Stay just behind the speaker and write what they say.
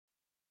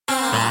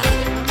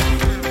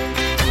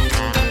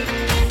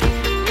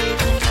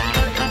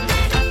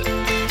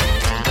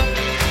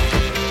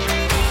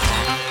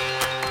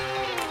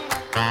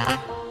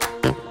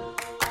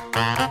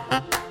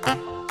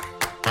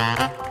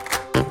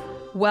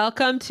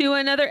Welcome to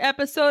another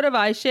episode of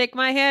I Shake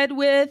My Head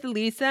with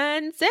Lisa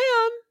and Sam.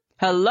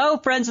 Hello,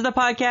 friends of the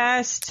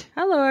podcast.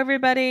 Hello,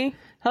 everybody.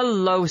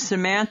 Hello,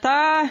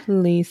 Samantha.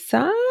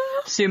 Lisa.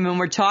 Assuming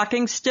we're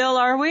talking still,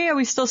 are we? Are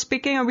we still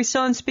speaking? Are we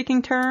still in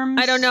speaking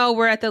terms? I don't know.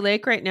 We're at the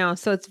lake right now,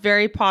 so it's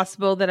very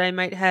possible that I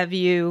might have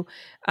you,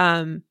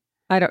 I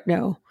don't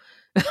know.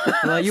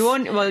 Well, you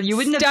won't. Well, you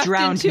wouldn't have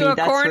drowned me.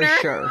 That's corner.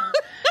 For sure.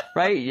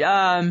 Right?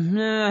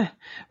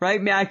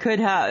 Right? I could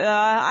have.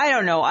 I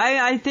don't know.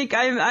 I think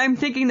I'm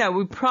thinking that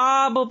we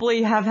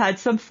probably have had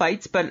some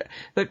fights, but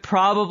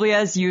probably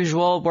as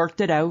usual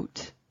worked it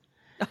out.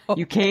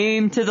 Okay. You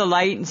came to the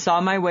light and saw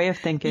my way of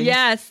thinking.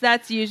 Yes,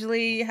 that's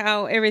usually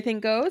how everything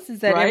goes, is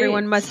that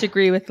everyone must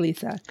agree with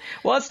Lisa.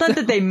 Well, it's not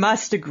that they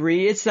must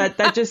agree. It's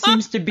that just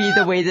seems to be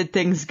the way that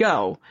things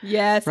go.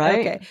 Yes. Right?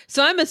 Okay.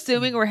 So I'm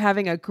assuming we're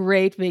having a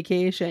great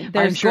vacation.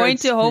 There's going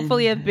to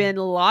hopefully have been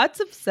lots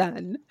of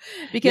sun.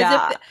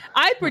 Because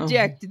I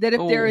predict that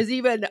if there is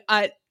even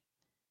a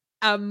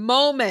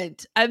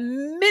moment, a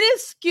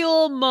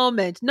minuscule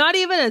moment, not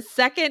even a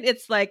second,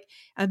 it's like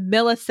a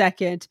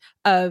millisecond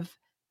of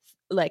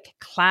like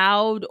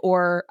cloud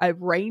or a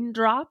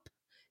raindrop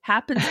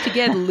happens to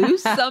get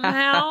loose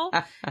somehow,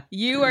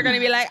 you are going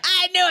to be like,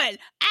 I knew it.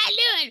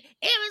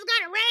 It was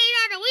going to rain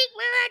on the week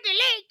we were at the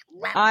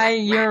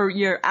lake.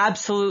 You're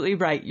absolutely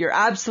right. You're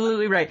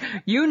absolutely right.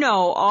 You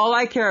know, all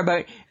I care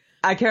about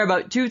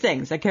two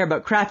things. I care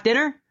about craft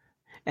dinner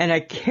and I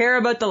care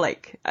about the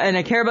lake and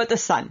I care about the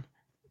sun.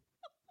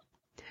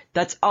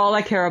 That's all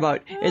I care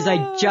about is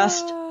I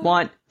just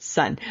want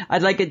sun.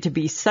 I'd like it to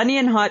be sunny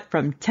and hot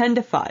from 10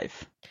 to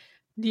 5.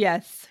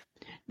 Yes.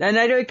 And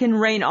I know it can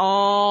rain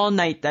all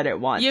night that it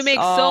wants. You make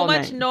so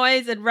much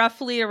noise at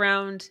roughly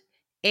around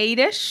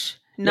 8-ish,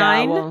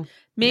 9,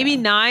 maybe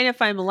 9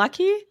 if I'm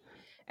lucky.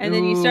 And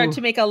then you start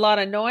to make a lot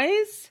of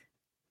noise.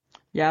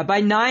 Yeah,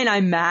 by 9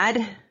 I'm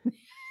mad.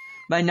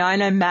 By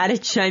 9 I'm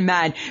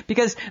mad.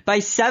 Because by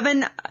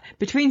 7,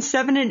 between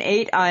 7 and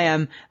 8 I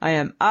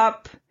am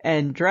up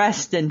and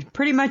dressed and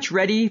pretty much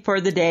ready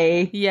for the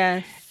day.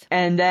 Yes.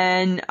 And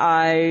then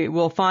I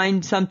will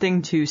find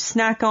something to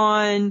snack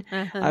on.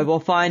 I will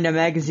find a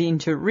magazine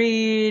to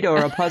read or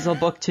a puzzle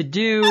book to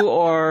do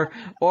or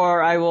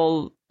I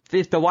will,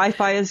 if the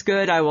Wi-Fi is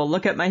good, I will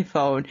look at my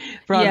phone.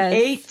 From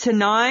 8 to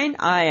 9,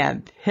 I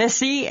am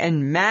pissy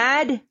and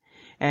mad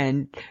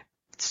and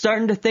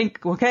starting to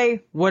think,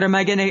 okay, what am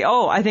I going to,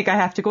 I think I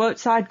have to go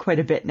outside quite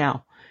a bit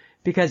now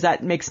because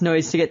that makes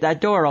noise to get that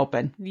door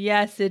open.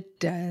 Yes, it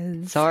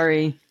does.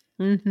 Sorry.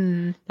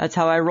 That's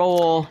how I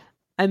roll.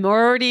 I'm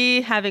already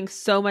having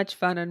so much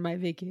fun on my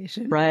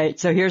vacation. Right.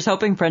 So here's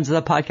hoping, friends of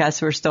the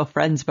podcast, we're still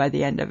friends by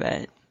the end of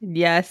it.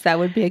 Yes, that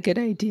would be a good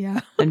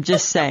idea. I'm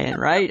just saying,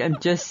 right? I'm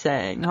just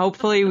saying.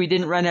 Hopefully we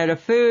didn't run out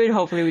of food.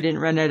 Hopefully we didn't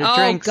run out of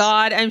drinks. Oh,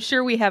 God. I'm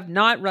sure we have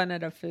not run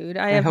out of food.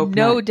 I have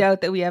no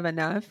doubt that we have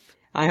enough.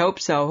 I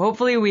hope so.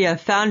 Hopefully we have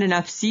found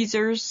enough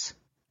Caesars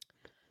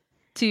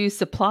to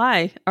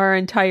supply our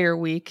entire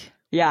week.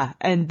 Yeah.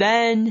 And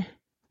then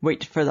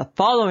wait for the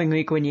following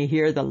week when you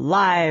hear the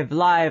live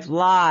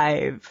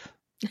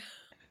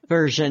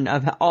version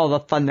of all the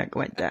fun that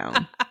went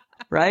down.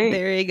 Right?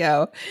 There you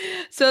go.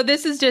 So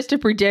this is just a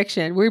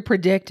prediction. We're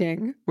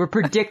predicting. We're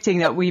predicting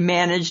that we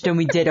managed and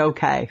we did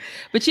okay.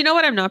 But you know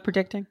what I'm not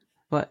predicting?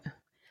 What?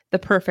 The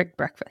perfect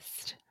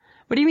breakfast.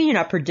 What do you mean you're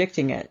not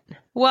predicting it?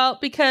 Well,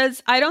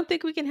 because I don't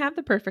think we can have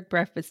the perfect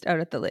breakfast out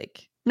at the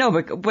lake. No,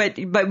 but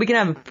we can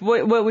have,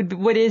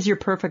 what is your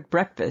perfect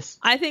breakfast?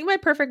 I think my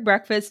perfect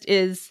breakfast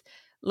is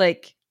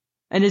like.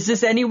 And is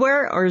this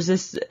anywhere or is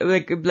this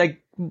like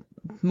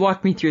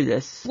walk me through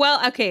this?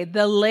 Well, okay.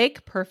 The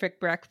lake perfect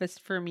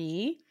breakfast for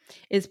me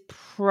is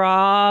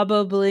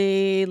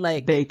probably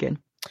like bacon.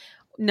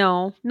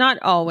 No, not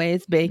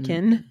always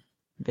bacon.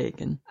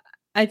 Bacon.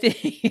 I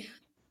think.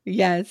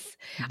 Yes.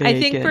 Bacon. I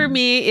think for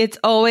me, it's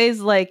always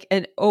like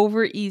an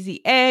over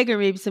easy egg or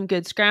maybe some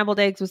good scrambled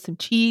eggs with some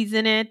cheese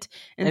in it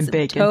and some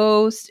bacon.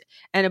 Toast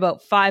and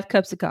about 5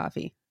 cups of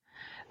coffee.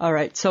 All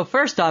right. So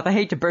first off, I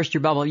hate to burst your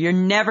bubble. You're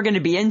never going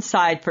to be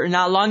inside for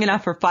not long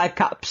enough for 5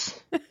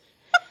 cups.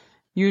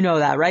 You know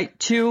that, right?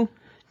 2.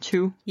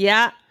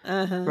 Yeah.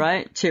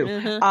 Right?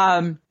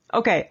 2.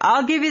 Okay.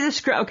 I'll give you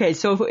the okay.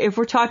 So if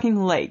we're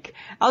talking lake,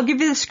 I'll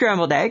give you the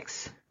scrambled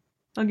eggs.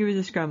 But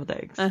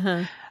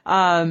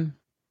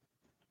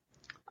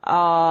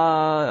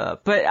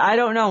I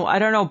don't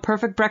know.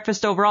 Perfect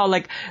breakfast overall.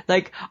 Like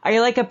I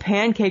like a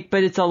pancake,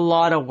 but it's a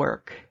lot of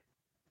work.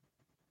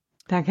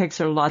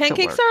 Pancakes are a lot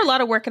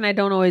of work and I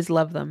don't always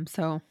love them.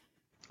 So.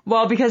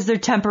 Well, because they're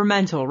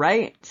temperamental,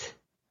 right?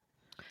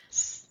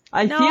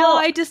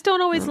 I just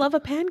don't always love a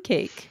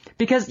pancake.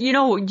 Because you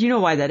know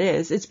why that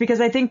is. It's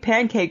because I think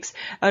pancakes,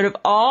 out of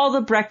all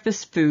the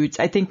breakfast foods,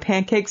 I think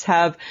pancakes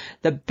have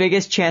the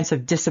biggest chance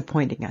of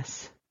disappointing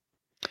us.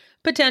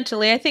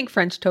 Potentially. I think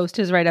French toast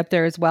is right up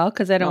there as well,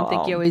 because I don't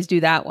think you always do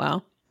that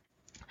well.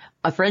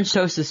 A French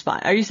toast is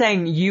fine. Are you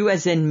saying you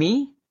as in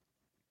me?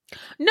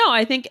 No,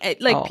 I think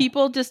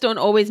people just don't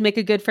always make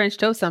a good French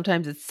toast.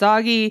 Sometimes it's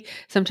soggy.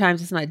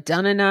 Sometimes it's not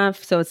done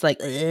enough. So it's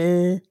like,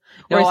 or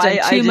it's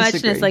done too much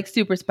and it's like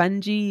super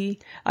spongy.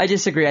 I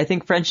disagree. I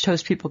think French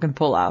toast people can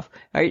pull off.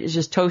 Right? It's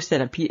just toast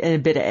and a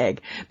bit of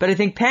egg. But I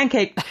think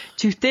pancake,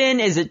 too thin.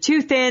 Is it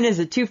too thin? Is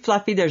it too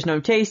fluffy? There's no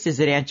taste. Is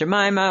it Aunt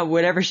Jemima?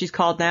 Whatever she's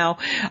called now.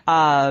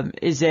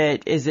 Is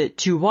it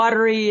too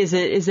watery? Is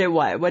it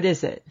what? What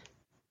is it?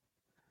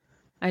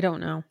 I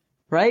don't know.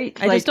 Right?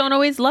 I just don't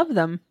always love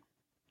them.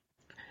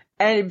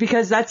 And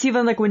because that's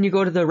even like when you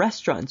go to the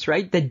restaurants,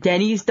 right? The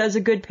Denny's does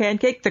a good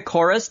pancake. The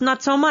Chorus,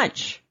 not so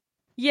much.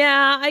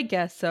 Yeah, I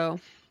guess so.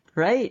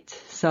 Right?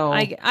 So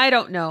I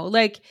don't know.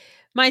 Like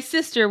my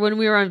sister, when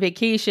we were on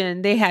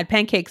vacation, they had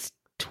pancakes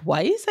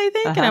twice, I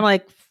think. And I'm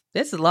like,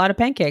 this is a lot of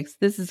pancakes.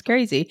 This is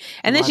crazy.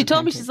 And then she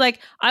told me, she's like,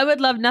 I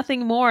would love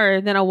nothing more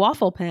than a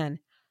waffle pan.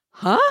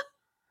 Huh?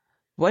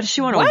 What does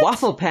she want a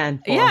waffle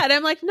pan for? Yeah, and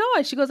I'm like, no.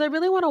 She goes, I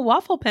really want a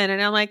waffle pan. And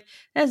I'm like,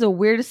 that's the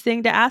weirdest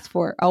thing to ask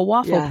for, a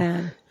waffle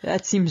pan.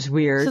 That seems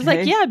weird. So it's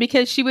like, yeah,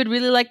 because she would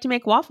really like to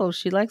make waffles.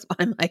 She likes,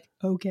 I'm like,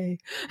 okay.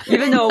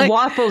 Even though like,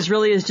 waffles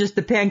really is just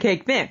the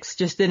pancake mix,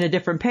 just in a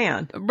different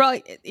pan.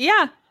 Right.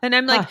 Yeah. And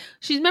I'm like,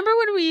 remember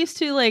when we used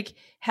to like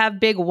have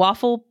big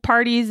waffle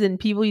parties and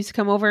people used to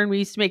come over and we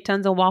used to make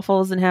tons of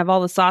waffles and have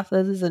all the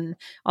sauces and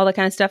all that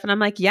kind of stuff. And I'm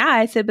like, yeah,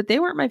 I said, but they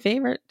weren't my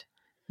favorite.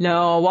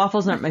 No,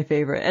 waffles aren't my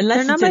favorite.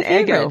 Unless it's an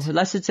Eggo.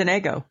 Unless it's an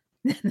Eggo.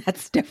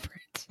 That's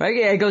different.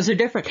 Right? Eggos are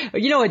different.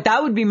 You know what?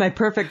 That would be my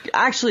perfect,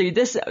 actually,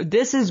 this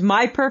is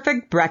my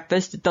perfect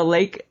breakfast at the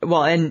lake.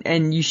 Well,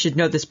 and you should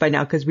know this by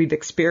now because we've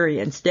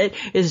experienced it,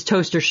 is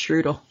toaster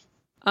strudel.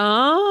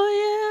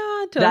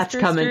 Oh, yeah. Toaster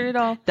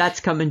strudel.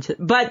 That's coming to,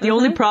 but the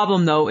only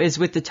problem though is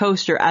with the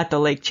toaster at the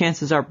lake,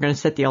 chances are we're going to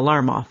set the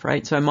alarm off,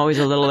 right? So I'm always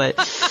a little bit,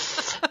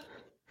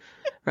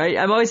 right?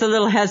 I'm always a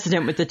little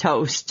hesitant with the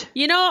toast.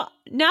 You know,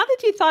 now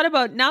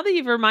that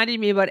you've reminded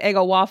me about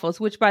Eggo waffles,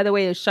 which by the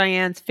way is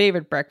Cheyenne's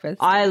favorite breakfast.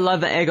 I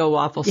love Eggo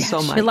waffles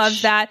so much. She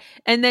loves that.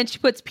 And then she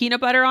puts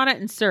peanut butter on it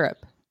and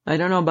syrup. I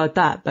don't know about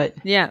that, but.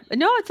 Yeah.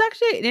 No, it's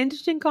actually an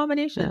interesting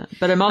combination. Yeah,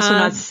 but I'm also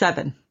not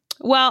 7.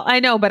 Well, I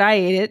know, but I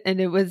ate it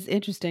and it was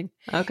interesting.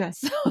 Okay.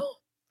 So,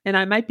 and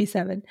I might be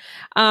 7.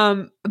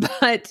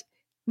 But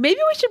maybe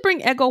we should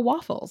bring Eggo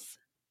waffles.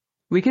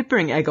 We could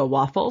bring Eggo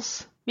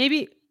waffles.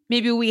 Maybe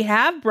we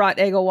have brought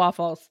Eggo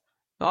waffles.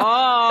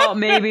 Oh,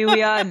 maybe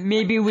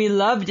we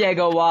loved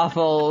Eggo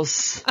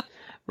waffles,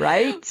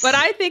 right? But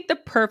I think the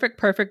perfect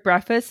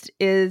breakfast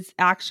is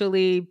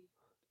actually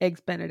Eggs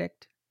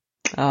Benedict.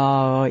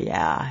 Oh,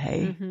 yeah.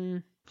 Hey, mm-hmm.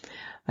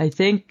 I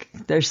think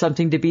there's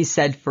something to be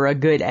said for a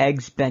good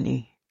Eggs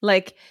Benny.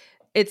 Like,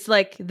 it's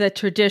like the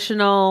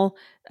traditional,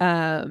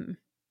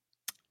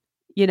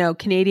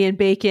 Canadian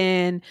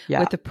bacon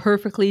with the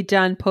perfectly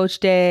done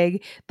poached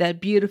egg,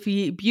 that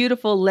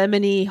beautiful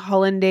lemony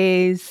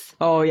hollandaise.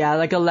 Oh yeah,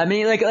 like a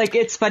lemony, like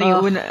it's funny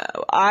when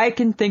I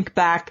can think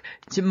back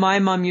to my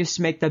mom used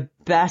to make the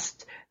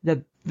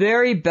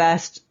very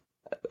best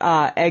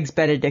Eggs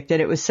Benedict,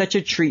 and it was such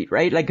a treat,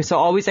 right? Like, so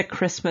always at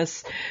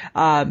Christmas,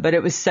 but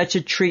it was such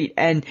a treat,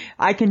 and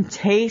I can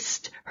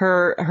taste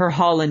her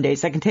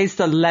hollandaise. I can taste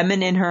the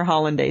lemon in her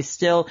hollandaise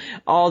still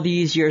all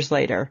these years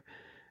later.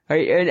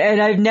 And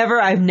I've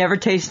never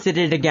tasted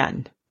it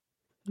again.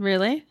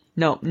 Really?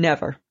 No,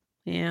 never.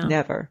 Yeah.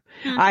 Never.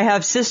 I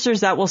have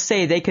sisters that will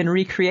say they can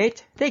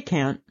recreate. They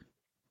can't.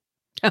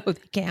 Oh,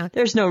 they can't.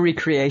 There's no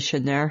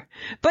recreation there.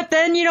 But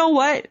then, you know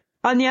what?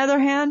 On the other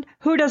hand,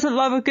 who doesn't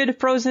love a good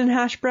frozen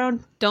hash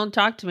brown? Don't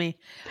talk to me.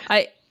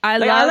 I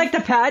like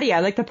the patty. I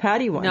like the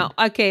patty one. No,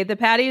 okay. The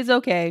patty is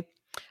okay.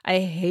 I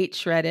hate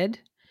shredded.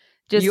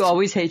 You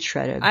always hate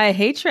shredded. I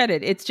hate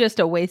shredded. It's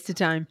just a waste of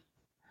time.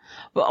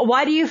 Well,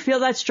 why do you feel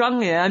that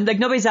strongly? I'm like,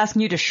 nobody's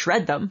asking you to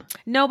shred them.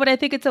 No, but I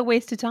think it's a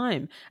waste of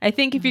time. I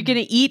think if you're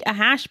going to eat a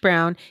hash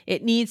brown,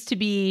 it needs to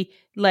be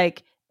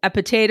like a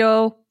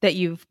potato that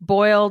you've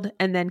boiled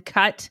and then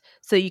cut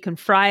so you can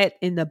fry it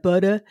in the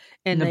butter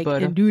and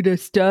and do the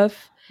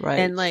stuff. Right.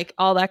 And like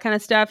all that kind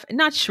of stuff.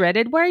 Not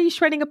shredded. Why are you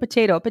shredding a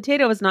potato? A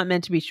potato is not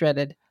meant to be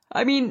shredded.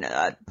 I mean,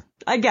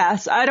 I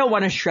guess I don't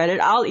want to shred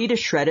it. I'll eat a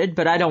shredded,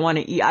 but I don't want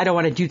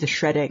to do the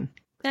shredding.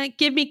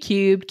 Give me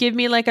cubed. Give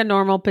me like a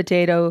normal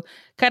potato.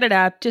 Cut it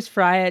up. Just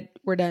fry it.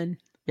 We're done.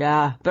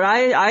 Yeah, but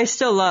I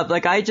still love,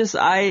 like, I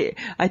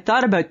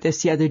thought about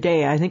this the other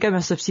day. I think I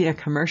must have seen a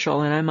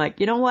commercial and I'm like,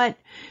 you know what?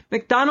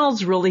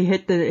 McDonald's really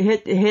hit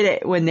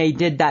it when they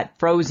did that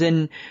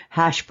frozen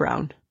hash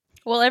brown.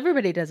 Well,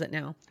 everybody does it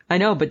now. I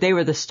know, but they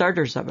were the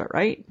starters of it,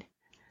 right?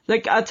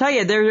 Like, I'll tell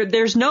you,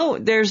 there's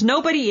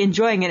nobody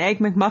enjoying an Egg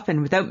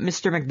McMuffin without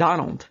Mr.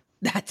 McDonald.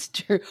 That's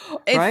true.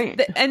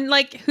 Right? And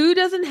like, who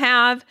doesn't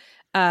have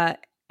an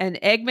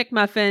Egg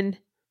McMuffin,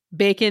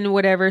 bacon,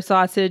 whatever,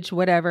 sausage,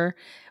 whatever,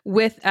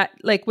 with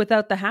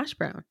without the hash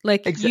brown?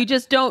 Like, you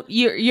just don't.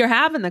 You're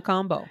having the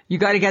combo. You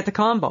got to get the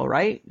combo,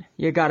 right?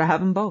 You got to have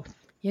them both.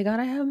 You got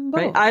to have them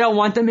both. Right? I don't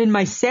want them in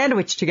my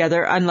sandwich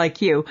together.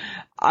 Unlike you,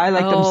 I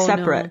like them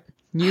separate.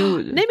 No.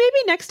 Maybe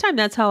next time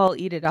that's how I'll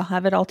eat it. I'll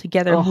have it all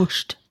together,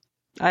 mushed.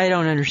 I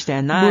don't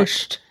understand that.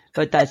 Mushed.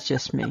 But that's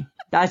just me.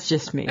 That's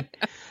just me.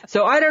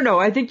 So I don't know.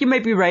 I think you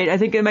might be right. I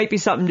think it might be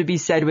something to be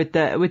said with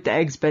the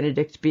Eggs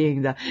Benedict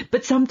being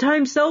but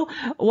sometimes though,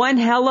 one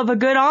hell of a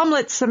good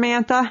omelet,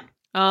 Samantha.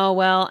 Oh,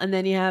 well, and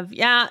then you have,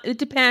 it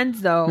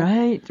depends though.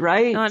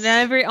 Right. Not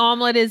every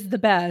omelet is the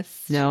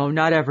best. No,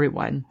 not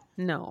everyone.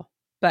 No.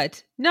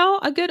 But no,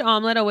 a good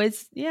omelet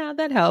always,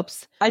 that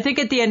helps. I think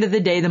at the end of the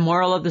day, the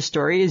moral of the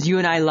story is you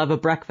and I love a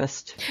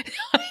breakfast.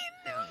 I know.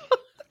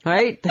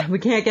 Right? We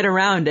can't get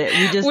around it.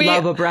 We just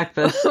love a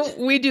breakfast.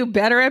 We do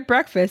better at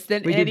breakfast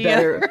than any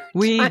other.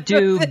 We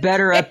do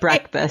better at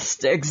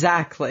breakfast.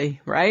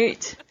 Exactly.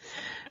 Right?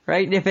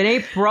 Right? And if it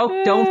ain't broke,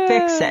 don't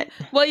fix it.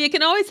 Well, you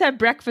can always have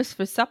breakfast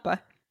for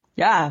supper.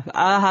 Yeah,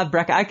 I'll have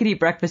breakfast. I could eat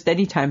breakfast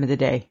any time of the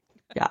day.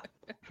 Yeah,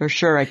 for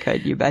sure I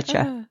could. You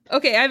betcha.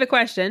 Okay, I have a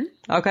question.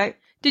 Okay.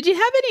 Did you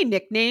have any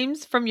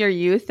nicknames from your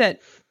youth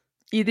that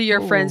either your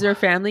friends or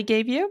family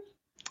gave you?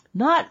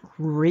 Not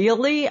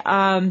really.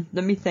 Let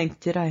me think.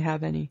 Did I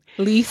have any?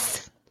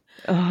 Lise.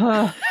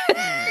 That's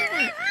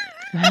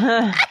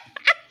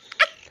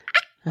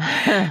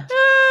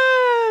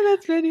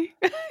funny.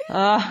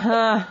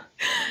 I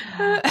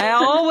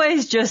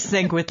always just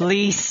think with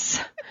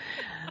Lise.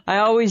 I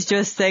always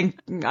just think,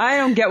 I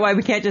don't get why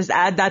we can't just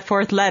add that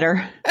fourth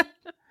letter.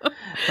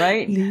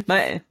 Right?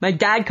 Lise. My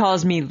dad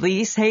calls me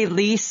Lise. Hey,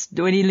 Lise.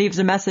 When he leaves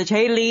a message,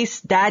 hey,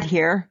 Lise, Dad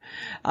here.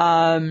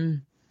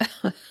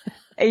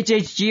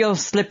 HHG will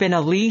slip in a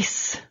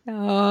Lise.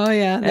 Oh,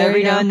 yeah.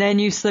 Every now and then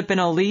you slip in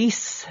a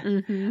Lise.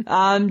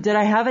 Mm-hmm. Did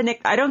I have a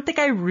nick? I don't think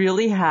I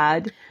really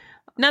had.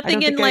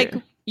 Nothing in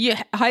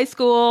high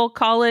school,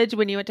 college,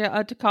 when you went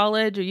out to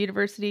college or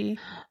university?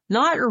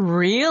 Not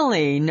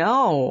really.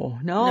 No.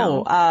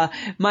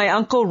 My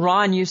Uncle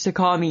Ron used to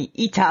call me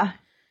Ita.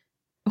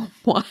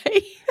 Why?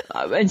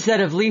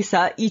 Instead of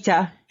Lisa,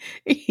 Ita.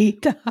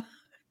 Ita.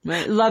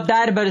 I love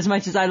that about as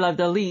much as I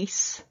loved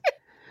Elise.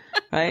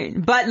 Right?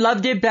 But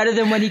loved it better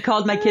than when he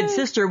called my kid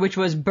sister, which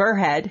was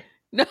Burrhead.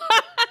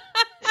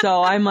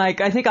 So I'm like,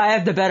 I think I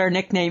have the better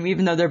nickname,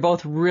 even though they're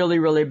both really,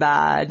 really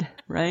bad.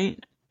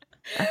 Right?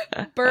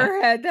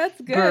 Burrhead, that's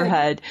good.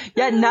 Burrhead.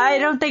 Yeah, no, I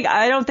don't think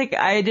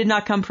I did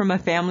not come from a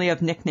family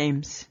of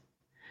nicknames.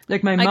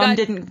 Like my mom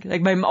didn't,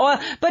 like my mom,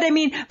 but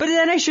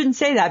then I shouldn't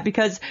say that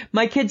because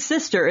my kid's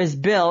sister is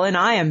Bill and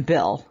I am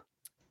Bill.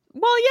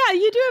 Well, yeah,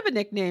 you do have a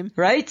nickname.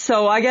 Right?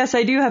 So I guess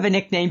I do have a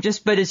nickname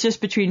but it's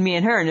just between me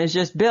and her and it's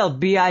just Bill,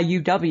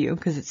 B-I-U-W,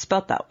 because it's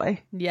spelled that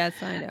way. Yes,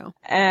 I know.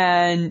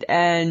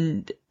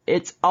 And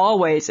it's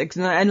always,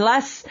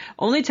 unless,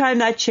 only time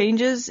that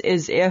changes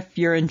is if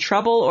you're in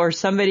trouble or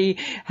somebody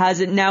has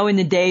it now in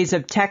the days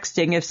of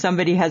texting. If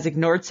somebody has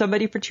ignored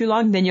somebody for too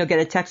long, then you'll get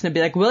a text and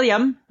it'll be like,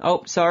 William,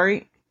 oh,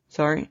 sorry.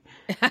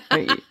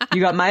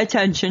 You got my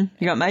attention.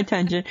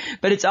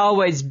 But it's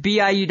always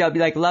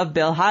B-I-U-W, like love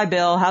Bill. Hi,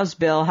 Bill. How's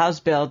Bill?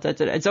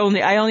 It's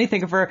I only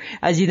think of her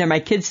as either my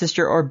kid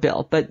sister or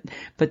Bill, but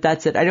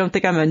that's it. I don't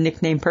think I'm a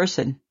nickname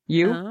person.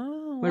 You?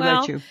 Oh, what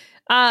about you?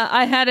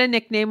 I had a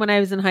nickname when I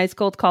was in high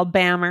school. It's called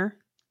Bammer.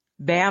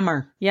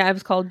 Bammer. Yeah, I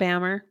was called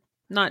Bammer.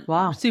 Not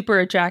super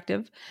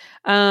attractive.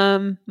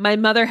 My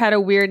mother had a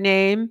weird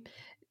name.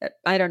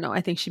 I don't know. I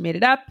think she made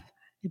it up.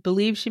 I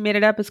believe she made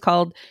it up.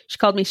 She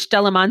called me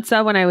Stella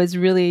Mansa when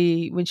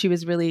she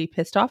was really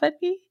pissed off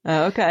at me.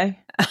 Oh, okay.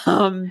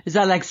 Is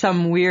that like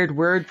some weird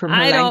word from her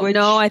language? I don't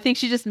know. I think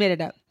she just made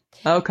it up.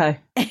 Okay.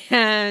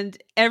 And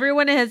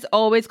everyone has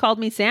always called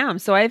me Sam.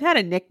 So I've had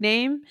a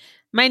nickname.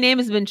 My name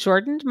has been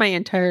shortened my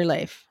entire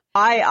life.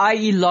 I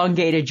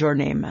elongated your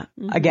name.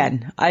 Mm-hmm.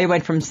 Again. I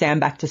went from Sam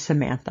back to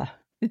Samantha.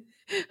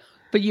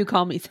 But you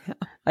call me Sam.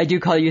 I do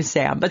call you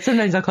Sam, but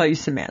sometimes I'll call you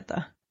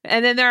Samantha.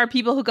 And then there are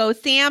people who go,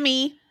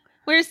 Sammy.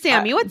 Where's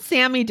Sammy? What's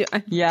Sammy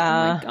doing? Yeah.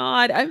 Oh my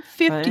God, I'm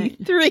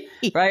 53.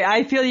 Right.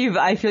 I feel you've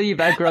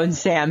outgrown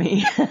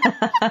Sammy.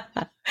 I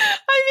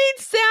mean,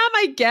 Sam,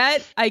 I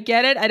get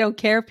it. I don't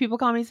care if people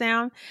call me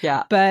Sam.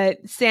 Yeah.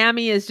 But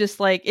Sammy is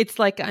just like, it's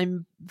like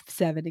I'm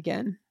 7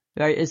 again.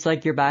 Right. It's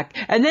like you're back.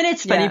 And then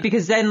it's funny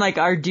because then like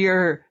our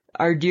dear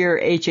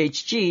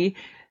HHG,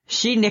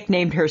 she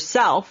nicknamed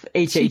herself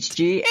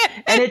HHG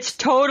and it's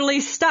totally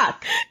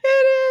stuck.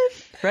 It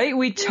is. Right?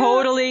 We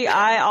totally,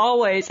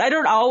 lots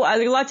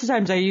of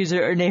times I use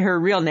her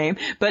real name,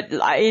 but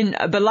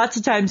lots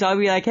of times I'll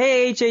be like,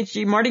 hey,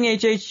 HHG, morning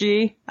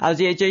HHG. How's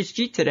the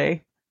HHG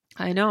today?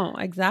 I know,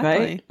 exactly.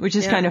 Right? Which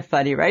is kind of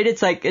funny, right?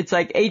 It's like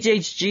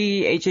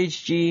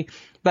HHG,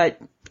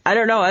 but I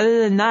don't know.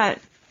 Other than that,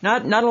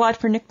 not a lot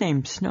for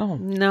nicknames.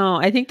 No,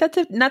 I think that's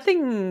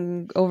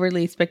nothing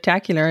overly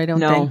spectacular. I don't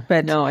think.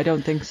 But no, I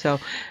don't think so.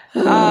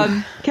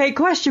 Okay,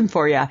 question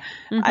for you.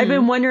 Mm-hmm. I've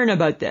been wondering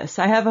about this.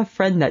 I have a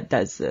friend that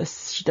does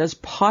this. She does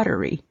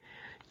pottery.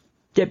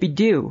 Debbie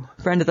Dew,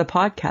 friend of the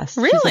podcast.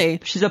 Really?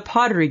 She's a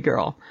pottery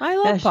girl. I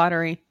love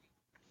pottery.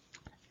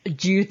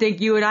 Do you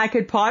think you and I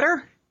could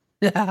potter?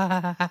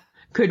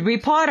 Could we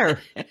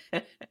potter?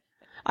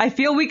 I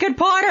feel we could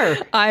potter.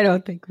 I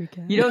don't think we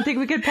can. You don't think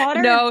we could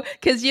potter? No,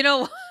 because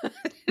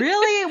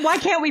Really? Why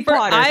can't we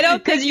potter? I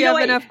don't think you have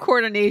enough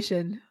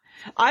coordination.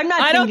 I'm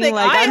not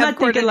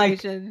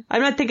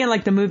thinking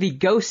like the movie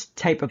Ghost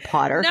type of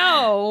Potter.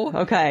 No.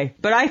 Okay.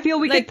 But I feel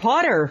we could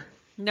Potter.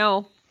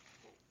 No.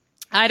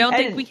 I don't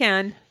think we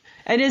can.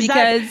 And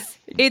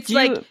it's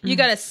like you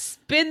got to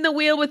spin the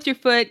wheel with your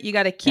foot. You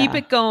got to keep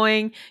it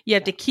going. You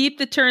have to keep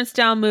the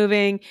turnstile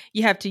moving.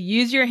 You have to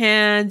use your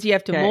hands. You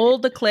have to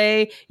mold the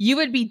clay. You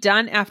would be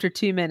done after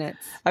 2 minutes.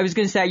 I was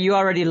going to say, you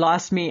already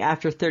lost me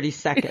after 30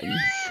 seconds.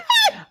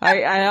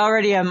 I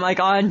already am like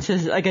on to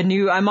like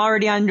I'm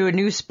already onto a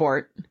new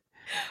sport.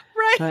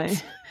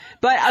 Right.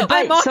 But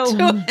I'm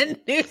onto a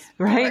new sport.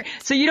 Right.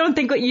 So you don't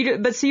think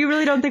so you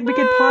really don't think we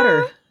could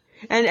Potter?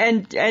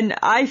 And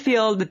I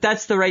feel that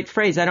that's the right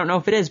phrase. I don't know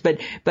if it is,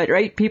 but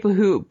right, people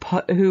who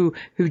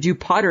do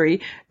pottery,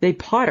 they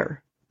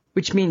potter,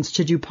 which means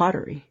to do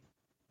pottery.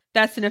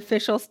 That's an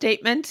official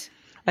statement.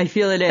 I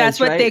feel it is. That's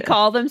what they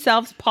call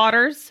themselves,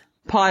 potters.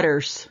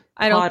 Potters.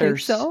 I don't think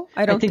so.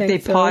 I think they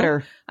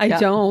potter. I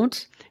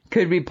don't.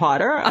 Could we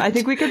Potter? I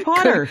think we could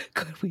Potter.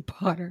 Could we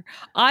Potter?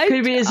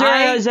 Is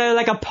there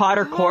like a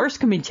Potter course?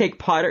 Can we take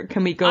Potter?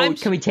 Can we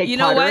take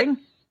pottering?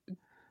 What?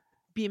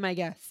 Be my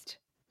guest.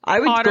 I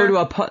would Potter, go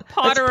to a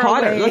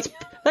Potter.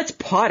 Let's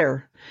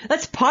Potter.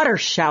 Let's Potter,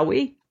 shall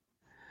we?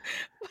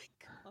 Oh my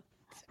God.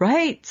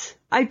 Right.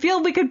 I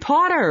feel we could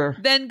Potter.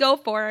 Then go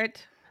for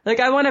it.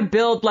 Like I want to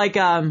build like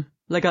a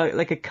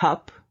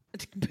cup.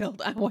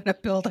 I want to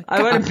build a cup.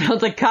 I want to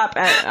build a cup.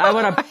 I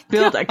want to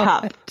build a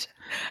cup.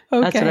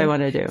 Okay. That's what I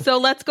want to do. So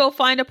let's go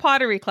find a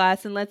pottery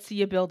class and let's see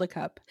you build a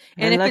cup.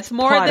 And if it's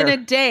more than a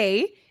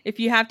day, if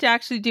you have to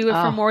actually do it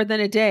for more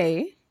than a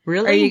day.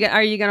 Really?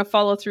 Are you going to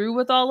follow through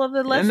with all of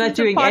the lessons? I'm not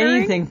doing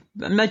anything.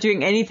 I'm not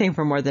doing anything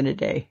for more than a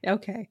day.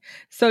 Okay.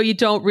 So you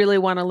don't really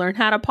want to learn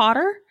how to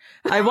potter?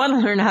 I want to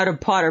learn how to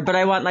Potter, but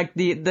I want like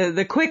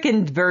the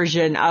quickened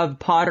version of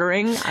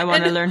pottering. I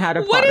want to learn how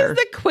to Potter. What is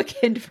the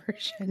quickened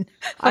version?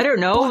 I don't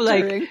know.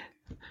 Pottering?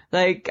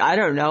 Like I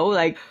don't know.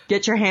 Like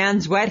get your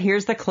hands wet.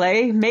 Here's the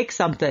clay. Make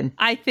something.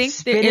 I think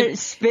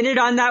spin it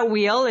on that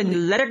wheel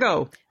and let it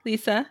go.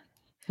 Lisa.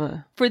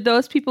 For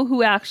those people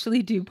who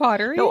actually do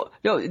pottery,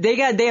 no, they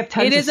have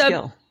tons of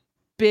skill. A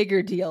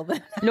bigger deal than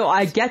that. No,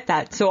 I get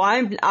that. So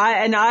I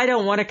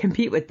don't want to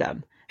compete with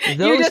them.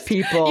 Those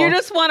people. You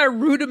just want a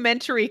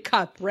rudimentary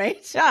cup,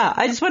 right? Yeah,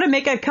 I just want to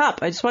make a cup.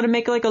 I just want to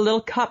make like a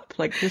little cup,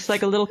 like just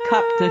like a little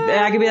cup. And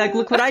I can be like,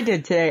 look what I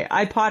did today.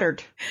 I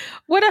pottered.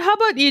 How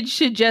about you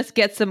should just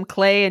get some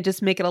clay and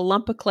just make it a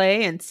lump of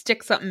clay and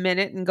stick something in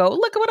it and go,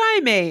 look at what I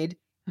made.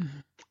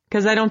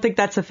 Because I don't think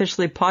that's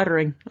officially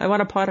pottering. I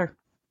want to Potter.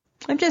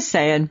 I'm just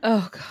saying.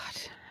 Oh, God.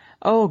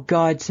 Oh,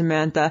 God,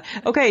 Samantha.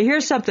 Okay,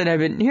 here's something I've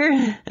been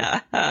here.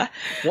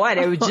 What?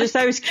 I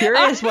was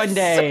curious one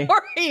day.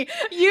 Sorry.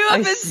 You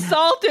have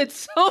insulted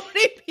so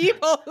many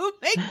people who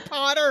make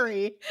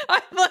pottery.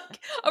 I'm like,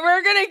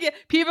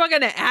 people are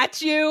going to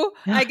at you.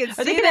 I can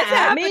see this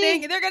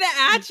happening. They're going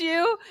to at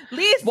you.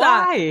 Lisa,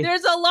 why?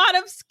 There's a lot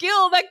of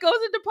skill that goes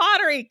into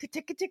pottery.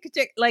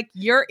 Like,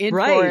 you're in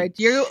for it.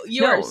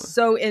 You are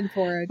so in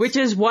for it. Which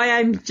is why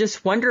I'm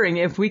just wondering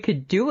if we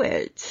could do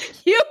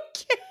it. You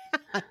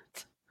can't.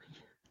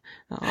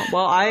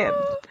 Well, I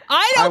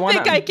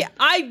can.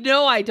 I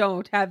know I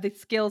don't have the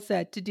skill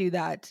set to do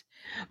that.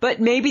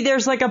 But maybe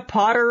there's like a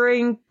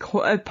pottering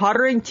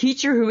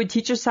teacher who would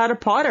teach us how to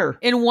potter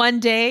in 1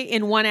 day,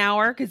 in 1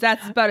 hour, because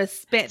that's about a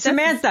span.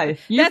 Samantha,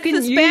 that's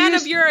the span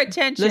of your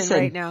attention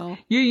right now.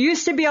 You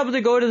used to be able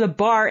to go to the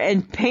bar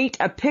and paint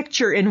a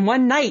picture in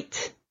one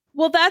night.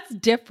 Well, that's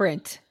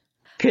different.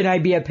 Could I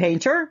be a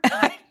painter?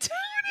 I doubt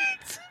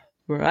it.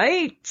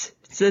 Right.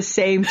 It's the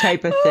same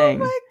type of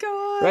thing. Oh my God.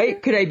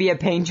 Right? Could I be a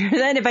painter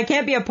then? If I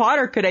can't be a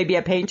potter, could I be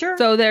a painter?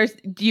 So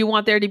do you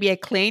want there to be a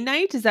clay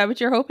night? Is that what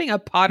you're hoping? A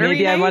pottery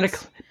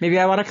night? Maybe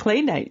I want a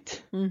clay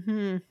night.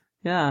 Mm-hmm.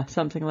 Yeah,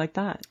 something like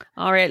that.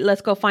 All right,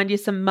 let's go find you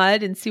some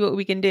mud and see what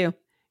we can do.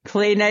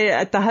 Clay night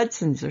at the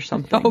Hudson's or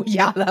something. Oh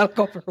yeah, that'll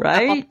go for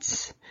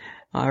right.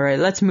 All right,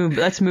 let's move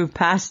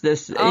past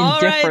this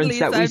indifference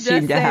that we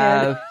seem to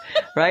have.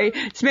 Right?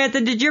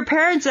 Samantha, did your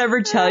parents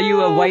ever tell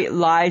you a white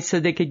lie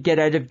so they could get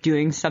out of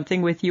doing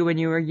something with you when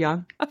you were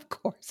young? Of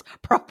course,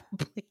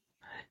 probably.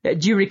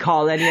 Do you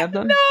recall any of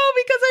them? No,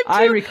 because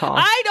I recall.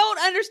 I don't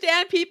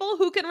understand people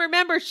who can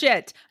remember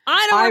shit.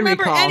 I don't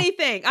remember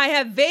anything. I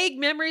have vague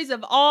memories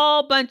of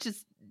all bunches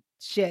of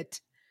shit.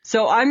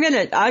 So I'm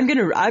gonna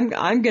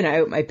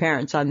out my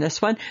parents on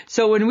this one.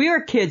 So when we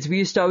were kids, we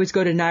used to always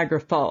go to Niagara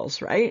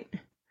Falls, right?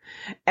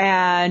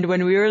 And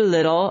when we were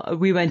little,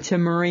 we went to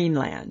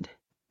Marineland.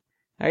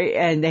 Right?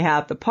 And they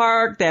have the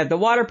park, they have the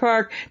water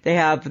park, they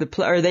have I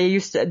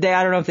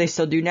don't know if they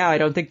still do now, I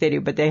don't think they do,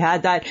 but they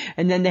had that.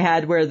 And then they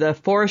had where the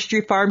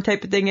forestry farm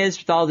type of thing is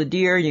with all the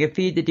deer, you can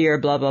feed the deer,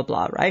 blah, blah,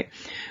 blah, right?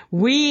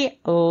 We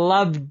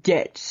loved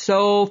it.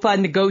 So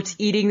fun. The goats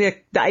eating the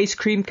ice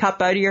cream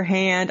cup out of your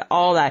hand,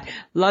 all that.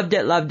 Loved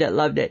it, loved it,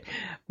 loved it.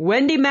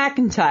 Wendy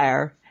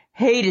McIntyre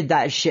hated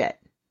that shit.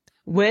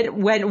 Went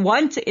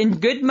once in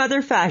good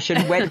mother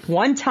fashion, went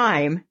one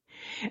time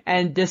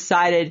and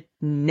decided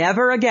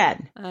never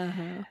again.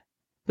 Uh-huh.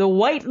 the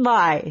white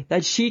lie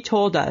that she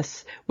told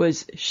us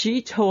was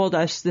she told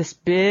us this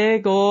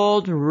big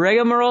old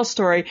rigmarole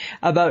story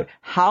about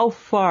how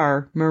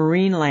far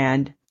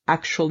Marineland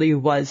actually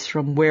was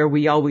from where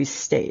we always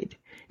stayed.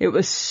 It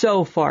was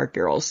so far,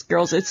 girls.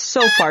 Girls, it's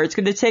so far. It's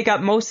going to take up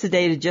most of the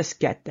day to just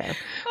get there,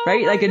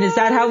 right? Like, and is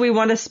that how we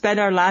want to spend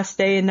our last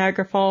day in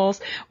Niagara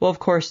Falls? Well, of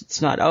course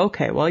it's not.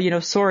 Okay. Well, you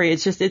know, sorry.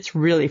 It's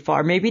really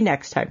far. Maybe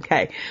next time.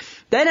 Okay.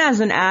 Then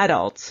as an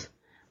adult,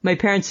 my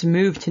parents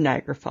moved to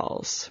Niagara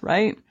Falls,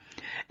 right?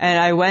 And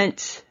I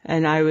went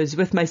and I was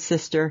with my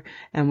sister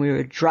and we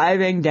were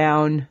driving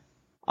down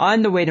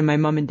on the way to my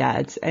mom and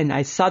dad's, and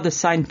I saw the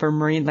sign for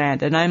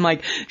Marineland, and I'm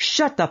like,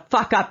 shut the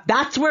fuck up.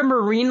 That's where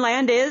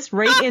Marineland is?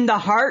 Right in the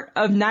heart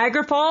of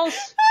Niagara Falls?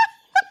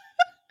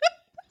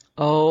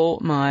 Oh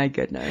my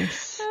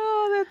goodness.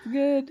 Oh, that's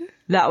good.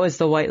 That was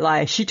the white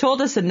lie. She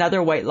told us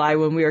another white lie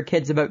when we were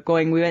kids about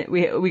going,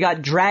 we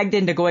got dragged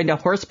into going to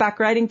horseback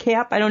riding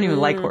camp. I don't even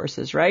like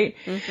horses, right?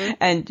 Mm-hmm.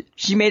 And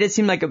she made it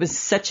seem like it was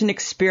such an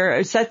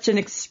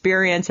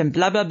experience and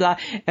blah, blah, blah.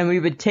 And we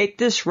would take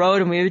this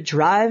road and we would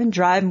drive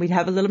and we'd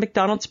have a little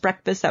McDonald's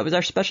breakfast. That was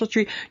our special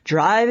treat.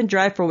 Drive and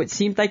drive for what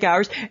seemed like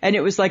hours. And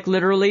it was like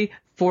literally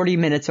 40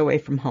 minutes away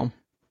from home.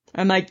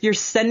 I'm like, you're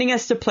sending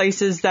us to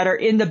places that are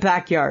in the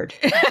backyard.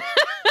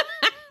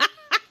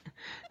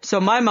 So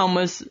my mom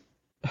was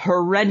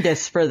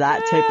horrendous for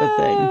that type of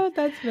thing. Oh,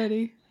 that's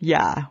funny.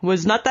 Yeah.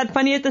 Was not that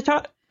funny at the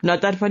time.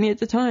 Not that funny at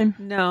the time.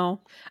 No.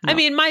 I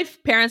mean, my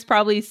parents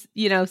probably,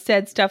 you know,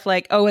 said stuff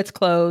like, oh, it's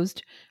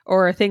closed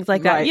or things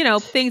like that. Right. You know,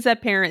 things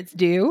that parents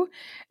do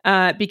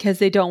because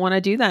they don't want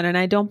to do that. And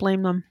I don't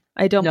blame them.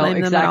 I don't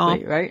blame them at all.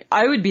 Right.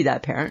 I would be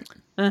that parent.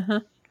 Uh-huh.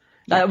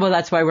 Well,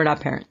 that's why we're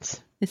not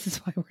parents. This is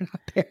why we're not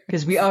parents.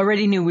 Because we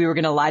already knew we were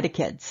going to lie to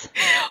kids.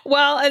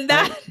 Well, and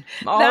that...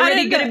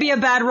 already going to be a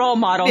bad role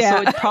model,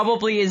 so it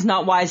probably is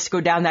not wise to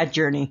go down that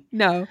journey.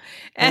 No.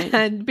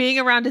 And being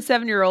around a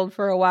 7-year-old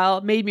for a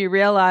while made me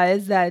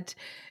realize that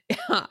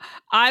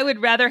I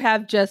would rather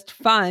have just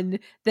fun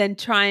than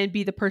try and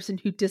be the person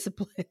who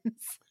disciplines.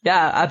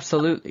 Yeah,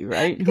 absolutely,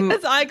 right?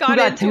 Because I got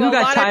into a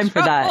lot time of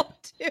trouble for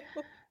that?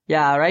 too.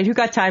 Yeah, right? Who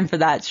got time for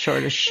that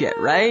sort of shit,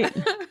 right?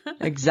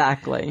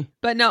 Exactly.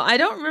 But no, I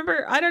don't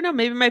remember. I don't know.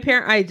 Maybe my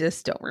parent, I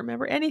just don't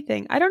remember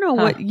anything. I don't know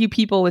what you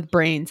people with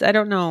brains. I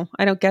don't know.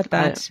 I don't get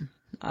that.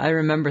 I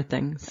remember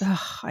things.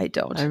 I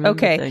don't.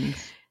 Okay.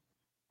 Things.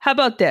 How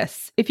about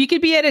this? If you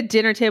could be at a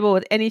dinner table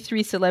with any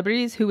 3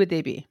 celebrities, who would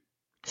they be?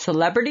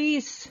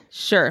 Celebrities?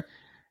 Sure.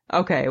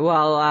 Okay.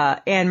 Well,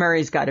 Anne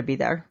Murray's got to be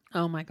there.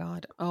 Oh my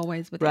God.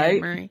 Always with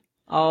Anne Murray.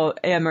 Oh,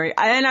 Anne Murray.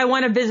 And I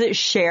want to visit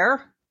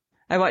Cher.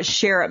 I want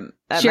Cher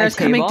at Cher's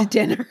my table. Coming to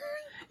dinner.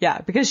 Yeah,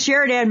 because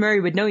Cher and Anne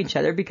Murray would know each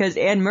other because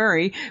Anne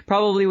Murray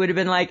probably would have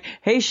been like,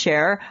 hey,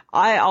 Cher,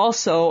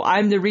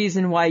 I'm the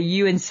reason why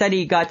you and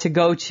Sonny got to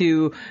go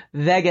to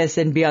Vegas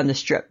and be on the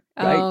strip,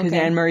 right? Because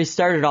Anne Murray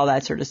started all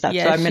that sort of stuff.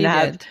 Yeah, so I'm going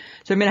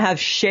to have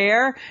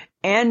Cher,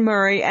 Anne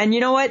Murray, and you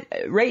know what?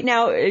 Right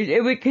now,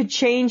 it could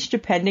change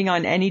depending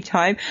on any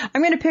time.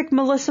 I'm going to pick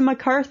Melissa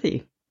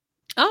McCarthy.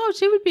 Oh,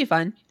 she would be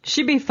fun.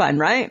 She'd be fun,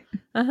 right?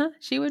 Uh-huh.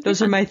 She would be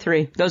Those are my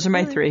 3. Those are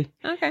my 3.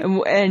 Okay.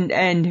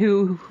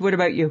 And what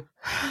about you?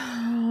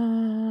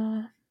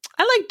 I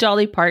like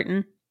Dolly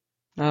Parton.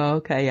 Oh,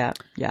 okay. Yeah.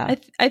 Yeah.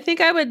 I think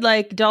I would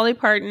like Dolly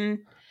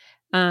Parton.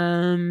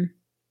 Do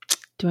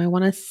I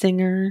want a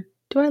singer?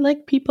 Do I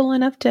like people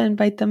enough to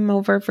invite them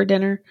over for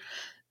dinner?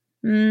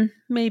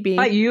 Maybe.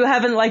 But you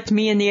haven't liked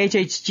me and the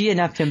HHG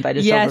enough to invite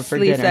us over for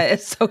dinner. Yes,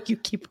 Lisa. So you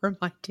keep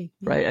reminding me.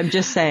 Right. I'm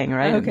just saying,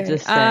 right? Okay. I'm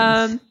just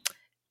saying.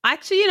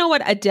 Actually, you know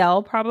what?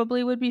 Adele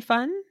probably would be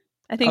fun.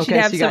 I think she'd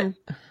have some.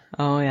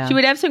 Oh, yeah. She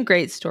would have some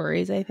great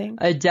stories, I think.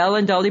 Adele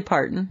and Dolly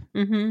Parton.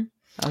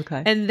 Mm-hmm.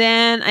 Okay. And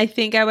then I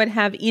think I would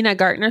have Ina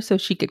Gartner so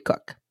she could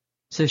cook.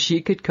 So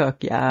she could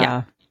cook, yeah.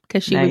 Yeah,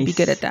 because she would be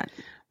good at that.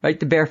 Right,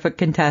 the Barefoot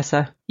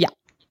Contessa. Yeah.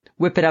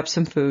 Whipping up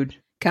some food.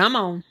 Come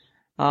on.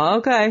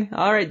 Okay.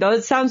 All right.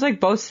 Both sounds like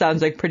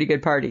pretty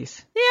good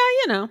parties. Yeah,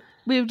 you know.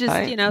 We would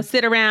just,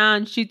 sit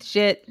around, shoot the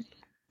shit.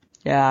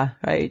 Yeah,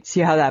 right.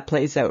 See how that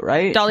plays out,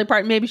 right? Dolly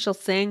Parton, maybe she'll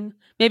sing.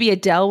 Maybe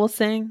Adele will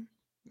sing.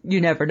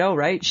 You never know,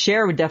 right?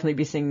 Cher would definitely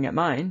be singing at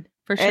mine.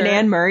 For sure. And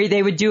Anne Murray,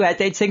 they would duet.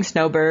 They'd sing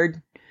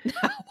Snowbird. Oh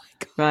my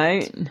God.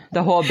 Right?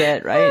 The whole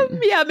bit, right?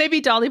 Yeah,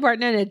 maybe Dolly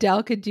Parton and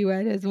Adele could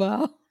duet as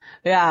well.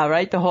 Yeah,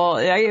 right.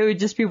 It would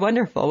just be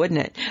wonderful,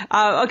 wouldn't it?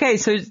 Okay.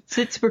 So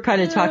since we're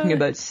kind of talking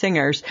about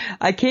singers,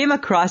 I came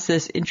across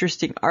this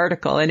interesting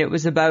article and it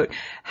was about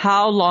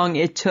how long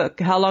it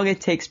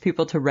takes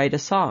people to write a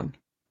song.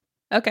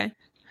 Okay.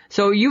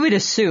 So you would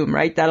assume,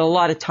 right, that a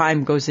lot of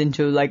time goes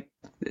into like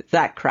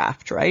that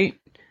craft, right?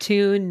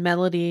 Tune,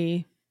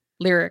 melody,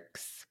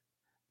 lyrics.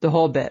 The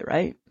whole bit,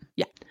 right?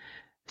 Yeah.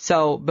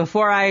 So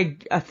before I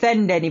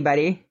offend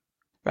anybody,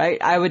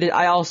 right,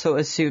 I also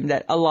assume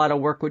that a lot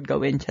of work would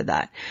go into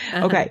that.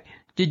 Uh-huh. Okay.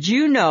 Did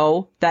you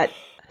know that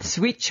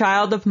Sweet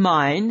Child of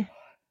Mine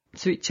by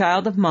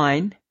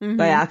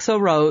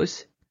Axl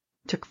Rose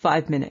took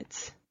 5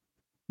 minutes?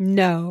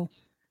 No.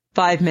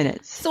 5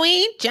 minutes.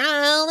 Sweet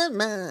child of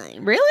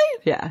mine. Really?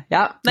 Yeah.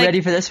 Yeah. Like,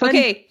 ready for this one?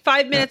 Okay.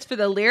 5 minutes for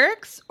the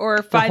lyrics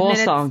or 5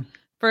 minutes song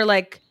for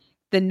like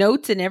the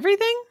notes and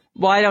everything?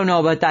 Well, I don't know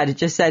about that. It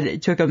just said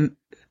it took him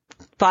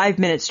 5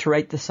 minutes to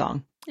write the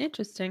song.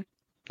 Interesting.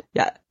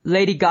 Yeah.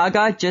 Lady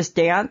Gaga, Just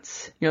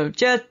Dance.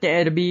 Just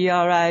it'll be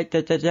all right.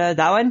 Da, da, da.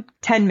 That one,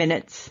 10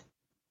 minutes.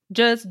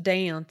 Just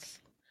Dance.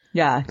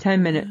 Yeah,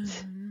 10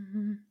 minutes.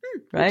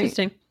 Right?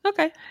 Interesting.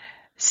 Okay.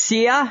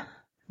 Sia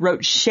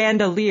wrote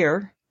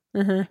Chandelier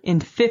in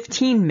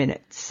 15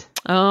 minutes.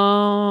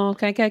 Oh,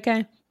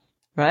 okay.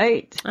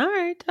 Right? All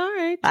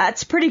right.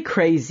 That's pretty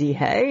crazy,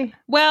 hey?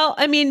 Well,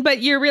 I mean, but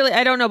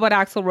I don't know about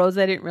Axl Rose.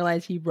 I didn't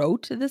realize he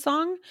wrote the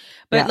song.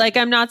 But like,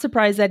 I'm not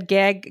surprised that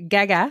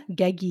Gaga,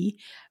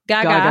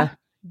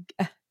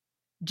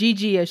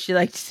 Gigi, as she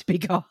likes to be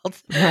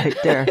called. Right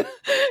there.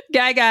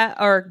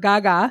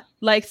 Gaga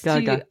likes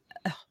to...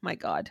 Oh my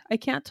God. I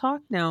can't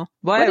talk now.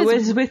 What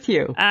was with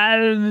you?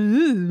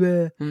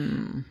 I'm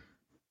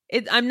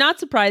not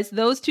surprised.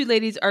 Those two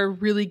ladies are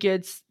really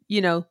good,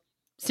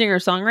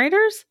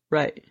 singer-songwriters.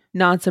 Right.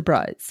 Not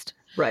surprised.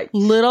 Right.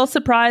 Little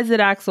surprised at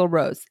Axl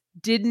Rose.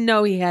 Didn't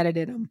know he had it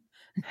in him.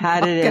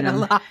 Had it in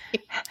him.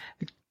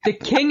 The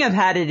king of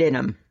had it in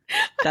him.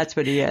 That's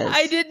what he is.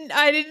 I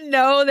didn't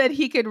know that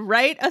he could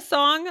write a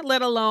song,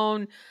 let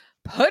alone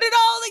put it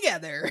all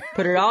together.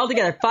 Put it all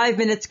together. 5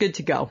 minutes, good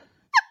to go.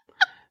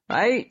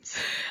 Right?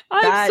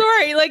 I'm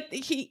sorry. Like,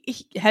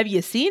 have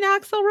you seen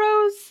Axl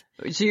Rose?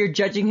 So you're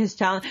judging his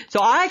talent. So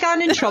I got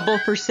in trouble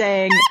for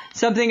saying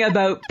something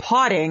about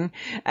potting,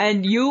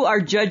 and you are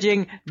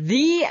judging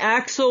the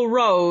Axl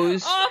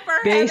Rose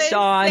based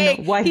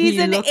on what he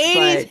looks like.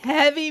 He's an 80s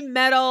heavy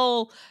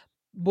metal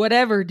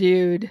whatever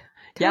dude.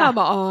 Come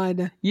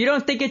on. You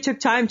don't think it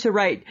took time to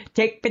write,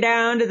 take me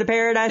down to the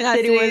paradise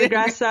city where the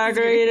grass are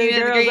green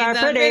and girls are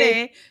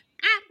pretty.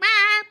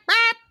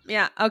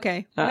 Yeah,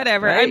 okay.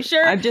 Whatever. Right? I'm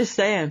sure. I'm just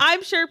saying.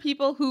 I'm sure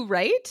people who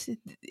write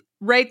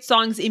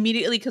songs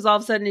immediately because all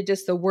of a sudden it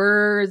just the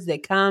words, they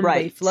come,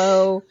 they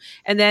flow.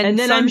 And then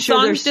I'm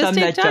sure there's some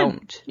that time.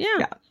 don't.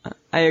 Yeah.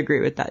 I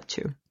agree with that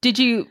too. Did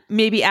you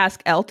maybe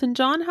ask Elton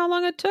John how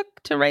long it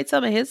took to write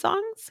some of his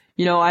songs?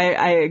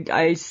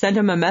 I sent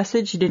him a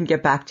message. He didn't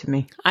get back to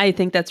me. I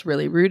think that's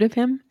really rude of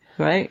him.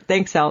 Right.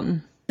 Thanks,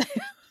 Elton.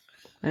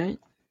 Right.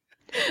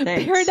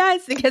 Thanks.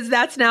 Paradise, because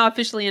that's now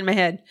officially in my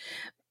head.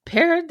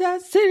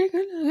 Paradise City.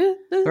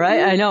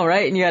 Right. I know.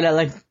 Right. And you gotta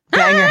like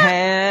bang your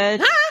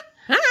head.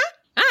 The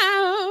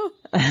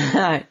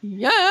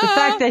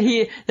fact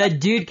that that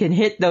dude can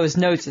hit those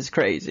notes is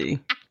crazy.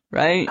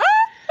 Right.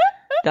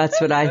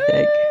 That's what I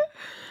think.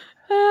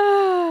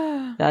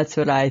 That's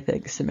what I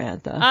think,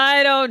 Samantha.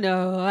 I don't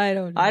know.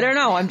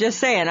 I'm just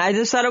saying. I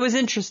just thought it was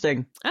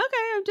interesting. Okay.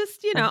 I'm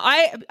just,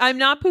 I'm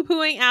not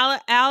poo-pooing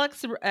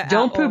Alex.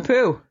 Don't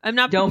poo-poo. I'm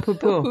not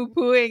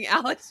poo-pooing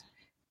Alex.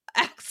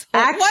 Axl.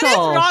 What is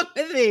wrong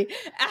with me?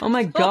 Oh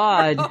my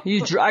God.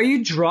 Are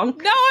you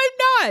drunk? No, I'm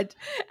not.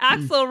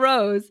 Axl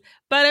Rose.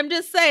 But I'm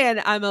just saying,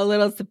 I'm a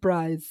little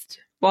surprised.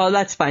 Well,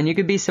 that's fine. You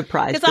could be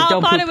surprised. Because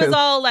I thought it was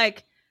all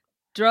like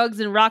drugs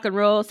and rock and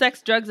roll,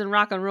 sex, drugs and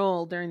rock and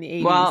roll during the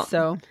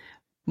 80s.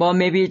 Well,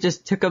 maybe it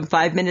just took him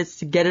 5 minutes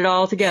to get it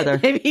all together.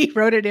 Maybe he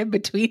wrote it in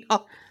between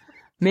all.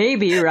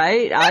 Maybe,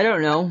 right? I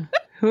don't know.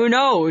 Who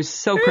knows?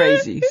 So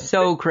crazy.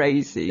 So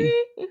crazy.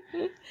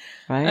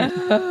 Right?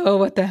 Oh,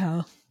 what the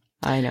hell?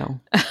 I know.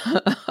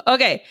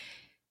 Okay,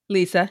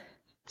 Lisa.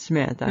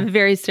 Samantha.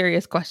 Very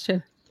serious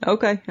question.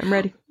 Okay, I'm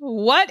ready.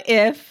 What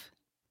if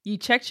you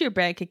checked your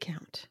bank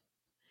account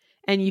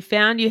and you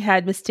found you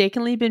had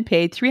mistakenly been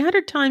paid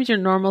 300 times your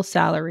normal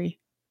salary?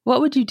 What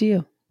would you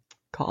do?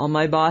 Call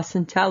my boss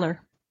and tell her.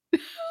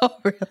 Oh,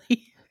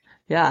 really?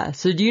 Yeah.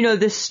 So do you know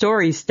this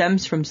story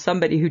stems from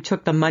somebody who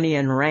took the money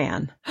and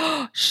ran?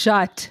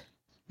 Shut.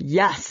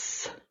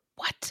 Yes.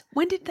 What?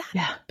 When did that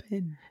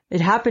happen? It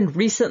happened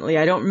recently.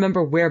 I don't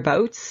remember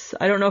whereabouts.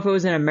 I don't know if it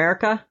was in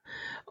America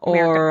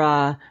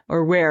or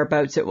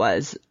whereabouts it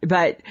was.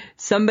 But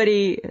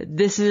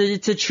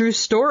it's a true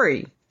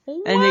story.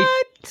 What? And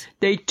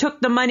they took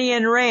the money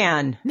and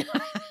ran.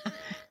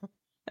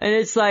 And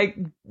it's like,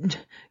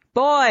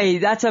 boy,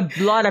 that's a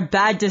lot of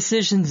bad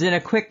decisions in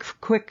a quick,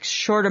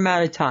 short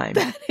amount of time.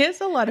 That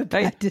is a lot of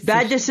bad decisions.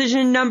 Bad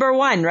decision number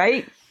 1,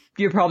 right?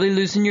 You're probably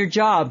losing your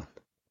job.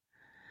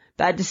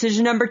 Bad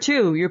decision number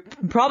 2, you're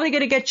probably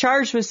going to get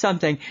charged with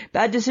something.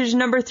 Bad decision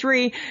number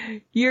 3,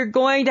 you're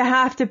going to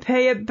have to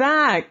pay it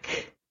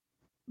back.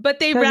 But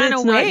they ran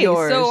away.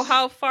 So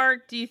how far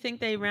do you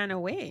think they ran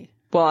away?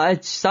 Well,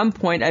 at some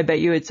point, I bet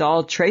you it's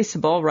all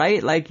traceable,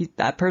 right? Like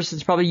that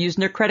person's probably using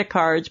their credit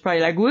cards,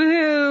 probably like,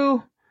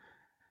 woohoo.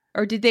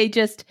 Or did they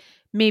just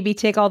maybe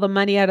take all the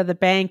money out of the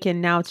bank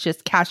and now it's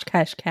just cash?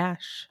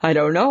 I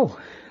don't know,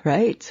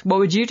 right? What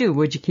would you do?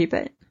 Would you keep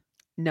it?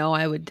 No,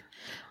 I would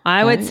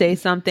say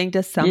something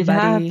to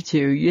somebody.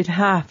 You'd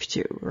have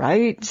to,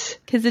 right?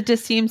 Because it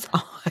just seems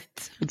odd.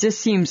 It just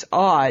seems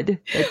odd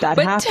that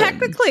happened. But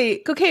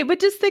technically, okay,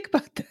 but just think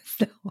about this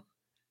though.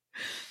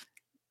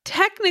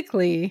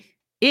 Technically,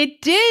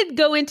 it did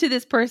go into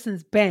this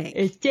person's bank.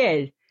 It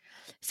did.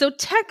 So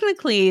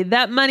technically,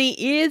 that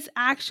money is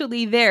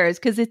actually theirs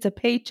because it's a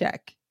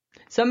paycheck.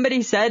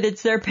 Somebody said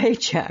it's their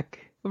paycheck.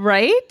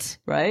 Right?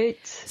 Right.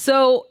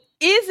 So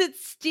is it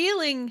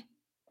stealing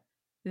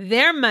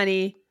their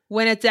money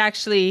when it's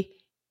actually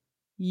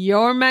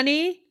your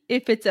money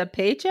if it's a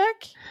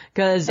paycheck?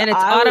 And it's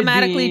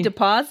automatically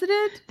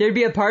deposited? There'd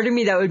be a part of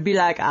me that would be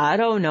like, I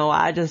don't know.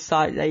 I just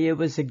thought that it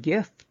was a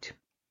gift.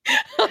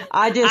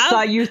 I just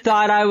thought you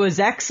thought I was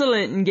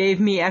excellent and gave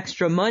me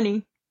extra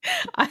money.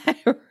 I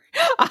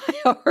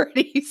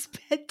already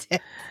spent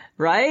it.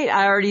 Right?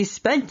 I already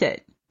spent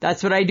it.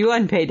 That's what I do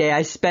on payday.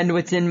 I spend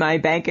what's in my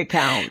bank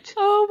account.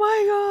 Oh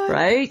my God.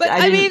 Right? But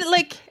I mean,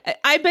 like,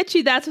 I bet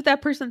you that's what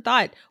that person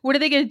thought. What are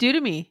they going to do to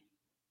me?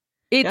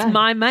 It's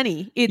my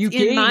money. It's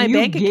in my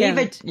bank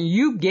account.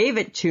 You gave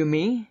it to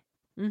me.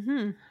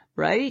 Mm-hmm.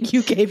 Right?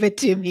 You gave it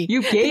to me.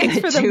 You gave Thanks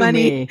it for the to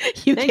money.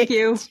 me. Thank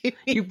you.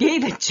 You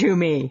gave it to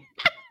me.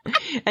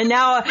 and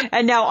now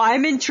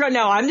I'm in trouble.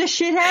 Now I'm the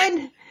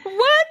shithead.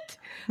 What?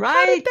 Right?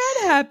 How did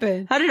that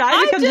happen? How did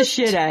I become the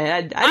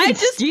shithead? I didn't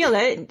steal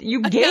it.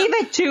 You gave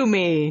it to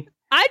me.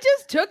 I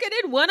just took it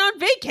and went on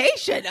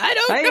vacation. I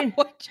don't know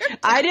what you're talking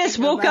I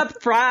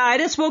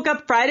just woke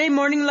up Friday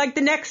morning like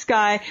the next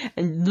guy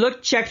and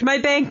checked my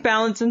bank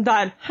balance and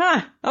thought,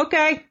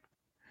 okay.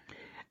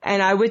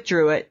 And I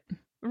withdrew it.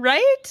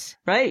 Right?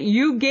 Right?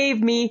 You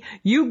gave me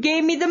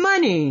the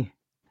money.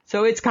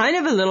 So it's kind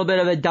of a little bit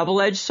of a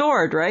double-edged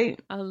sword, right?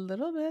 A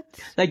little bit.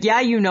 Like,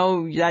 yeah, you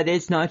know that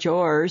it's not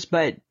yours,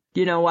 but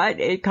you know what?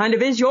 It kind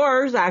of is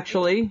yours,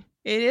 actually.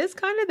 It is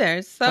kind of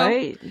theirs. So,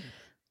 right?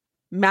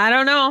 I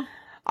don't know.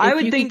 I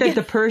would think that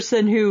the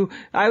person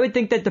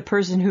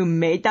who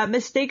made that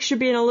mistake should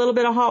be in a little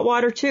bit of hot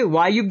water too.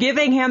 Why are you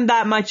giving him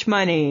that much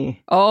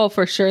money? Oh,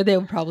 for sure. They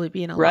would probably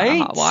be in a lot of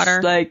hot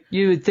water. Like,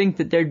 you would think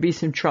that there'd be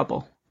some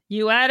trouble.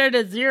 You added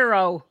a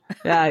zero.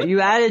 Yeah,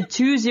 you added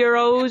 2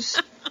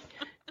 zeros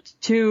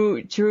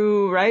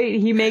to right?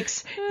 He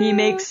makes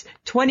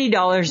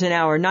 $20 an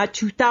hour, not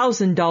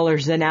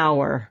 $2,000 an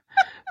hour.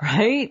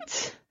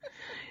 Right?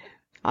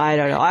 I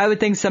don't know. I would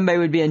think somebody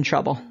would be in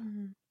trouble.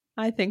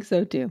 I think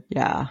so too.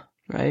 Yeah,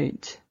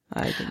 right.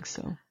 I think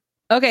so.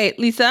 Okay,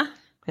 Lisa.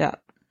 Yeah.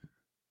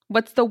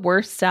 What's the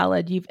worst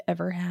salad you've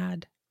ever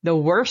had? The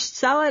worst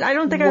salad? I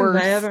don't think I've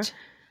ever.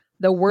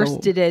 The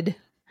worsted.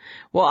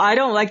 Well, I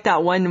don't like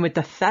that one with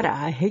the feta.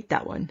 I hate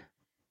that one.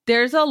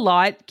 There's a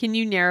lot. Can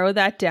you narrow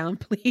that down,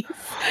 please?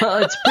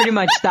 Well, it's pretty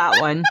much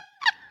that one.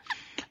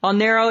 I'll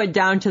narrow it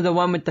down to the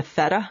one with the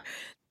feta.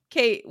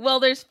 Okay, well,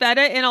 there's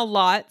feta in a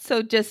lot,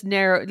 so just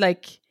narrow,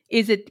 like,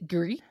 is it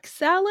Greek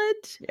salad?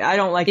 I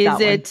don't like that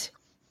one.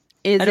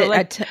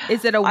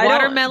 Is it a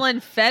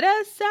watermelon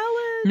feta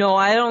salad? No,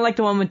 I don't like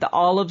the one with the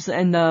olives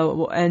and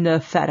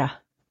the feta.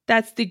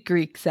 That's the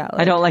Greek salad.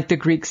 I don't like the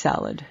Greek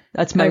salad.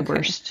 That's my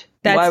worst.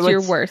 That's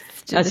your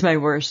worst. That's my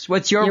worst.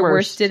 What's your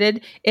worst?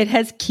 It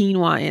has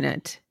quinoa in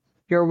it.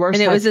 Your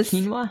worst has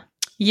quinoa?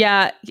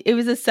 Yeah, it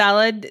was a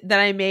salad that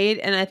I made,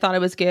 and I thought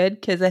it was good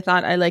because I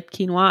thought I liked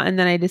quinoa, and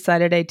then I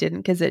decided I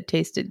didn't because it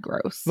tasted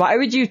gross. Why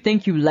would you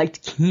think you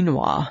liked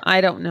quinoa? I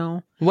don't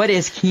know. What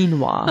is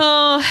quinoa?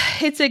 Oh,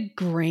 it's a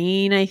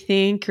grain, I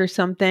think, or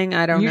something.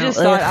 I don't know. You just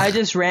thought I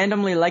just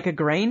randomly like a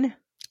grain?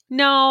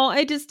 No,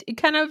 I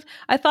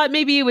thought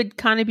maybe it would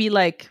kind of be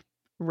like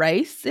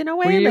rice in a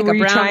way, like a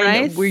brown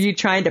rice. Were you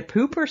trying to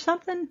poop or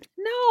something?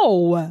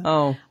 No.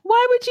 Oh.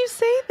 Why would you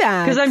say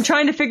that? Because I'm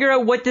trying to figure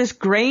out what this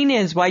grain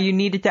is, why you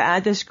needed to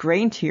add this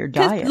grain to your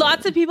diet. Because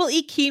lots of people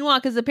eat quinoa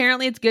because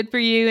apparently it's good for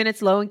you and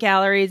it's low in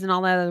calories and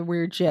all that other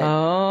weird shit.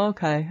 Oh,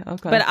 okay.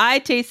 But I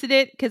tasted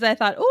it because I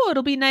thought, oh,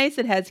 it'll be nice.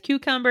 It has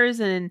cucumbers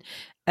and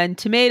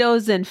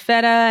tomatoes and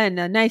feta and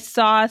a nice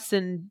sauce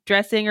and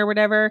dressing or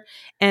whatever.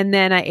 And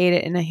then I ate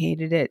it and I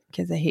hated it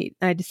because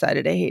I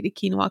decided I hated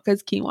quinoa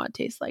because quinoa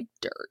tastes like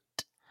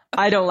dirt.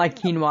 I don't like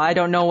quinoa. I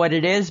don't know what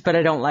it is, but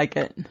I don't like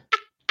it.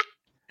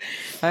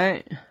 All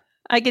right.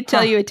 I could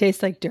tell you it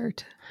tastes like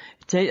dirt.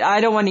 I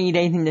don't want to eat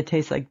anything that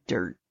tastes like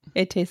dirt.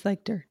 It tastes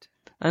like dirt.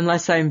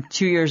 Unless I'm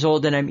 2 years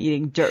old and I'm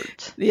eating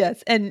dirt.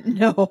 Yes, and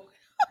no.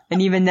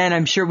 And even then,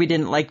 I'm sure we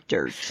didn't like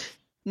dirt.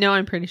 No,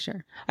 I'm pretty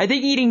sure. I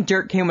think eating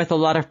dirt came with a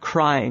lot of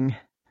crying.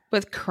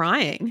 With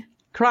crying?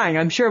 Crying.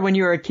 I'm sure when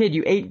you were a kid,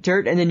 you ate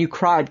dirt and then you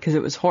cried because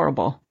it was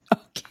horrible.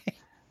 Okay.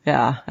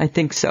 Yeah, I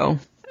think so.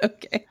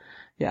 Okay.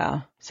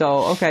 Yeah.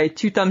 So, okay,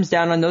 2 thumbs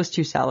down on those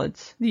 2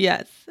 salads.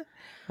 Yes.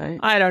 Right.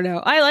 I don't know.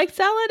 I like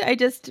salad. I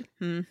just...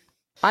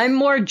 I'm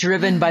more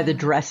driven by the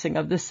dressing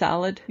of the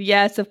salad.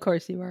 Yes, of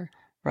course you are.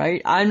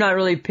 Right? I'm not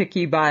really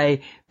picky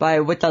by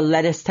what the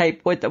lettuce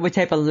type, what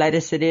type of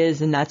lettuce it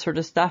is and that sort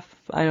of stuff.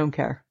 I don't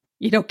care.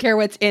 You don't care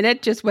what's in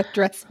it, just what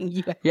dressing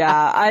you have.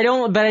 Yeah,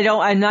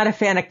 I'm not a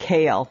fan of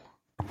kale.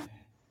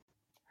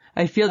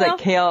 I feel like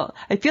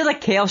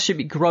kale should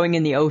be growing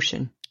in the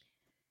ocean.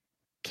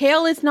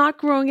 Kale is not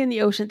growing in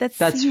the ocean. That's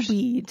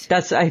seaweed.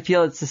 I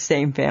feel it's the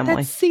same family.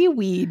 That's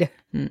seaweed.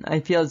 I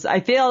feel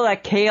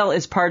that kale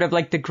is part of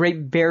like the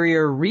Great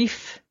Barrier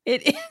Reef.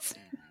 It is.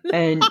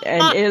 And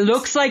it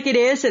looks like it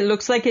is. It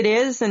looks like it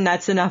is, and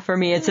that's enough for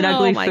me. It's an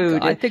ugly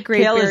food. God, the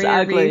Great Kale Barrier is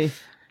ugly.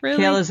 Reef. Really?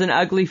 Kale is an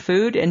ugly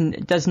food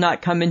and does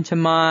not come into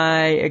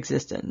my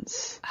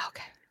existence.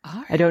 Okay. All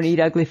right. I don't eat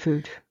ugly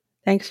food.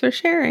 Thanks for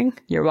sharing.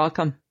 You're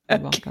welcome. You're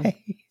welcome.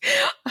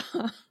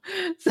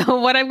 So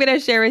what I'm going to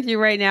share with you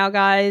right now,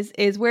 guys,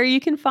 is where you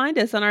can find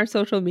us on our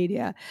social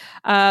media.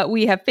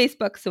 We have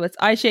Facebook, so it's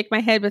I Shake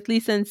My Head with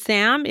Lisa and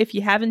Sam. If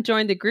you haven't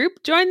joined the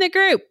group, join the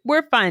group.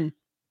 We're fun.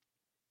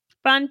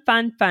 Fun.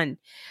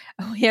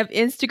 We have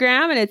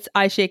Instagram, and it's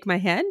I Shake My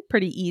Head.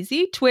 Pretty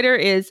easy. Twitter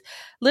is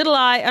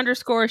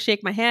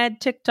 _shake my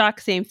head. TikTok,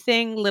 same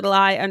thing,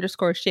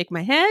 _shake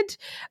my head.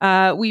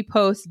 We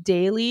post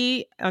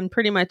daily on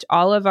pretty much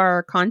all of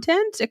our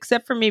content,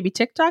 except for maybe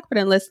TikTok, but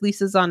unless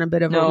Lisa's on a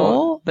bit of a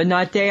roll. But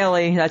not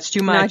daily. That's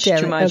too much.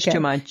 Too much.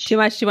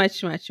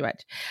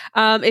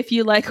 If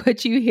you like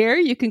what you hear,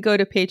 you can go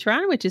to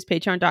Patreon, which is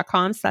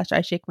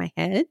patreon.com/I Shake My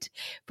Head.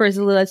 For as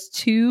little as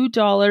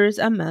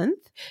 $2 a month,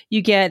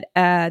 you get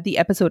the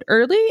episode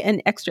early,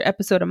 an extra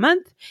episode a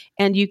month,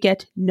 and you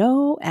get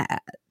no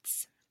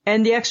ads.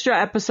 And the extra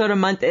episode a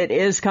month, it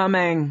is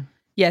coming.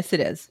 Yes, it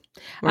is.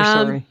 We're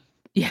sorry.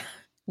 Yeah,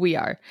 we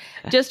are.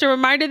 Just a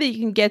reminder that you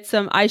can get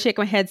some I Shake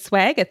My Head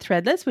swag at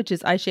Threadless, which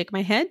is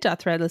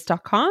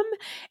ishakemyhead.threadless.com.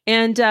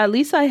 And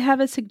Lisa, I have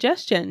a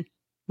suggestion.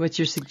 What's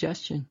your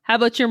suggestion? How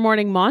about your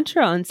morning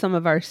mantra on some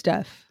of our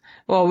stuff?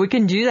 Well, we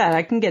can do that.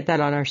 I can get that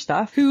on our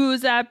stuff.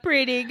 Who's a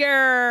pretty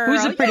girl?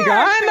 Who's a pretty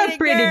girl? I'm a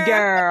pretty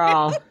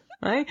girl.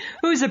 Right?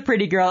 Who's a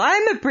pretty girl?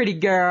 I'm a pretty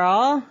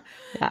girl.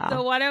 Yeah.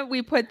 So why don't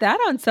we put that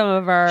on some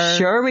of our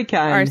Sure we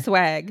can. Our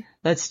swag.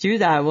 Let's do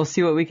that. We'll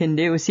see what we can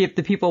do. We'll see if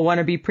the people want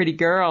to be pretty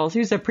girls.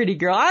 Who's a pretty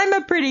girl? I'm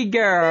a pretty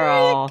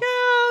girl.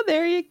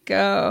 There you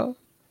go.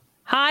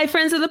 Hi,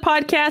 friends of the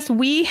podcast.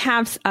 We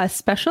have a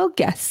special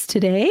guest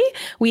today.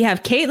 We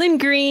have Caitlin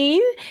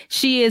Green.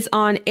 She is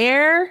on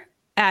air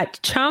at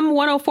Chum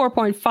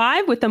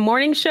 104.5 with the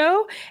morning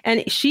show,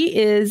 and she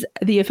is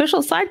the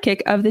official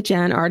sidekick of the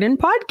Jan Arden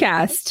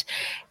podcast.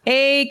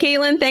 Hey,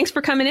 Caitlin, thanks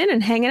for coming in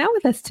and hanging out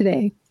with us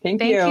today.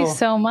 Thank you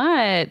so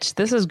much.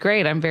 This is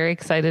great. I'm very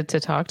excited to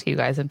talk to you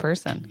guys in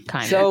person.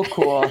 So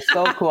cool.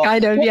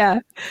 Kind of, yeah.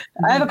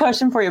 I have a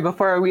question for you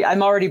before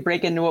I'm already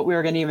breaking into what we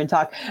were going to even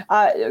talk.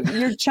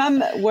 Your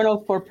Chum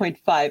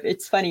 104.5.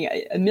 It's funny.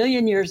 A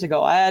million years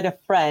ago, I had a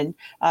friend,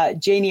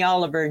 Janie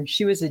Oliver, and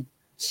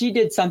she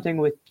did something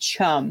with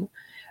Chum.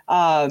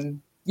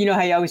 You know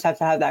how you always have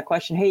to have that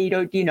question. Hey,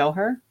 do you know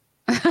her?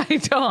 I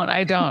don't.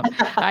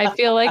 I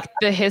feel like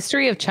the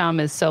history of Chum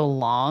is so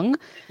long.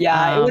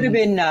 Yeah, it would have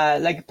been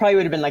probably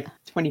would have been like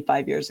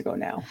 25 years ago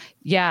now.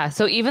 Yeah.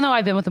 So even though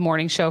I've been with the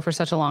morning show for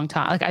such a long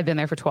time, like I've been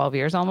there for 12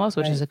 years almost,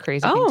 which is a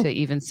crazy thing to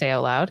even say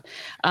out loud.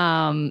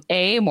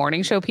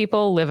 Morning show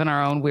people live in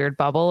our own weird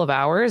bubble of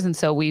ours. And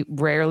so we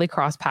rarely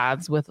cross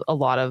paths with a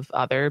lot of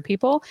other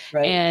people.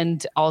 Right.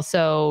 And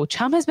also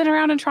Chum has been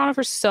around in Toronto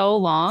for so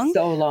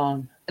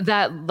long.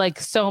 That like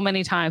so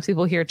many times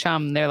people hear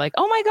Chum, they're like,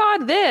 oh my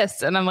God,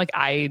 this. And I'm like,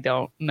 I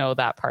don't know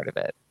that part of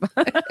it.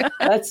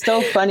 That's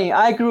so funny.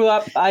 I grew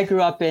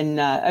up in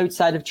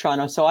outside of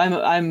Toronto, so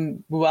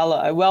I'm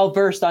well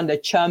versed on the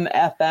Chum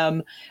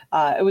FM.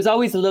 It was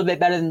always a little bit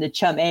better than the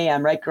Chum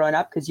AM, right? Growing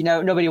up, because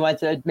nobody wanted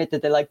to admit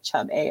that they liked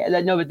Chum AM.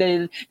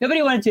 Nobody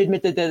wanted to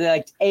admit that they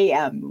liked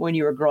AM when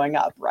you were growing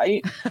up,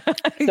 right?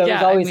 So it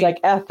was always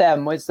like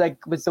FM was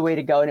the way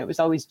to go, and it was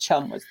always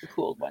Chum was the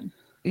cool one.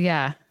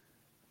 Yeah.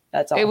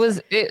 That's awesome. It was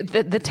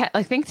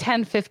I think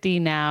 1050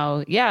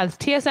 now. Yeah, it's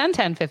TSN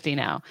 1050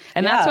 now.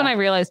 And that's when I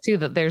realized too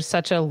that there's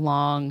such a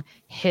long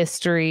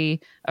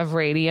history of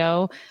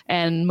radio.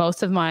 And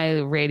most of my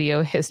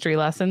radio history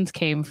lessons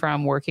came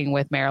from working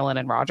with Marilyn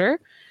and Roger.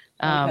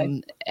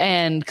 And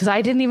because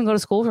I didn't even go to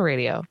school for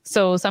radio.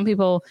 So some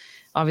people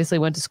obviously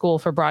went to school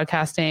for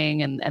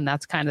broadcasting and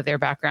that's kind of their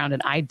background.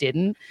 And I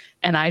didn't.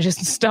 And I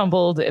just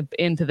stumbled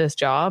into this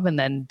job and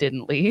then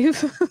didn't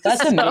leave.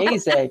 That's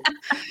amazing.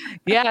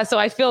 Yeah. So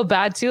I feel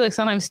bad too. Like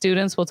sometimes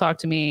students will talk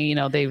to me,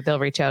 they'll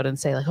reach out and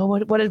say like, oh,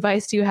 what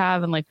advice do you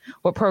have? And like,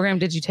 what program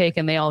did you take?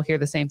 And they all hear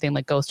the same thing,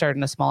 like go start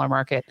in a smaller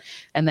market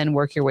and then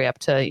work your way up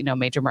to,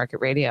 major market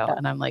radio. Yeah.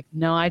 And I'm like,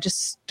 no, I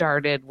just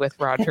started with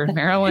Roger and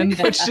Marilyn,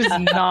 which is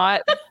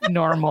not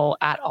normal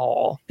at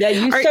all. Yeah.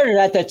 You started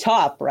at the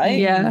top, right?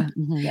 Yeah.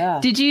 Mm-hmm.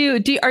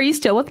 Yeah. Are you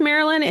still with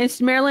Marilyn?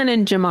 It's Marilyn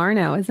and Jamar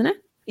now, isn't it?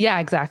 Yeah,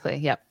 exactly.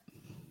 Yep.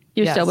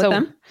 You're still with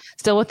them?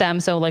 Still with them.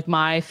 So like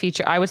my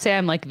feature, I would say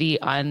I'm like the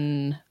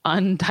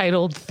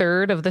untitled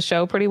third of the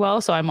show pretty well.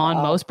 So I'm on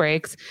most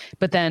breaks,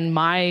 but then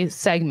my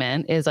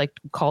segment is like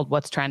called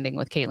What's Trending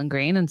with Caitlin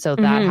Green. And so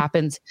that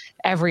happens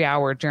every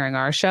hour during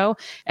our show.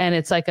 And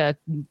it's like a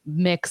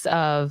mix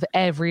of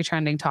every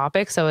trending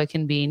topic. So it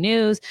can be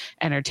news,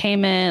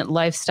 entertainment,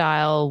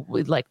 lifestyle,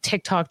 like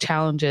TikTok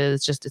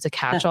challenges, it's a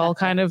catch-all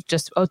kind of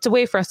it's a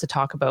way for us to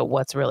talk about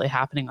what's really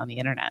happening on the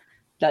internet.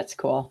 That's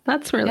cool.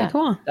 That's really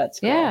cool. That's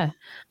cool. Yeah.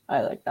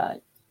 I like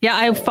that. Yeah,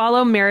 I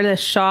follow Meredith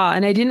Shaw,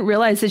 and I didn't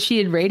realize that she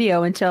had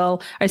radio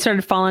until I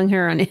started following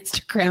her on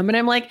Instagram. And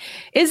I'm like,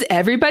 is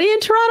everybody in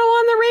Toronto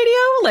on the radio?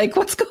 Like,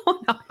 what's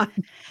going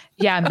on?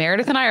 Yeah,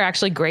 Meredith and I are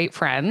actually great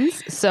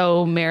friends.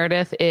 So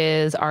Meredith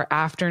is our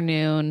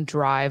afternoon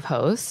drive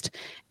host,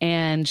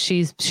 and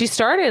she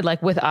started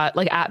like with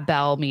like at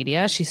Bell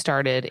Media. She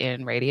started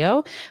in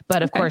radio,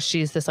 but of course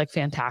she's this like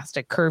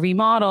fantastic curvy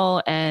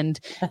model, and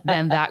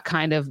then that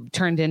kind of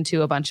turned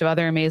into a bunch of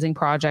other amazing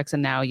projects.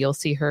 And now you'll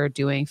see her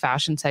doing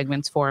fashion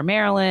segments for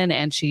Marilyn,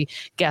 and she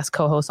guest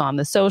co-hosts on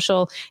The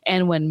Social.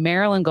 And when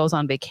Marilyn goes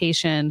on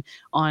vacation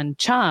on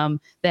Chum,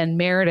 then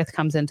Meredith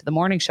comes into the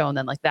morning show, and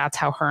then like that's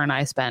how her and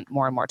I spent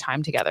more and more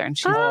time together, and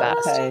she's the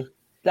best. Okay,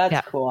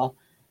 that's cool.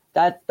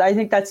 I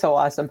think that's so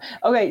awesome.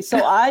 Okay,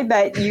 so I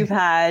bet you've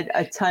had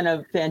a ton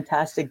of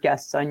fantastic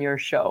guests on your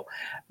show.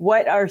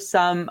 What are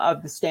some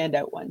of the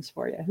standout ones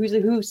for you?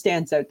 Who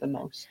stands out the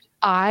most?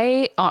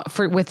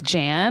 With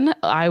Jan,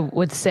 I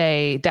would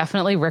say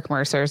definitely Rick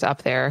Mercer's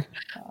up there.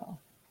 Oh.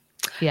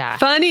 Yeah,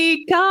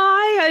 funny guy.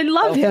 I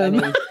love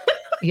him.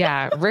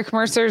 Yeah, Rick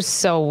Mercer's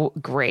so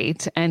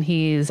great, and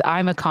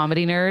I'm a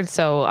comedy nerd,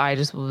 so I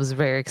just was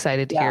very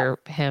excited to hear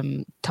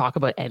him talk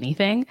about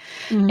anything.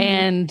 Mm-hmm.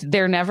 And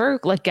they're never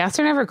like guests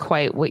are never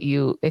quite what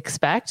you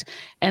expect.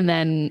 And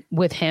then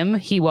with him,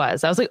 I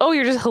was like, oh,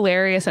 you're just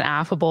hilarious and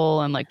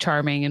affable and like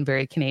charming and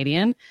very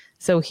Canadian.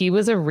 So he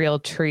was a real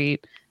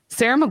treat.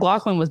 Sarah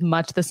McLachlan was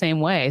much the same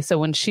way. So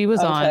when she was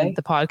on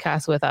the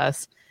podcast with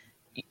us,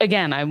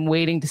 again, I'm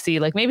waiting to see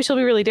like maybe she'll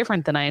be really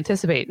different than I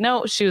anticipate.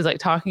 No, she was like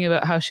talking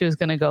about how she was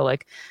going to go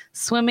like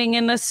swimming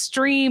in a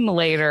stream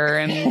later,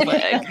 and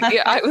like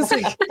I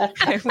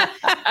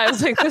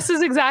was like, this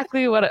is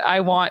exactly what I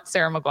want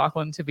Sarah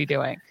McLachlan to be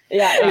doing.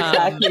 Yeah,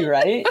 exactly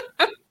right.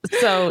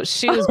 So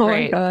she was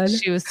great.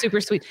 She was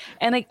super sweet,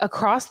 and like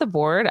across the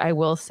board, I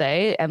will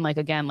say, and like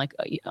again, like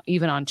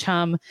even on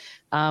Chum,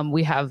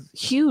 we have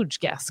huge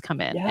guests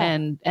come in,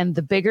 and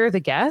the bigger the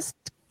guest,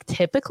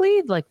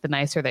 typically, like the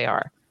nicer they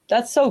are.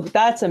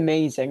 That's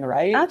amazing,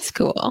 right? That's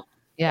cool.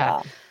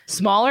 Yeah.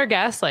 Smaller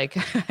guests, like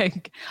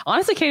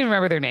honestly can't even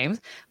remember their names.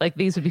 Like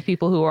these would be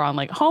people who are on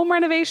like home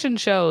renovation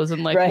shows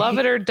and like Love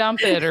It or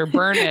Dump It or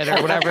Burn It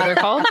or whatever they're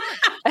called.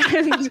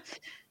 And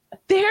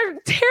they're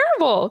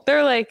terrible.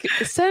 They're like,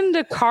 send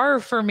a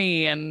car for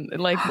me, and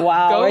like,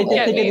 wow, go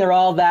get thinking me. They're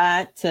all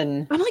that.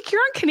 And I'm like,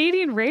 you're on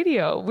Canadian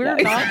radio. We're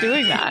not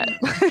doing that.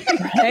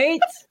 Right?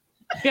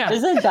 Yeah.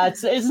 Isn't that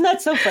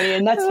so funny?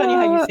 And that's funny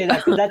how you say that,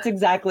 because that's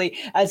exactly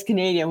as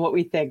Canadian what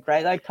we think,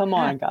 right? Like, come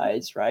on,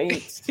 guys,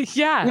 right?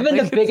 Yeah. Even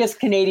the biggest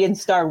Canadian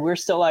star, we're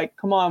still like,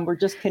 come on, we're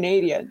just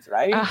Canadians,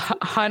 right?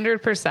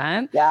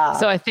 100%. Yeah.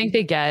 So I think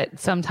they get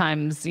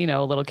sometimes, a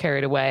little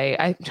carried away.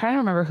 I'm trying to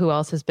remember who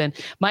else has been.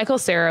 Michael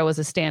Cera was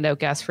a standout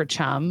guest for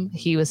Chum.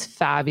 He was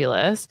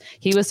fabulous.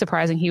 He was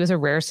surprising. He was a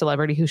rare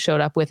celebrity who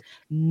showed up with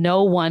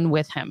no one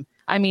with him.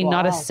 I mean,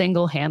 not a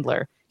single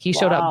handler. He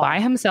showed up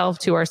by himself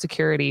to our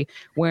security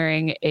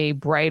wearing a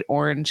bright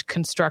orange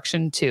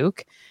construction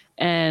toque.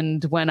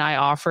 And when I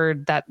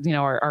offered that,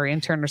 our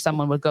intern or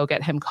someone would go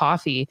get him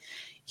coffee,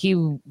 he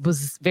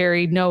was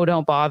very, no,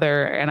 don't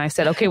bother. And I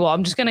said, okay, well,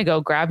 I'm just going to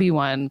go grab you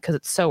one because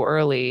it's so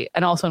early.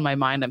 And also in my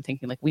mind, I'm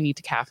thinking like, we need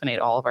to caffeinate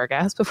all of our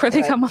guests before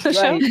they come on the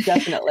show.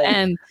 Definitely.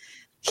 And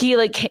he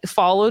like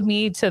followed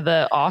me to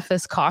the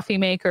office coffee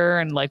maker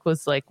and like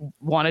was like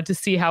wanted to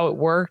see how it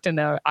worked. And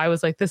I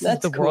was like, this is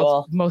the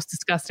world's most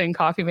disgusting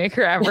coffee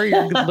maker ever.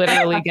 You're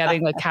literally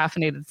getting like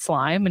caffeinated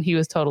slime. And he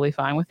was totally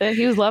fine with it.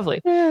 He was lovely.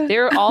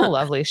 They're all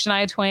lovely.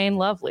 Shania Twain,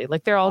 lovely.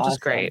 Like they're all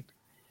just great.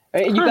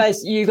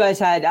 You guys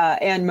had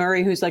Anne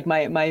Murray, who's like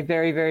my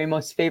very, very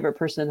most favorite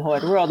person in the whole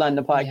wide world on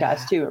the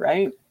podcast too,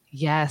 right?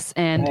 Yes,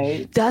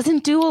 and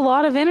doesn't do a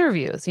lot of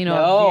interviews.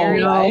 No.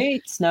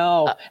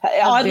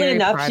 Oddly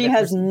enough, she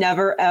has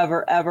never,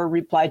 ever, ever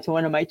replied to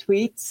one of my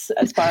tweets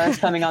as far as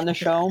coming on the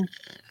show.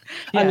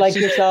 Unlike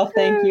yourself,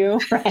 thank you.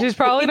 She's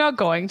probably not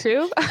going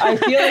to. I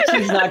feel like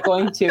she's not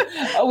going to.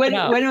 When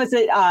was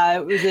it?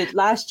 Was it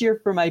last year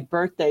for my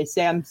birthday?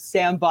 Sam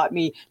bought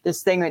me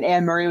this thing when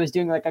Anne Murray was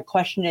doing like a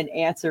question and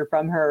answer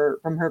from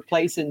her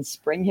place in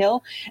Spring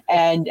Hill,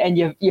 and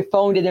you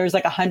phoned, and there was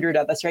like 100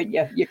 of us, right?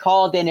 You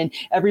called in, and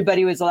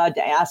everybody was allowed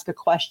to ask a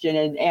question,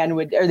 and Anne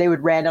they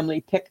would randomly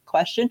pick a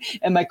question,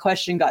 and my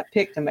question got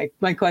picked, and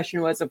my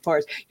question was, of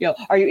course,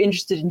 are you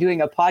interested in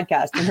doing a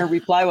podcast? And her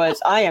reply was,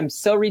 I am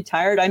so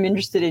retired, I'm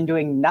interested in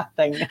doing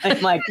nothing. I'm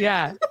like,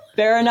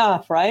 fair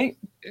enough, right?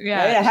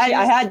 Yeah, right?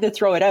 I had to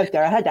throw it out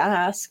there. I had to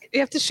ask.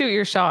 You have to shoot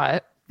your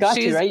shot. Got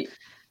you, right?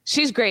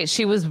 She's great.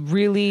 She was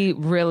really,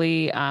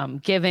 really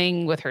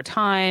giving with her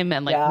time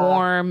and like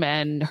warm,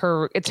 and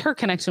it's her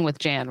connection with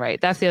Jan,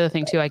 right? That's the other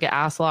thing too. I get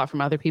asked a lot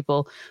from other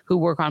people who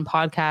work on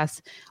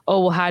podcasts.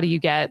 Oh, well, how do you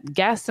get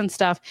guests and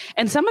stuff?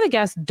 And some of the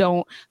guests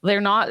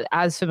they're not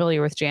as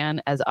familiar with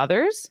Jan as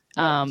others.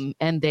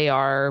 And they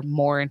are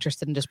more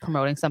interested in just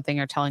promoting something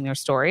or telling their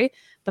story.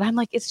 But I'm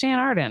like, it's Jan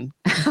Arden.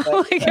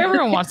 Like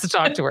everyone wants to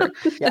talk to her.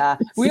 Yeah.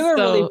 We were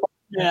really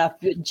enough.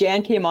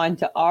 Jan came on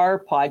to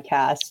our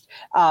podcast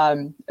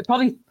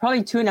probably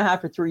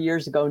 2.5 or 3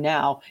 years ago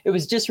now. It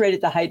was just right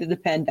at the height of the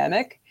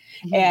pandemic.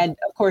 Mm-hmm. And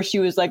of course, she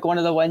was like one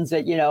of the ones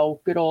that,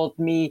 good old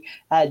me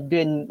had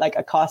been like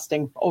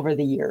accosting over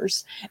the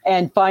years.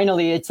 And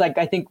finally, it's like,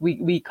 I think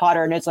we caught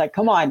her and it's like,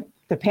 come on,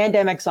 the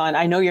pandemic's on.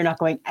 I know you're not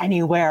going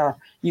anywhere.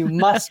 You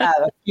must have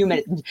a few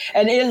minutes.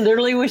 And it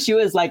literally was, she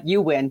was like,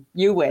 you win,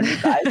 you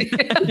guys.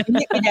 Keep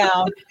me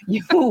down,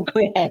 you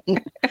win.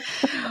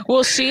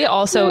 Well, she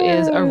also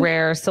is a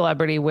rare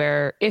celebrity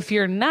where if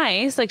you're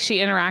nice, like she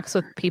interacts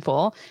with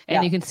people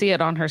and you can see it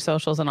on her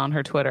socials and on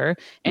her Twitter.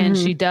 And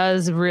she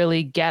does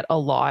really get a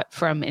lot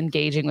from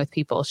engaging with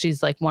people.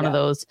 She's like one of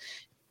those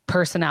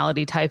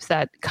personality types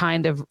that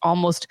kind of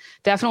almost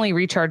definitely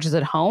recharges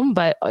at home,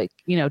 but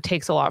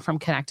takes a lot from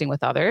connecting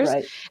with others.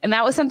 Right. And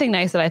that was something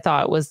nice that I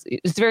thought was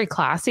very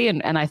classy.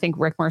 And I think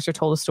Rick Mercer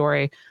told a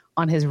story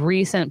on his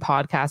recent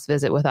podcast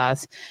visit with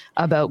us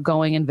about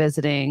going and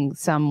visiting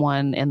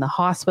someone in the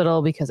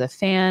hospital because a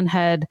fan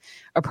had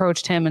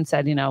approached him and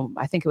said,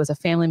 I think it was a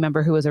family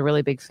member who was a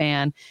really big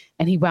fan,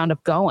 and he wound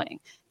up going.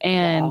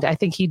 And I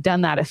think he'd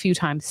done that a few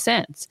times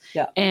since.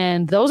 Yeah.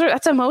 And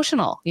that's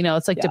emotional,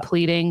 it's like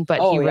depleting, but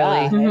he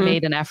really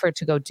made an effort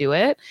to go do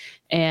it.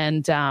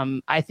 And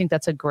I think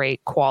that's a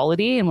great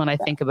quality. And when I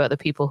think about the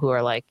people who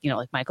are like,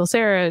 like Michael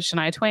Cera,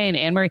 Shania Twain,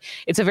 Anne Marie,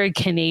 it's a very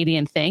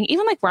Canadian thing.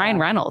 Even like Ryan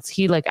Reynolds,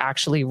 he like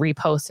actually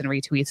reposts and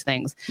retweets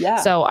things. Yeah.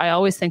 So I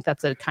always think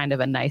that's a kind of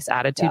a nice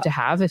attitude to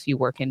have if you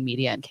work in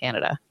media in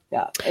Canada.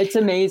 Yeah, it's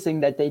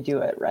amazing that they do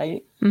it,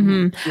 right?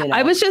 Mm-hmm.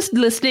 I was just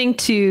listening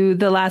to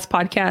the last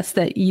podcast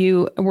that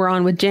you were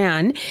on with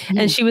Jan,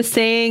 and she was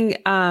saying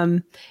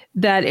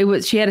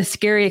that she had a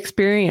scary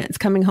experience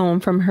coming home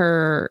from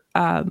her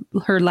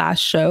last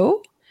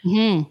show.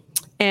 Mm-hmm.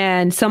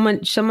 And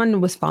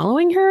someone was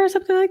following her or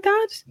something like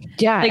that.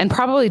 Yeah, and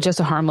probably just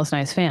a harmless,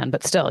 nice fan,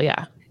 but still,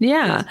 yeah.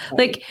 Yeah,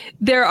 like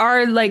there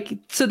are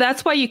so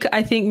that's why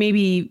I think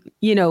maybe,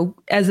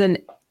 as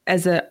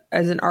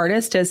an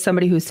artist, as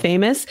somebody who's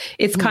famous,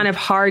 it's kind of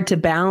hard to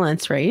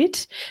balance,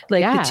 right?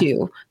 Like the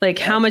two, like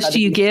how much do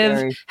you give?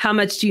 Scary. How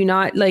much do you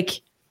not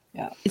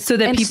so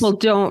that people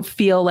don't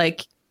feel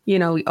like,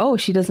 oh,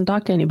 she doesn't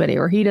talk to anybody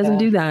or he doesn't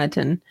do that.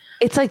 And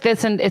it's like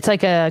this. And it's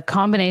like a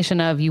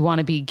combination of you want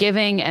to be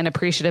giving and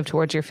appreciative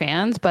towards your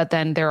fans, but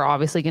then there are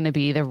obviously going to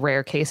be the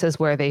rare cases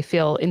where they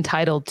feel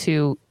entitled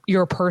to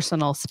your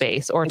personal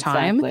space or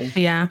time.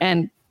 Yeah.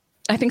 And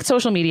I think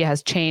social media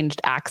has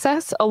changed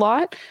access a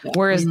lot,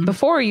 whereas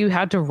before you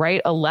had to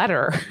write a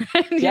letter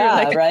and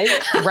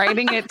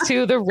writing it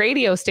to the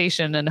radio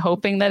station and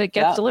hoping that it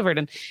gets delivered.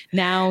 And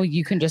now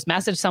you can just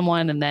message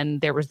someone. And then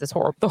there was this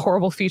the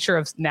horrible feature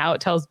of now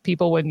it tells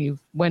people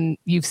when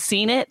you've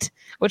seen it,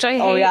 which I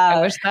hate. Oh, yeah.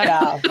 I wish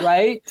that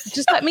right.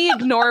 Just let me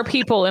ignore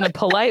people in a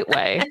polite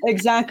way.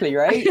 Exactly.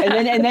 Right.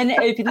 And then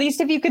at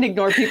least if you can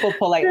ignore people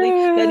politely,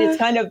 then it's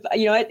kind of,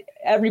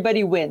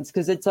 everybody wins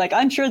because it's like,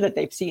 I'm sure that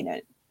they've seen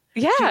it.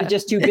 Yeah.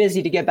 Just too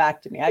busy to get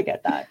back to me. I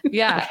get that.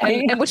 Yeah.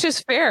 And which is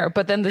fair.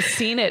 But then the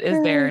scene it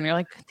is there and you're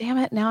like, damn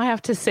it, now I have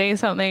to say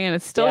something and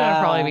it's still going to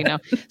probably be no.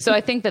 So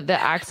I think that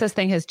the access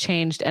thing has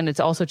changed, and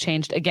it's also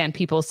changed, again,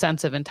 people's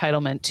sense of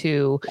entitlement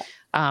to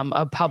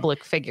a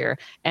public figure.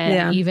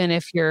 And even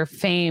if you're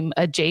fame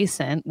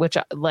adjacent, which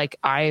like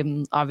I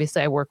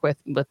work with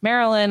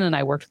Marilyn and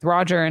I worked with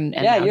Roger and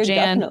now you're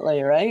Jan.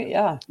 Definitely right.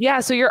 Yeah. Yeah.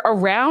 So you're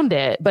around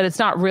it, but it's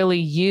not really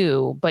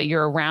you, but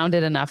you're around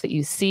it enough that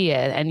you see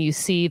it and you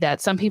see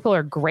that some people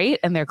are great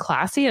and they're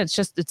classy and it's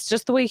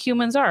just the way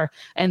humans are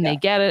and they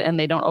get it and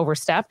they don't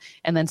overstep.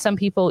 And then some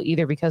people,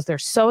 either because they're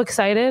so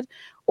excited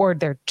or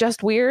they're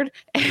just weird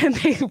and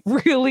they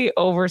really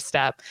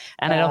overstep.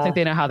 And I don't think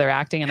they know how they're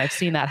acting. And I've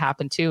seen that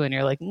happen too. And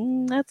you're like,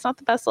 that's not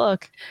the best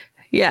look.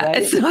 Yeah. Right?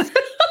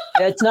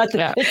 It's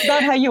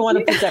not how you want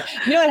to present.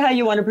 You know how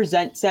you want to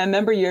present, Sam?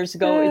 Remember years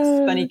ago,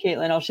 it's funny,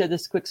 Caitlin, I'll share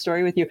this quick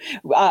story with you.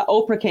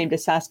 Oprah came to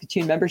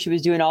Saskatoon. Remember she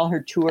was doing all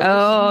her tours?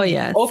 Oh,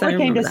 yes. Oprah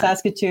came to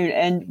Saskatoon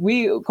and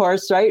we, of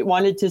course,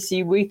 wanted to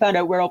see, we found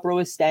out where Oprah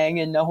was staying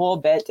and the whole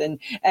bit. And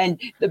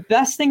the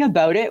best thing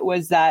about it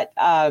was that,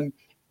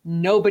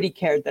 nobody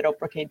cared that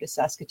Oprah came to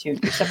Saskatoon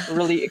except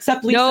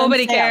Lisa.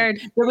 Nobody cared.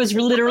 There was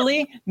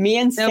literally me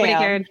and Sam. Nobody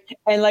cared.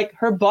 And like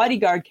her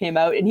bodyguard came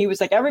out and he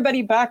was like,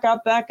 everybody back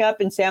up.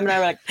 And Sam and I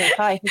were like, hey,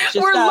 hi. It's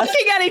just we're us.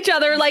 looking at each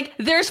other like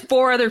there's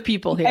 4 other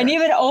people here. And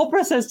even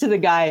Oprah says to the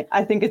guy,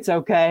 I think it's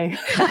okay.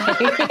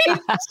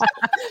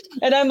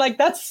 And I'm like,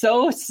 that's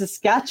so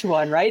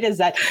Saskatchewan, right? Is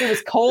that it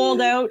was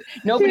cold out.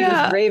 Nobody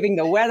was braving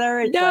the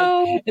weather. It's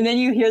like, and then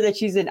you hear that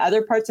she's in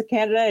other parts of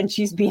Canada and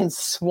she's being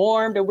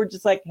swarmed. And we're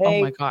just like, hey.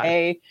 Oh my God.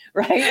 Hey,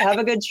 right? Have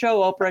a good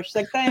show, Oprah. She's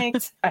like,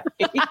 thanks.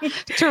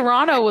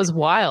 Toronto was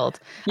wild.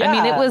 Yeah. I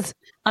mean, it was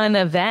an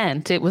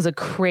event. It was a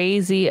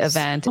crazy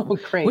event,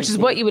 which is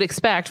what you would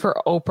expect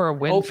for Oprah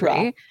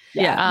Winfrey.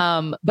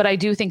 Yeah. But I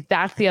do think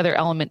that's the other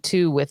element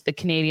too with the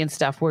Canadian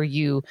stuff where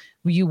you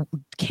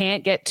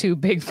can't get too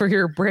big for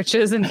your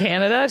britches in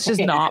Canada. It's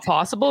just not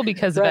possible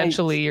because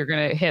eventually you're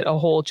going to hit a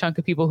whole chunk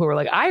of people who are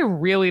like, I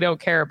really don't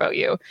care about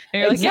you.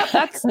 And you're like, yep,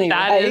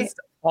 that is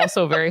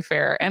also very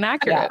fair and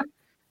accurate.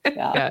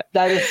 Yeah,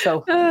 that is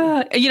so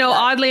funny.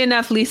 Oddly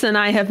enough, Lisa and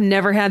I have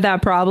never had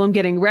that problem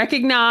getting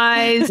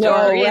recognized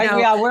or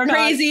we're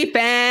crazy not,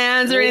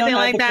 fans or anything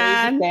like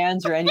that. Crazy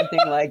fans or anything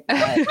like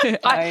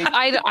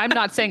that. I'm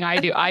not saying I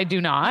do. I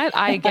do not.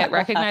 I get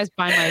recognized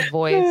by my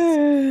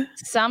voice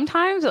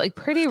sometimes, like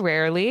pretty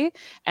rarely.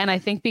 And I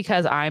think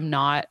because I'm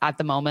not at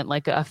the moment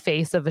like a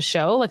face of a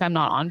show, like I'm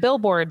not on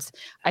billboards,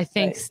 I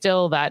think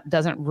still that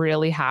doesn't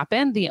really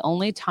happen. The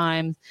only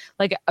time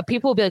like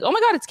people will be like, oh my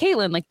God, it's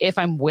Caitlin. Like if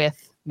I'm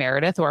with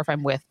Meredith or if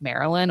I'm with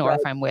Marilyn or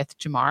if I'm with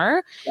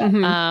Jamar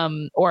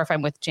or if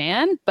I'm with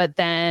Jan, but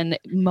then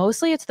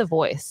mostly it's the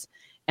voice.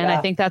 And I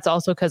think that's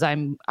also because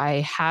I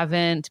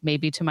haven't,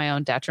 maybe to my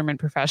own detriment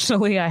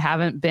professionally, I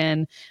haven't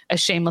been a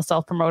shameless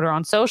self-promoter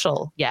on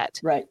social yet,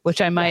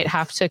 which I might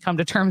have to come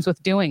to terms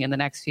with doing in the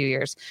next few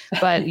years.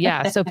 But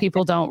so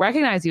people don't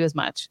recognize you as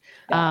much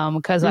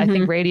because I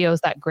think radio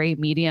is that great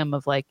medium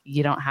of like,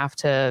 you're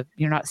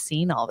not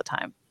seen all the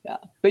time. Yeah.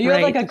 But you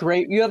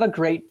have a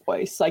great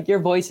voice. Like your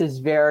voice is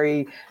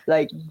very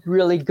like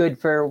really good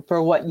for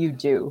what you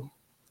do.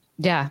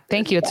 Yeah.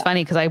 Thank you. It's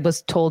funny because I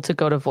was told to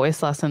go to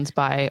voice lessons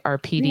by our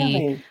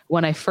PD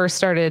when I first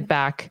started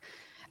back.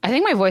 I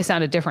think my voice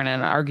sounded different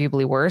and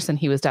arguably worse. And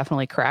he was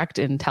definitely correct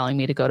in telling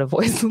me to go to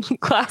voice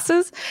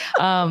classes.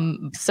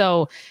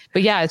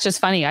 But yeah, it's just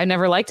funny. I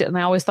never liked it. And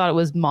I always thought it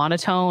was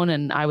monotone.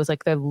 And I was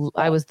like I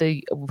was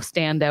the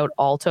standout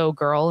alto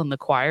girl in the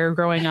choir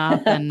growing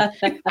up. And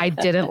I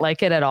didn't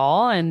like it at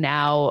all. And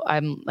now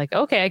I'm like,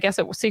 okay, I guess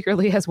it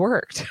secretly has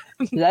worked.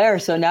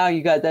 So now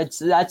you got,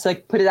 that's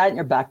like, put that in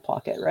your back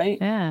pocket, right?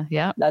 Yeah.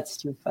 Yeah. That's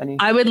too funny.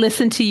 I would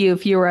listen to you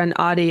if you were on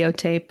audio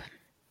tape.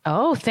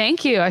 Oh,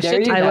 thank you.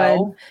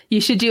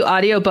 You should do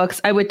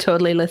audiobooks. I would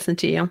totally listen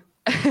to you.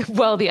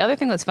 Well, the other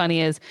thing that's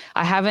funny is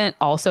I haven't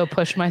also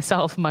pushed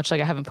myself, much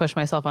like I haven't pushed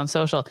myself on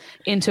social,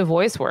 into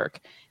voice work.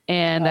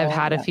 And I've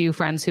had a few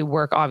friends who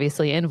work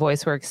obviously in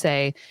voice work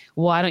say,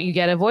 why don't you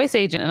get a voice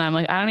agent? And I'm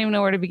like, I don't even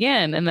know where to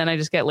begin. And then I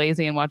just get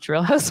lazy and watch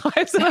Real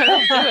Housewives and I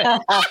don't do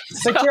it.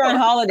 But you're on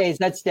holidays.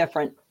 That's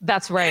different.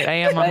 That's right. I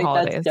am on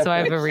holidays. So I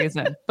have a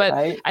reason.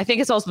 But I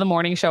think it's also the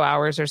morning show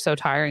hours are so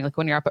tiring. Like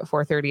when you're up at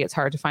 4:30, it's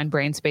hard to find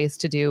brain space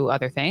to do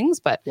other things.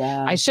 But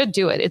I should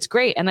do it. It's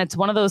great. And it's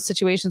one of those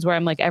situations where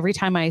I'm like, every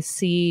time I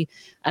see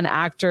an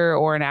actor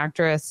or an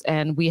actress,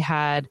 and we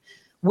had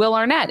Will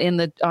Arnett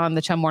on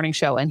the Chum Morning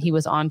Show, and he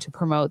was on to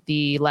promote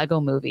the Lego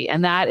movie.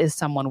 And that is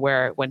someone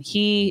where when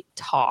he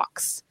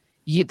talks,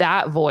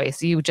 that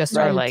voice, you just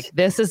are like,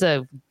 this is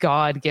a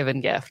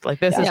God-given gift. Like,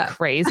 this is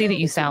crazy that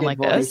you sound like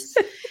this.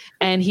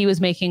 And he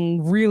was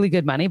making really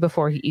good money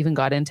before he even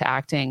got into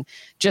acting,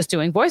 just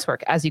doing voice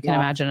work, as you can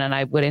imagine. And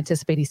I would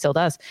anticipate he still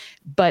does.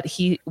 But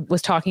he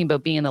was talking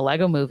about being in the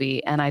Lego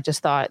movie. And I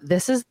just thought,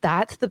 that's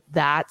the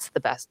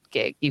best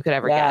gig you could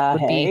ever get.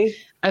 Would be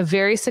a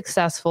very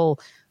successful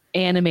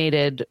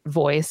animated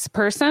voice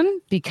person,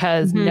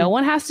 because no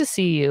one has to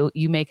see you.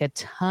 You make a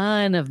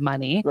ton of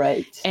money,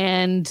 right?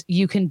 And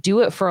you can do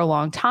it for a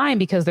long time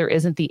because there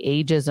isn't the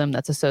ageism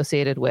that's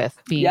associated with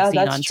being seen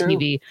on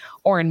TV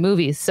or in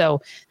movies.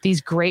 So these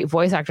great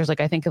voice actors,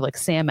 like I think of like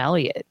Sam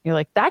Elliott, you're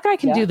like, that guy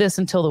can do this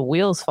until the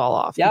wheels fall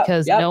off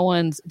because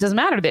it doesn't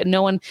matter that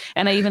no one.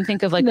 And I even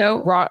think of like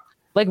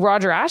like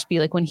Roger Ashby,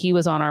 like when he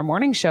was on our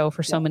morning show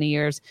for so many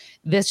years,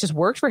 this just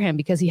worked for him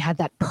because he had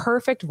that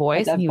perfect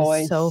voice and he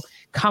was so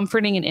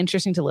comforting and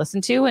interesting to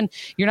listen to. And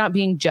you're not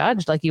being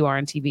judged like you are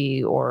on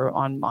TV or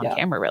on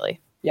camera, really.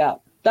 Yeah.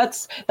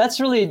 That's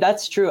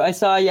true. I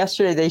saw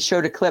yesterday they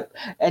showed a clip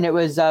and it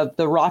was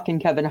The Rock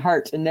and Kevin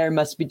Hart, and they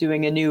must be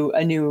doing a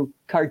new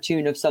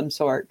cartoon of some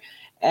sort.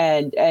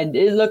 And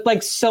it looked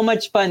like so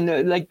much fun.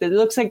 Like it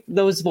looks like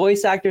those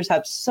voice actors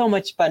have so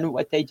much fun with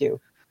what they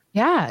do.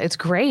 Yeah, it's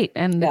great.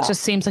 And it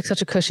just seems like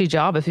such a cushy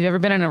job. If you've ever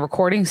been in a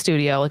recording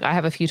studio, like I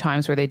have a few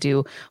times where they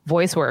do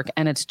voice work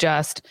and it's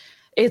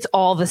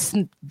all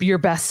your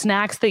best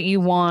snacks that you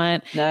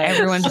want. Nice.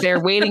 Everyone's there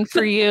waiting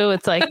for you.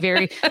 It's like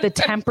the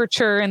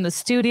temperature in the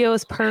studio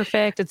is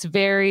perfect. It's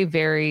very,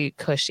 very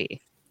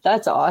cushy.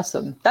 That's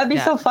awesome. That'd be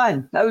so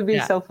fun. That would be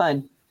so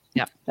fun.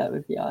 Yeah. That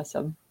would be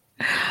awesome.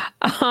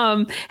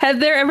 Have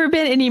there ever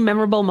been any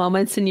memorable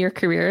moments in your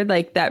career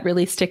like that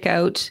really stick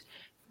out?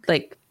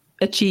 Like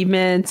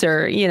achievements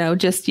or,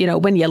 just,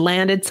 when you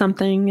landed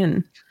something?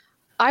 And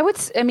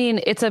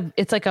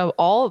it's like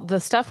all the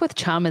stuff with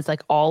Chum is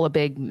like all a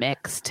big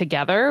mix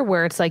together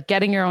where it's like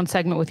getting your own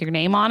segment with your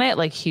name on it,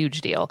 like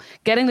huge deal.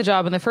 Getting the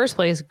job in the first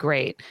place,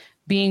 great.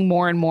 Being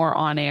more and more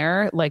on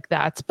air, like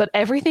but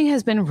everything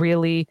has been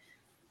really,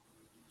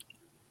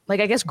 like,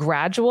 I guess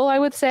gradual, I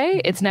would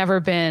say. It's never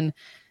been,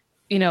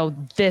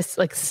 this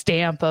like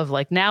stamp of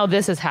like, now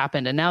this has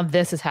happened and now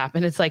this has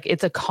happened. It's like,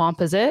 it's a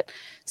composite.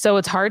 So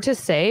it's hard to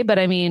say, but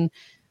I mean,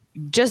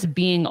 just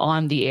being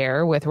on the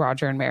air with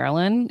Roger and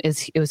Marilyn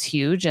it was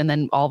huge. And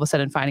then all of a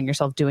sudden finding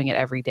yourself doing it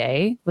every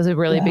day was a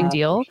really big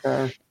deal.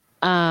 Sure.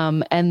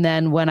 And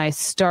then when I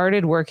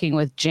started working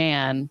with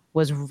Jan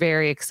was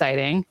very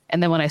exciting.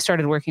 And then when I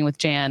started working with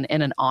Jan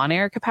in an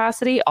on-air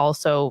capacity,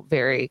 also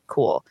very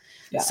cool.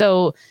 Yeah.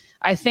 So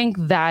I think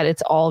that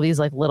it's all these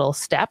like little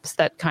steps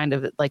that kind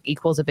of like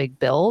equals a big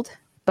build.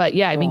 But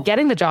yeah, I mean,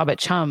 getting the job at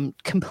Chum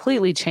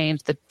completely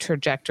changed the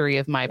trajectory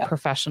of my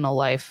professional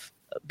life,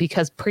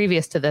 because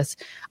previous to this,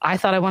 I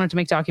thought I wanted to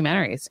make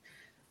documentaries.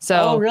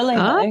 So, really?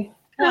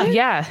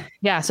 Yeah.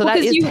 So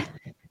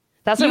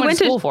that's what I went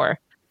to school for.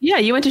 Yeah,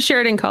 you went to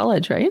Sheridan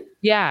College, right?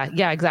 Yeah,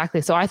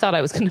 exactly. So I thought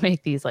I was going to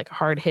make these like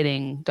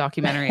hard-hitting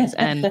documentaries,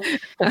 and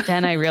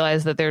then I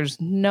realized that there's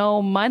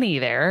no money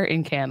there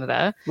in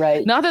Canada.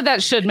 Right. Not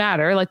that should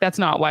matter. Like, that's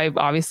not why.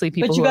 Obviously,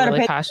 people but you who got are to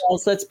really pay the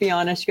bills. Let's be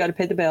honest. You got to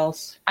pay the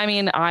bills. I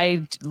mean,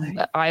 I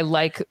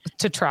like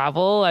to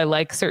travel. I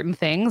like certain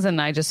things,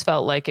 and I just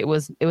felt like it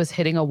was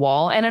hitting a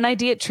wall. And an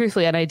idea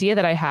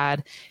that I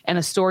had, and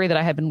a story that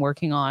I had been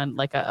working on,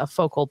 like a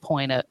focal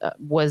point,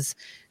 was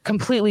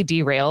completely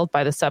derailed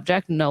by the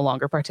subject, no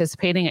longer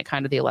participating at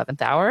kind of the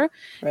 11th hour.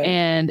 Right.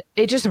 And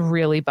it just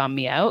really bummed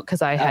me out,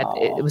 because I had,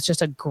 it was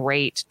just a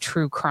great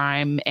true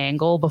crime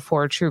angle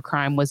before true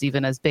crime was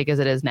even as big as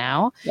it is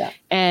now. Yeah.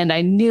 And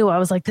I knew, I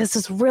was like, this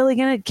is really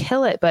going to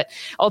kill it. But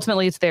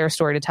ultimately it's their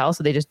story to tell.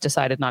 So they just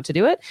decided not to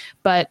do it.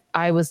 But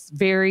I was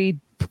very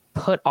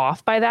put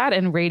off by that.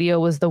 And radio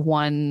was the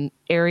one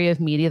area of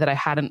media that I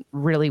hadn't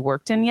really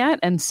worked in yet.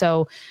 And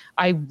so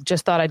I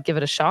just thought I'd give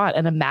it a shot.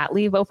 And a mat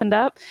leave opened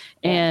up,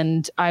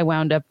 and I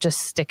wound up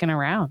just sticking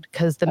around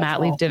because the mat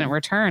leave didn't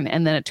return.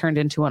 And then it turned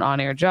into an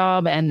on-air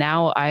job. And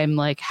now I'm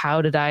like,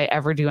 how did I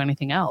ever do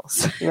anything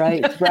else?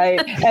 Right.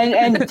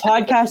 And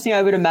podcasting,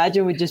 I would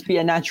imagine, would just be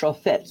a natural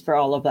fit for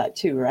all of that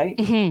too, right?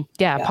 Mm-hmm.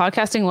 Yeah,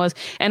 podcasting was.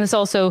 And it's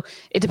also,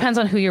 it depends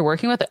on who you're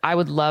working with. I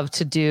would love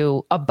to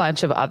do a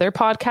bunch of other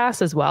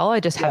podcasts as well. I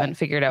just haven't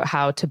figured out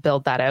how to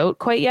build that out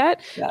quite yet.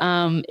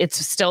 Yeah. It's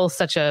still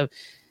such a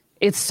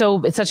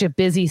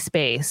busy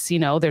space,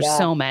 there's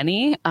so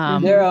many.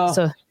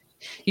 So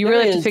you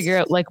really have to figure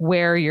out like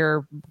where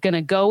you're going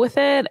to go with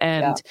it.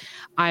 And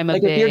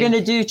if you're going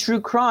to do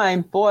true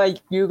crime, boy,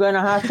 you're going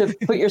to have to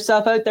put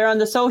yourself out there on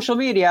the social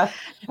media.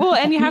 Well,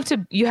 and you have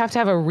to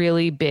have a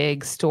really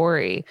big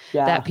story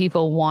that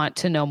people want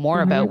to know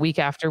more about week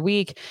after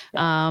week.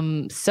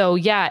 And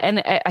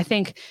I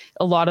think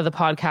a lot of the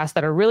podcasts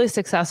that are really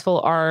successful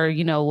are,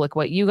 like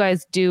what you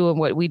guys do and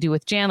what we do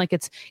with Jan, like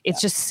it's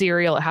just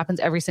serial. It happens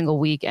every single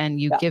week,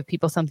 and you give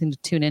people something to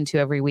tune into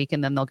every week,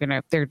 and then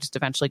they're just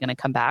eventually going to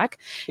come back.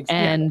 Exactly.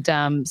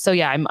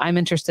 And I'm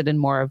interested in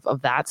more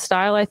of that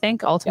style, I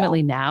think,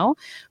 ultimately now.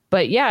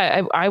 But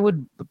I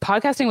would,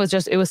 podcasting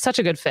was such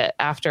a good fit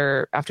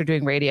after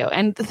doing radio.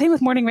 And the thing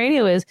with morning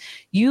radio is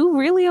you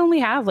really only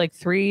have like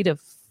 3 to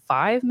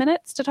 5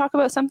 minutes to talk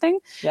about something,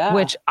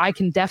 which I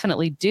can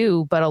definitely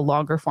do, but a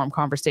longer form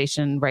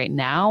conversation right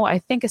now, I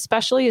think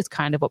especially, is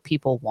kind of what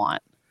people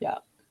want. Yeah.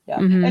 Yeah.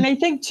 Mm-hmm. And I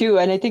think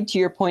to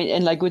your point,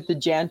 and like with the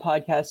Jan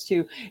podcast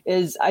too,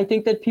 is I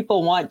think that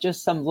people want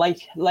just some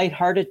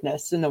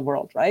lightheartedness in the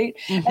world, right?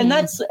 Mm-hmm. And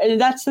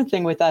that's the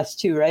thing with us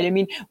too, right? I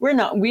mean,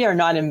 we are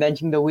not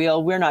inventing the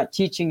wheel. We're not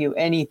teaching you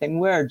anything.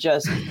 We're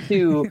just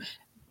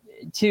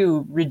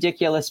two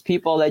ridiculous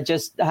people that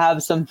just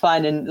have some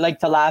fun and like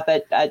to laugh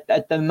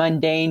at the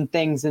mundane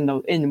things in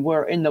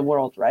the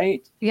world,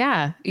 right?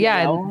 Yeah.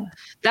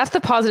 That's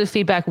the positive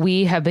feedback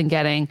we have been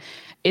getting.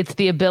 It's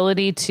the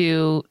ability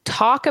to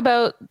talk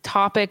about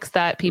topics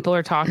that people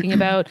are talking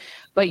about,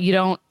 but you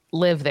don't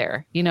live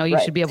there. You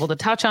should be able to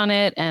touch on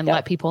it and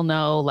let people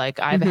know, like,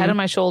 I have a head on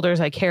my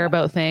shoulders. I care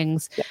about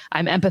things.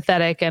 I'm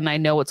empathetic and I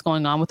know what's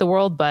going on with the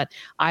world, but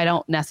I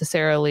don't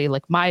necessarily,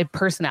 like, my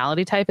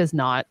personality type is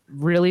not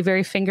really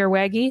very finger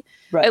waggy,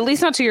 at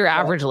least not to your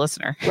average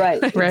lister.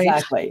 Right.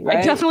 Exactly. Right?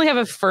 I definitely have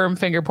a firm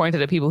finger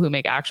pointed at people who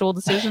make actual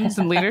decisions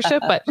in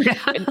leadership, but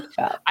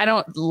I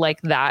don't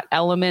like that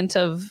element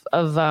of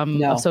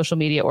social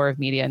media or of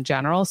media in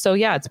general. So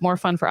it's more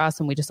fun for us,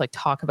 and we just like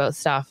talk about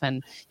stuff,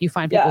 and you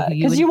find people who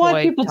you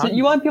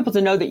want people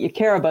to know that you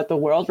care about the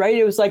world, right?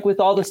 It was like with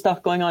all the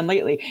stuff going on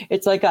lately,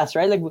 it's like us,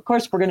 right? Like, of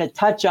course we're going to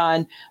touch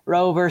on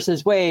Roe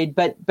versus Wade,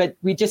 but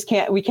we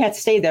can't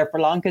stay there for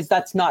long, because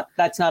that's not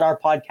our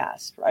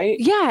podcast, right?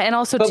 Yeah. And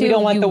also, we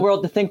don't want the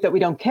world to think that we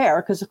don't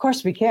care, because of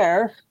course we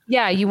care.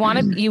 Yeah, you want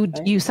to.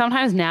 You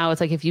sometimes now it's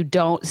like if you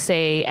don't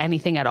say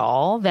anything at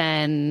all,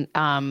 then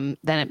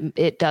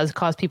it does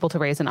cause people to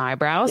raise an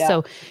eyebrow. Yeah.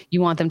 So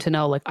you want them to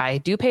know, like, I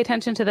do pay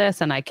attention to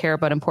this, and I care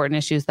about important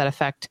issues that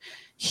affect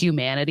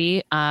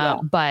humanity.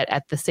 But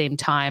at the same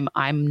time,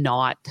 I'm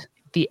not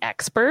the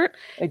expert.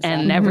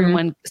 Exactly.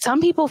 And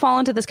some people fall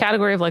into this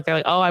category of like, they're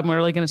like, oh, I'm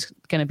really going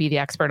to be the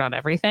expert on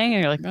everything.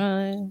 And you're like,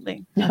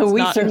 no,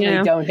 we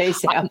certainly don't. Hey,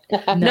 Sam.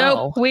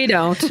 No, we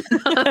don't.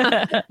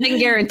 I can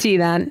guarantee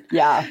that.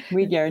 Yeah,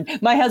 we guarantee.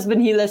 My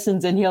husband, he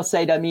listens, and he'll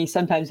say to me,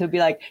 sometimes he'll be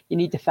like, you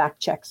need to fact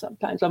check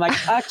sometimes. I'm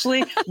like,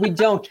 actually, we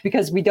don't,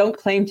 because we don't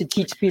claim to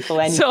teach people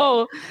anything.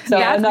 So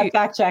I'm not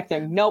fact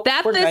checking. Nope.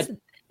 We're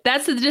good.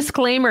 That's the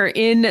disclaimer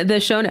in the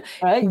show notes.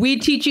 Right. We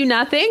teach you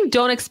nothing.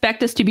 Don't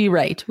expect us to be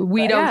right.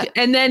 We don't.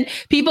 And then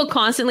people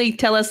constantly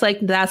tell us, like,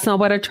 that's not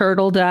what a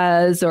turtle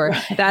does, or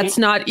that's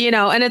not,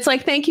 and it's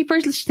like, thank you for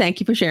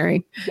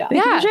sharing. Yeah.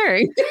 Thank you for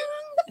sharing.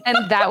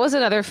 And that was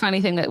another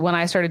funny thing, that when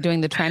I started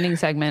doing the trending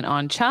segment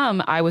on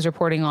Chum, I was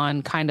reporting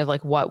on kind of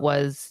like what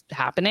was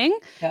happening,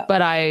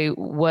 but I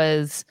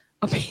was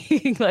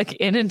being like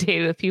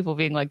inundated with people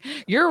being like,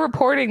 you're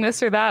reporting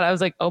this or that. I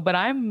was like, oh, but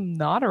I'm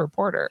not a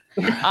reporter.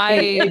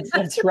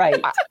 That's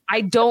right.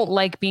 I don't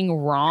like being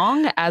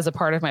wrong as a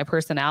part of my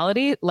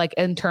personality. Like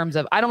in terms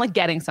of, I don't like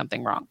getting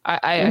something wrong.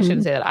 I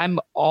shouldn't say that. I'm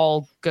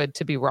all good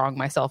to be wrong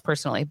myself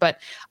personally, but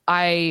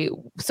I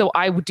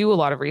do a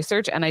lot of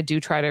research and I do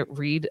try to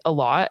read a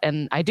lot,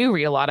 and I do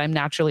read a lot. I'm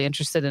naturally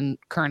interested in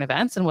current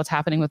events and what's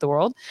happening with the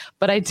world,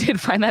 but I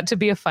did find that to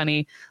be a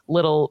funny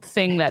little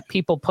thing that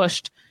people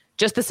pushed.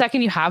 Just the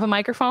second you have a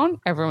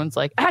microphone, everyone's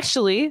like,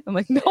 actually, I'm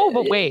like, no,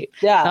 but wait.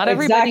 Yeah, not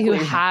everybody who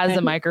has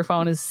a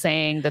microphone is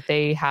saying that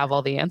they have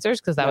all the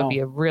answers, because that would be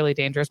a really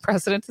dangerous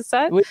precedent to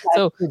set.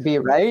 So would be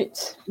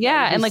right.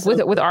 Yeah. And like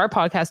with our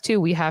podcast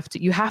too, you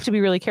have to be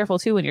really careful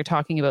too when you're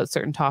talking about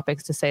certain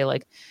topics to say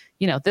like,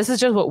 you know, this is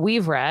just what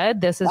we've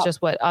read. This is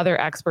just what other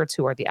experts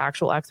who are the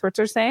actual experts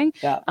are saying.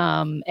 Yeah.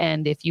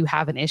 And if you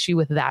have an issue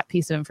with that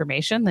piece of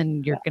information,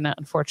 then you're going to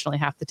unfortunately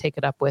have to take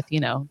it up with, you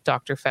know,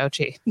 Dr.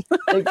 Fauci.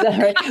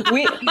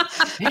 Exactly.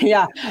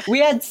 We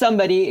had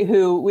somebody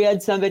who was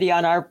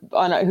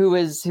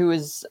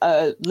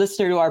a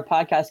listener to our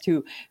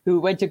podcast who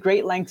went to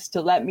great lengths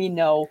to let me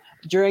know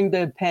during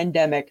the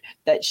pandemic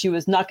that she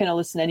was not going to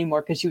listen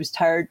anymore because she was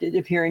tired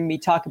of hearing me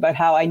talk about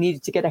how I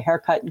needed to get a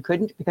haircut and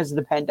couldn't because of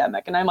the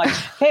pandemic. And I'm like,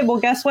 hey, well,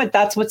 guess what?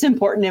 That's what's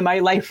important in my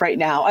life right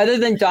now. Other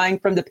than dying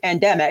from the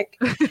pandemic,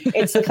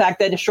 it's the fact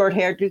that a short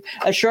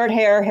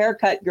hair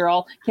haircut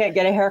girl can't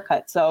get a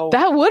haircut. So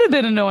that would have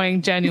been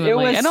annoying, genuinely. It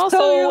was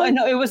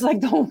it was like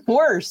the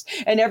worst.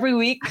 And every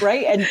week,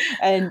 right?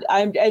 And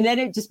then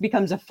it just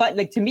becomes a fun.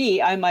 Like to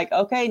me, I'm like,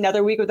 okay,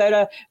 another week without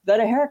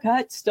a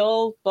haircut,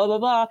 still blah blah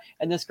blah.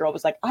 And this girl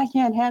was like, I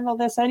can't handle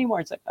this anymore.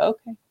 It's like,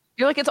 okay.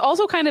 You're like, it's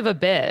also kind of a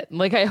bit.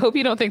 Like, I hope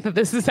you don't think that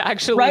this is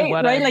actually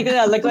what I'm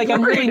like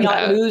I'm really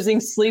not losing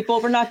sleep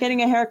over not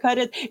getting a haircut.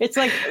 It's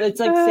like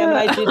Sam and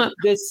I did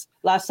this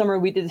last summer.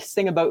 We did this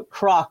thing about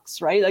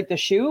Crocs, right? Like the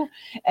shoe.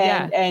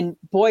 And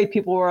boy,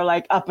 people were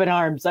like up in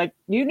arms. Like,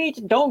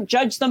 don't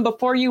judge them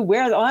before you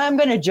wear them. I'm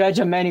going to judge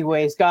them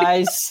anyways,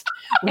 guys.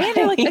 And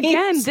they're like,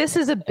 again, this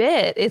is a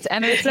bit. It's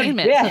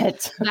entertainment.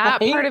 It's a bit,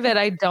 that part of it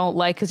I don't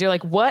like, because you're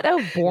like, what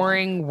a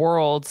boring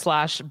world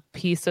 /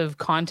 piece of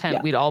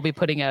content we'd all be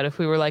putting out if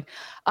we were like,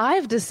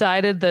 I've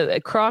decided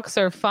that Crocs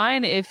are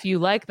fine if you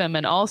like them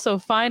and also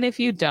fine if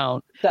you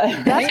don't.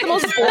 That's the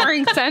most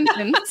boring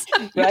sentence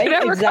you could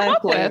ever come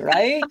up with.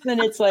 Right?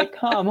 And it's like,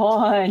 come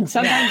on.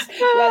 Sometimes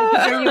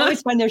you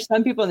always find there's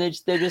some people and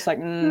they're just like,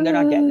 they're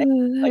not getting it.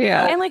 Like,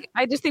 And like,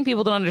 I just think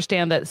people don't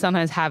understand that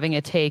sometimes having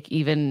a take,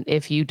 even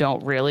if you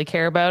don't really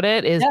care about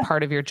it, is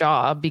part of your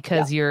job,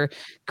 because you're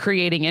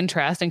creating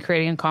interest and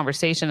creating a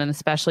conversation. And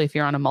especially if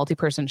you're on a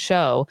multi-person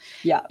show,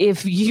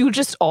 if you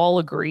just all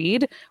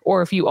agreed,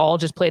 or if you all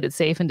just played it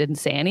safe and didn't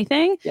say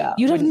anything,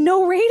 you'd have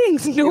no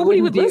ratings.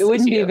 Nobody would listen to you. It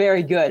wouldn't be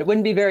very good. It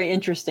wouldn't be very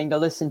interesting to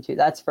listen to.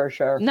 That's for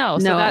sure. No.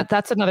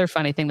 That's another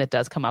funny thing that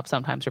does come up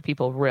sometimes, where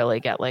people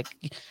really get like,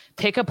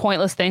 pick a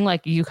pointless thing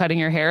like you cutting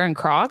your hair in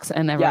Crocs,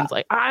 and everyone's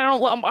like, I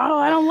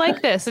don't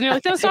like this. And you're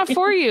like, that's not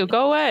for you.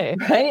 Go away.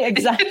 Right?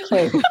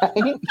 Exactly.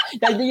 Right?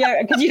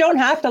 Because you don't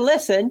have to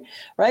listen,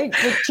 right?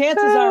 The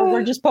chances are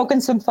we're just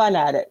poking some fun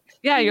at it.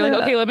 Yeah, you're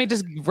like, okay, let me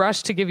just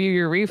rush to give you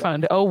your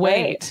refund. Oh,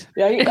 wait.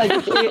 Right? Like,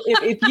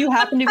 if you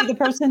happen to be the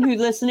person who's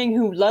listening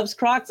who loves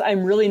Crocs,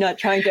 I'm really not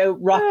trying to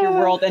rock your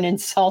world and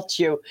insult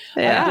you.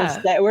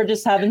 Yeah. We're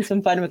just having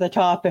some fun with the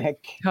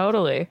topic.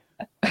 Totally.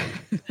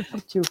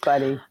 Too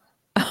funny.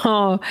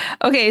 Oh,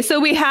 okay.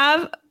 So we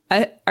have,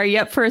 are you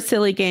up for a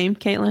silly game,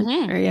 Caitlin?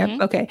 Mm-hmm. Are you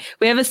up? Okay.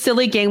 We have a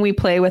silly game we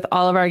play with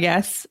all of our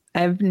guests. I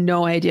have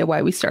no idea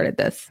why we started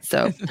this.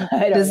 So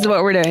this is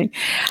what we're doing.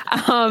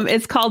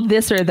 It's called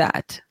This or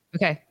That.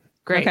 Okay,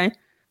 great. Okay.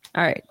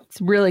 All right. It's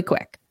really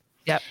quick.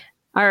 Yep.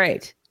 All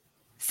right.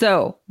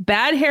 So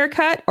bad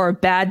haircut or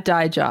bad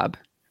dye job?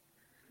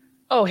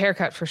 Oh,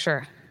 haircut for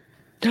sure.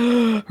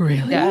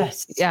 Really?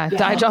 Yes. Yeah. Yes.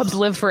 Dye jobs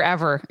live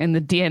forever in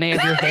the DNA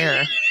of your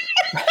hair.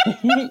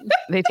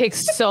 They take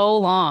so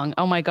long.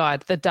 Oh my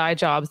God. The dye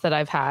jobs that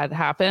I've had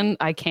happen,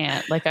 I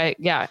can't.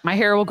 My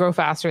hair will grow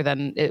faster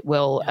than it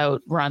will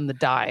outrun the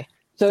dye.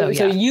 So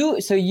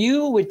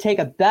you would take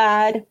a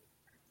bad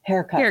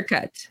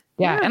haircut.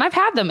 Yeah. And I've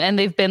had them and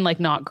they've been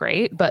like not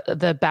great, but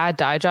the bad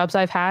dye jobs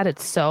I've had,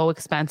 it's so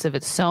expensive.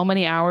 It's so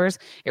many hours.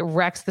 It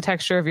wrecks the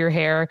texture of your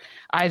hair.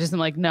 I just am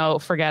like, no,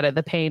 forget it.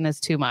 The pain is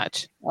too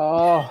much.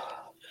 Oh,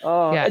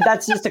 yeah.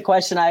 That's just a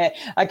question I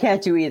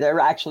can't do either,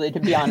 actually, to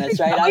be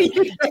honest, right?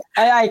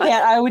 I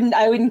can't.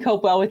 I wouldn't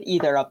cope well with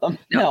either of them.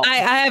 No. I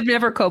have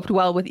never coped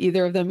well with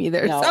either of them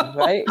either. No, so.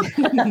 Right?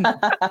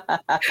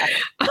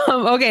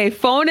 Okay,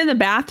 phone in the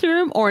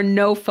bathroom or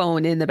no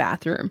phone in the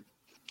bathroom?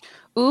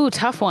 Ooh,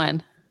 tough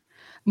one.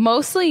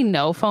 Mostly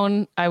no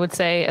phone, I would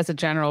say, as a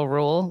general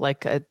rule.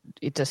 Like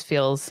it just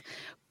feels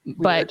weird.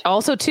 But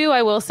also too,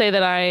 I will say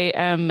that I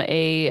am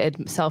a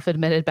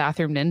self-admitted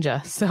bathroom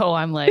ninja. So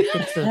I'm like,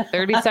 it's a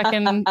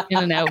 30-second in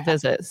and out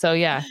visit. So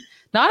yeah,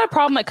 Not a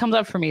problem that comes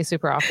up for me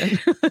super often.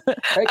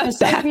 Right?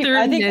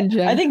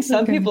 I think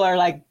some people are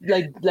like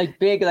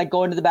big, like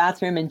go into the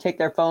bathroom and take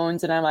their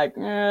phones, and I'm like,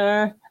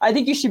 I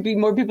think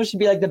more people should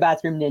be like the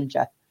bathroom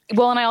ninja.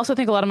 Well, and I also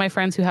think a lot of my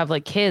friends who have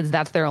like kids,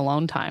 that's their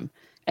alone time.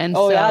 And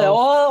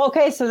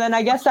okay. So then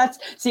I guess that's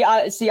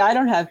I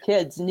don't have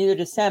kids, and neither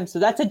does Sam. So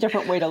that's a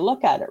different way to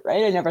look at it,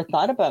 right? I never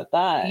thought about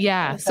that.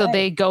 Yeah. Okay. So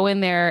they go in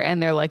there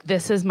and they're like,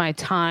 this is my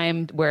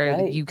time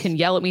where you can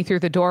yell at me through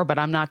the door, but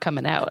I'm not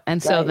coming out.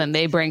 And so then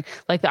they bring,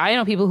 like, I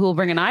know people who will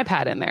bring an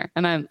iPad in there,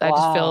 and I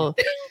just feel,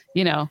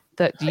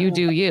 that you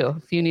do you.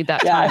 If you need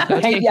that time,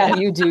 go take it.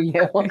 You do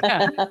you.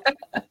 Whatever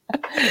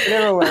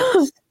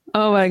works.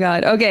 Oh my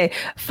God. Okay.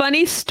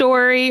 Funny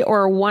story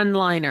or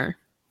one-liner?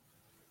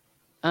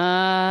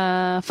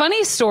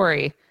 Funny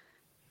story,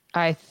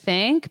 I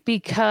think,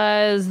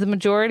 because the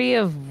majority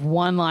of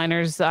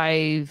one-liners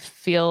I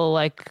feel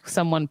like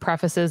someone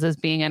prefaces as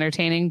being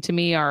entertaining to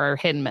me are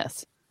hit and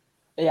miss.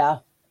 Yeah.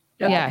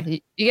 You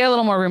get a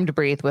little more room to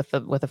breathe with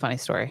a funny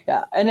story.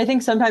 Yeah, and I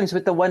think sometimes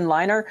with the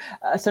one-liner,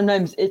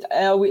 sometimes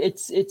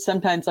it's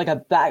sometimes like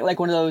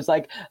one of those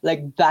like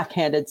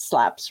backhanded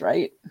slaps,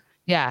 right?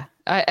 Yeah,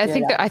 I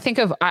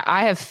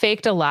have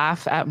faked a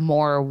laugh at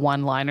more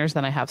one-liners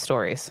than I have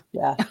stories.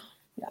 Yeah.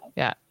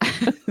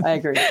 I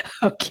agree.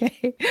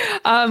 Okay.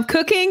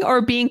 Cooking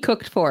or being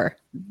cooked for?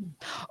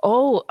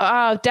 Oh,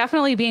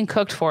 definitely being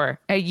cooked for.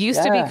 I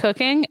used to be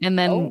cooking, and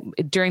then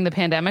during the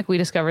pandemic, we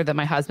discovered that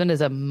my husband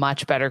is a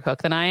much better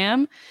cook than I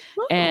am.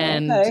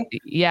 And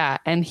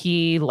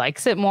he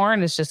likes it more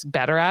and is just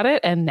better at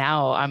it. And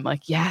now I'm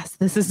like, yes,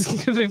 this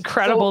is an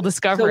incredible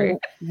discovery.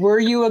 So were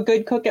you a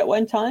good cook at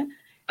one time?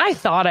 I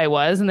thought I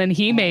was, and then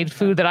he made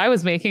food that I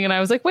was making, and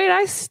I was like, wait,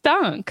 I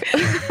stunk.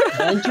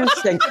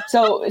 Interesting.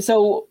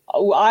 So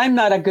I'm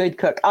not a good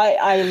cook.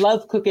 I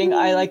love cooking.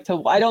 I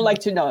don't like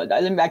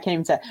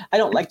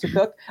to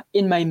cook.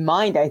 In my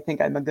mind, I think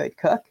I'm a good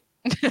cook.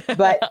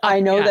 But I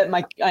know that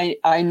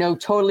I know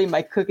totally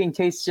my cooking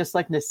tastes just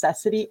like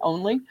necessity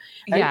only.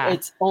 Right? Yeah.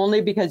 It's only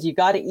because you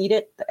got to eat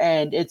it,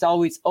 and it's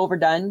always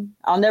overdone.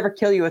 I'll never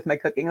kill you with my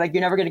cooking. Like,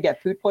 you're never going to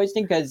get food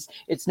poisoning because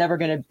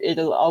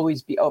it'll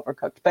always be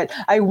overcooked. But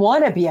I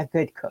want to be a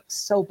good cook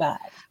so bad.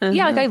 Mm-hmm.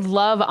 Yeah. Like, I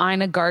love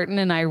Ina Garten,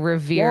 and I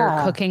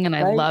revere cooking, and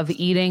I love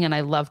eating, and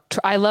I love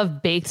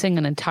basing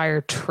an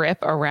entire trip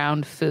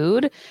around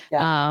food.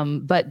 Yeah.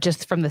 But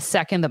just from the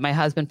second that my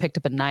husband picked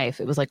up a knife,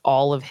 it was like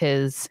all of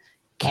his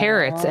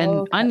carrots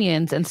and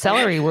onions and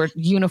celery were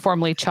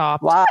uniformly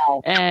chopped.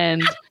 Wow.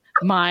 And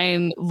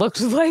mine looked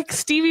like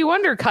Stevie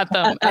Wonder cut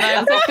them. And I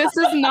was like, this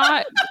is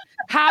not,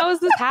 how is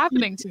this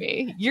happening to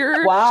me?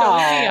 You're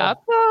showing me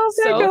up.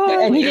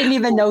 And he didn't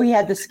even know he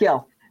had the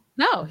skill.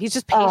 No, he's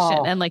just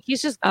patient. And like,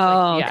 he's just,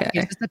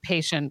 he's just a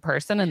patient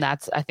person. And I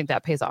think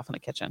that pays off in the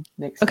kitchen.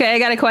 Okay. I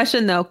got a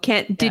question though.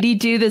 Did he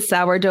do the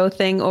sourdough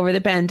thing over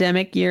the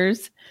pandemic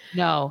years?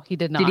 No, he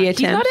did not. Did he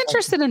attempt? He's not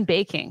interested in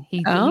baking.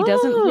 He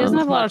doesn't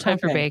have a lot of time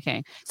for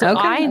baking. So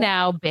I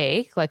now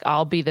bake. Like,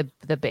 I'll be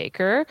the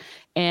baker,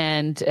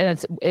 and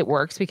it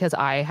works because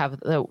I have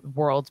the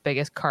world's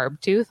biggest carb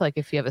tooth. Like,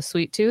 if you have a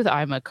sweet tooth,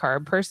 I'm a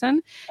carb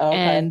person. Okay.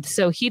 And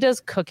so he does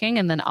cooking,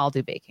 and then I'll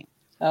do baking.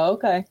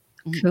 Okay.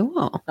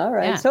 Cool. All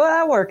right. Yeah. So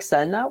that works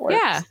then. That works.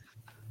 Yeah.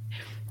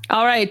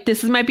 All right.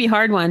 This might be a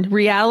hard one.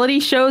 Reality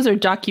shows or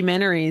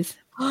documentaries?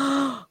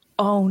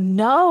 Oh,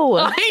 no.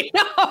 I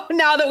know.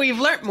 Now that we've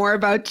learned more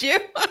about you.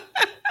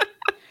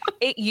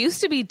 It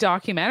used to be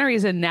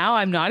documentaries, and now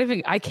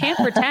I can't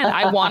pretend.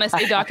 I want to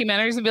say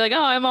documentaries and be like,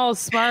 oh, I'm all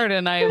smart,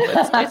 and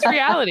it's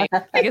reality.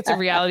 Like, it's a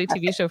reality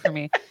TV show for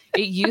me.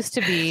 It used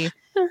to be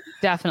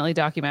definitely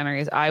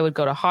documentaries. I would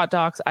go to Hot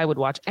Docs. I would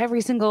watch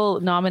every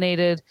single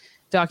nominated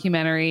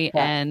documentary.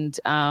 Yeah. And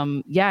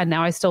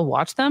now I still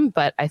watch them,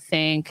 but I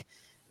think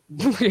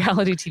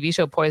reality TV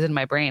show poisoned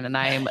my brain, and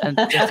I am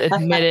just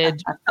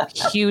admitted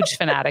huge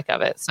fanatic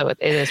of it. So it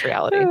is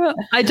reality.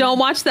 I don't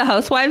watch the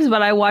Housewives,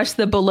 but I watch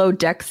the Below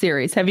Deck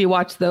series. Have you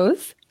watched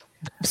those?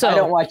 So I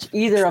don't watch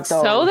either of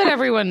those. So that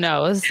everyone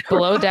knows,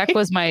 Below Deck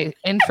was my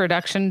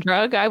introduction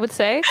drug, I would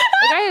say.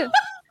 Like,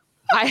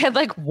 I had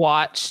like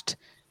watched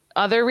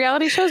other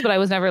reality shows, but I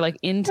was never like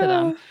into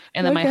them.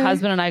 And then my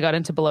husband and I got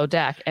into Below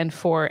Deck. And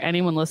for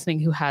anyone listening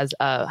who has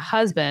a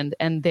husband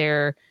and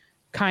they're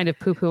kind of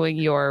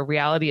poo-pooing your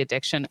reality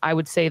addiction, I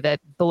would say that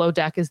Below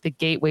Deck is the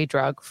gateway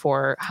drug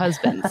for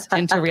husbands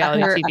into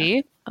reality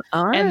TV.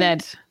 Right. And then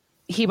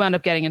he wound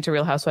up getting into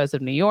Real Housewives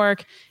of New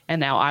York. And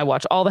now I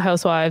watch all the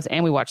Housewives,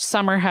 and we watch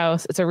Summer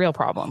House. It's a real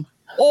problem.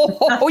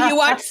 Oh, you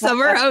watch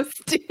Summer House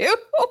too?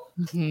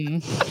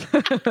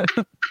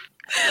 Mm-hmm.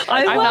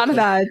 I'm not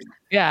that.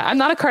 Yeah, I'm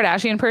not a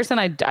Kardashian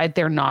person.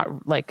 They're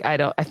not like,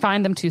 I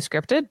find them too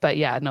scripted, but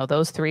yeah, no,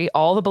 those three,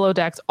 all the Below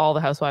Decks, all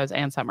the Housewives,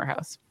 and Summer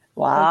House.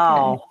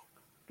 Wow.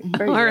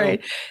 Okay. All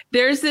right.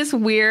 There's this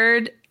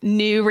weird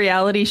new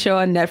reality show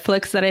on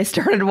Netflix that I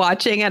started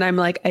watching, and I'm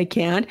like, I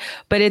can't,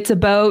 but it's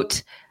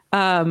about,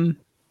 did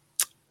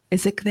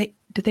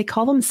they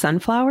call them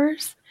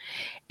sunflowers?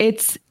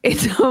 It's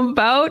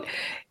about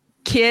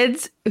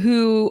kids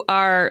who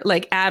are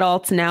like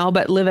adults now,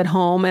 but live at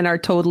home and are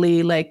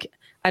totally like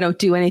I don't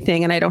do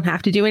anything and I don't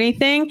have to do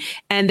anything.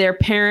 And their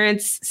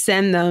parents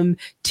send them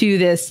to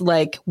this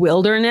like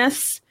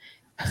wilderness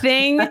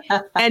thing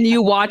and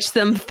you watch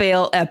them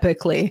fail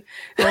epically.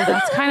 Well,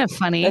 that's kind of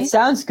funny. That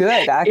sounds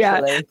good, actually.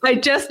 Yeah, I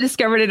just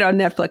discovered it on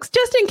Netflix,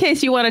 just in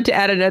case you wanted to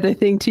add another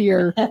thing to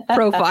your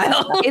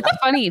profile. It's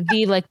funny,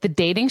 the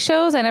dating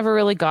shows I never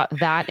really got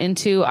that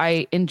into.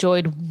 I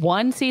enjoyed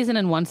one season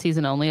and one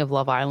season only of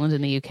Love Island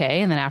in the UK,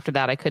 and then after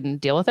that I couldn't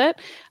deal with it.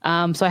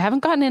 So I haven't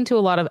gotten into a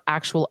lot of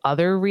actual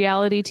other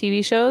reality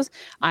TV shows.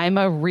 I'm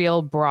a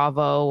real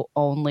Bravo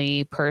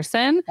only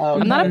person.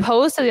 I'm not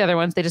opposed to the other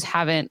ones, they just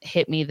haven't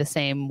hit me the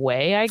same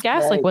way, I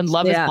guess. Right. Like when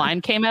Love is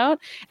Blind came out,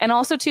 and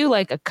also too,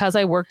 like, because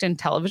I worked in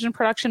television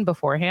production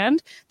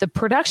beforehand, the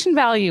production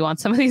value on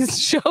some of these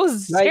shows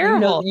is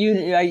terrible.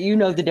 You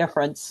know the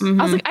difference. Mm-hmm.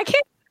 I was like, I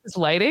can't do this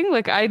lighting.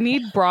 Like, I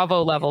need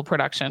Bravo level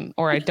production,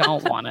 or I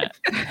don't want it.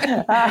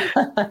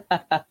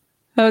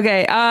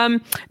 Okay.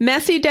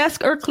 Messy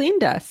desk or clean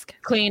desk?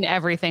 Clean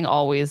everything,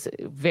 always.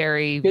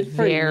 Very,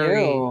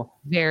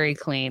 very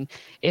clean.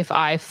 If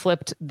I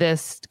flipped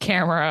this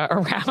camera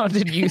around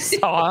and you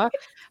saw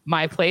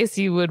my place,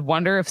 you would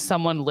wonder if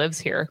someone lives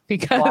here,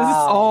 because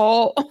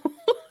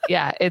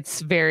yeah,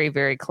 it's very,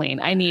 very clean.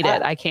 I need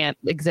it. I can't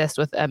exist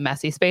with a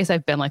messy space.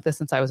 I've been like this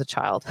since I was a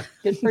child.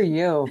 Good for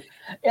you.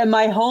 In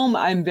my home,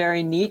 I'm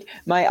very neat.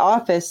 My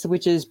office,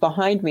 which is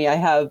behind me, I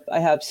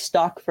have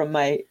stock from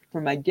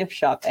my gift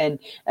shop, and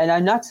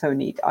I'm not so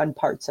neat on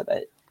parts of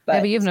it.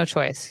 But you have no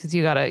choice, because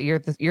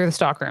you're the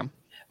stock room.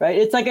 Right.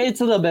 It's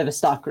a little bit of a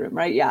stock room,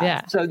 right?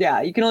 Yeah. So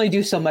you can only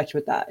do so much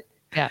with that.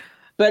 Yeah.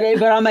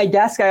 But on my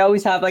desk, I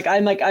always have and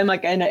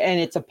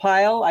it's a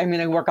pile. I'm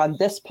going to work on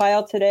this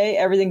pile today.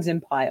 Everything's in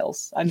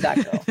piles. I'm that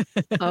girl.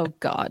 Oh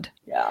God.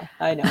 Yeah,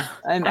 I know.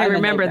 I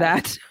remember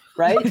that.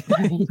 Right.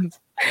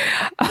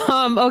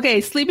 Okay.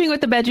 Sleeping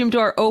with the bedroom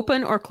door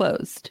open or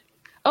closed?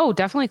 Oh,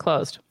 definitely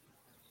closed.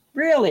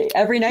 Really?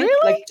 Every night?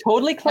 Really? Like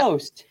totally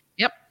closed.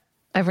 Yep.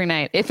 Every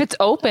night. If it's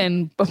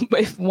open,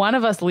 if one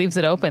of us leaves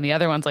it open, the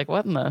other one's like,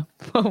 what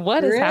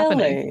is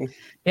happening?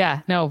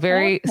 Yeah, no,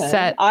 very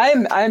set.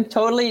 I'm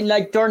totally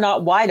like door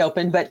not wide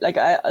open, but like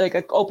I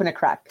open a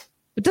crack.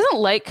 It doesn't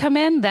light come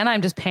in, then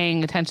I'm just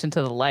paying attention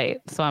to the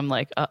light. So I'm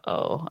like,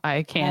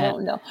 I can't. I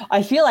don't know.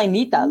 I feel I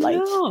need that light.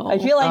 No. I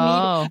feel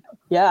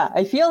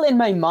I feel in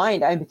my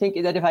mind, I'm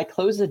thinking that if I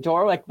close the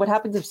door, like what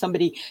happens if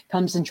somebody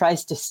comes and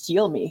tries to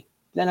steal me?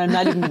 Then I'm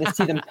not even going to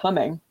see them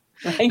coming.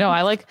 Right? No,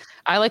 I like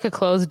a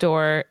closed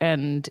door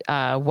and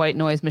white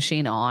noise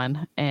machine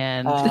on,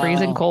 and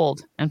freezing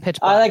cold and pitch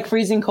black. I like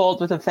freezing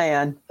cold with a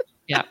fan.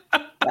 Yeah.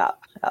 Yeah,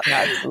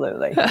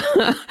 absolutely.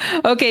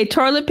 Okay,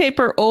 toilet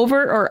paper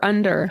over or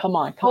under? Come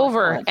on.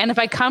 Over. And if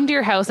I come to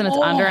your house and it's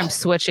under, I'm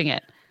switching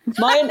it.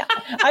 Mine,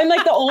 I'm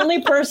like the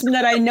only person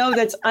that I know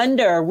that's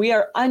under. We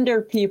are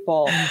under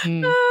people.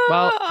 Mm-hmm.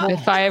 Well,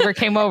 if I ever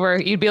came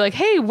over, you'd be like,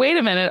 hey, wait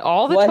a minute.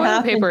 All the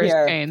toilet paper is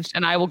changed.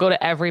 And I will go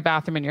to every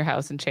bathroom in your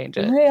house and change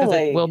it.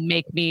 Really? It will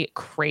make me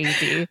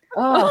crazy.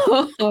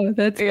 Oh,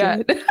 that's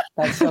good.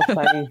 That's so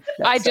funny.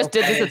 I just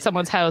did this at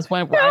someone's house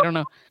when, I don't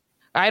know.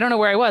 I don't know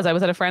where I was. I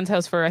was at a friend's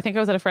house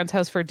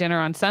for dinner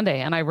on Sunday.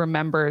 And I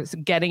remember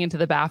getting into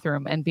the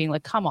bathroom and being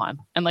like, come on.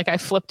 And like, I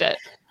flipped it.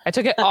 I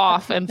took it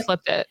off and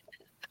flipped it.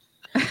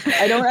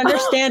 I don't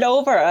understand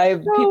over.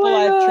 I've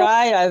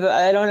tried.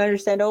 I don't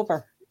understand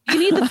over. You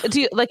need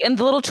and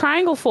the little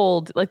triangle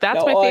fold. Like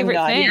that's my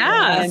favorite thing.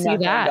 Yeah, see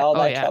that. All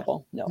that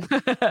trouble. No,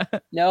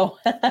 no,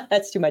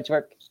 that's too much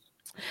work.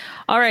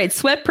 All right,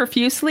 sweat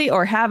profusely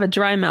or have a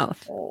dry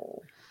mouth.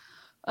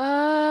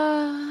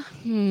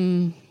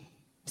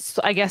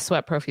 So I guess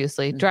sweat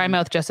profusely. Dry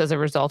mouth, just as a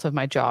result of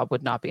my job,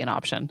 would not be an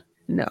option.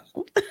 No,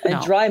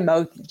 a dry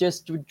mouth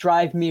just would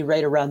drive me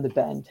right around the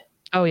bend.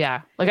 Oh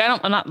yeah, like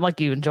I'm not like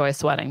you enjoy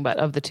sweating, but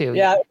of the two,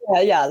 yeah,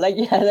 like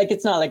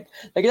it's not like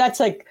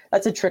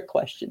that's a trick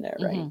question there,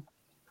 right?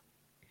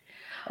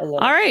 Mm-hmm. All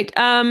right,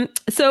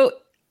 so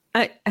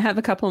I have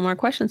a couple more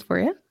questions for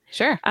you.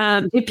 Sure.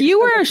 If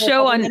you were a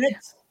show on,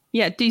 minutes?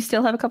 Do you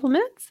still have a couple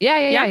minutes?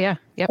 Yeah.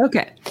 Yep.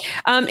 Okay.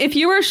 If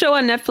you were a show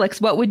on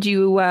Netflix, what would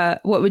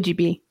you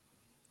be?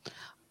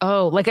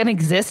 Oh, like an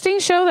existing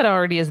show that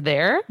already is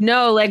there?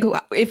 No, like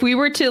if we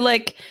were to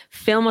like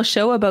film a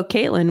show about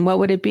Caitlin, what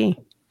would it be?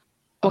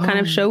 What kind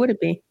of show would it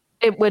be?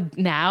 It would,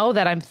 now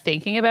that I'm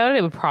thinking about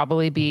it would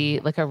probably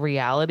be like a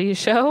reality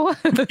show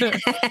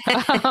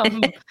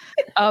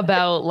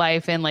about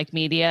life in like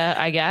media,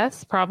 I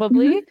guess,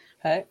 probably. Mm-hmm.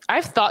 Okay.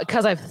 I've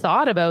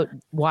thought about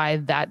why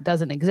that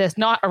doesn't exist.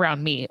 Not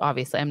around me,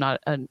 obviously. I'm not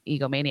an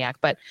egomaniac,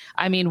 but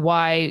I mean,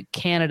 why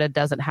Canada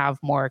doesn't have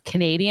more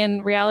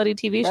Canadian reality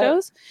TV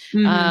shows.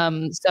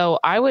 Mm-hmm. So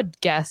I would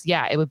guess,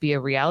 it would be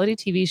a reality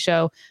TV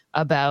show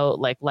about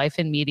like life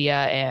in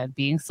media and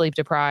being sleep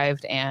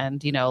deprived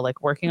and,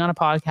 like working on a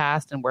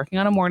podcast and working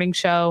on a morning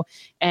show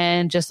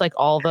and just like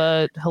all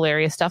the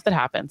hilarious stuff that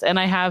happens. And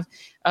I have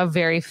a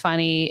very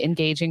funny,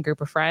 engaging group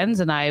of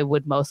friends, and I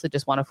would mostly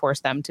just want to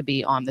force them to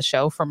be on the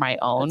show for my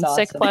own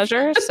sick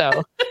pleasure.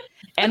 So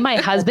And my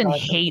husband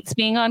hates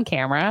being on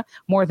camera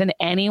more than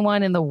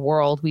anyone in the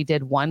world. We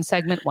did one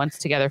segment once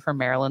together for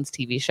Marilyn's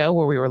TV show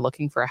where we were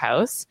looking for a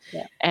house.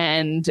 Yeah.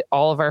 And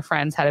all of our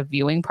friends had a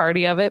viewing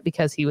party of it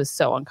because he was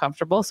so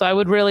uncomfortable. So I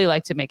would really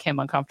like to make him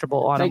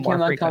uncomfortable on a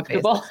more frequent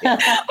basis.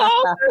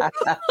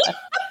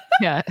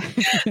 Yeah.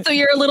 So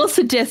you're a little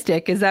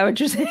sadistic. Is that what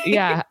you're saying?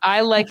 Yeah.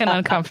 I like an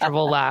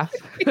uncomfortable laugh.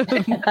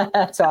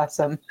 That's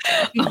awesome.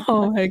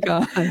 Oh my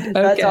God. Okay.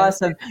 That's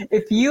awesome.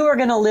 If you were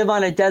going to live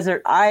on a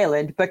desert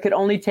island, but could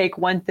only take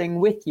one thing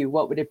with you,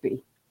 what would it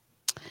be?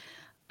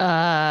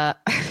 I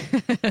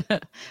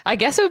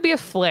guess it would be a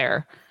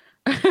flare.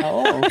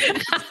 Oh,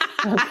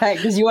 okay.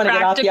 Because you want to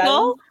get off the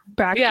island?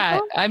 Practical? Yeah,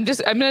 I'm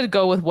going to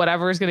go with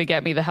whatever is going to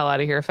get me the hell out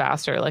of here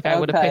faster. Like I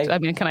would have picked, I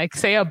mean, can I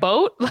say a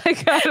boat?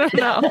 Like, I don't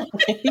know.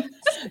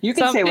 You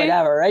can say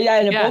whatever, right? Yeah,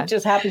 and a boat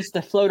just happens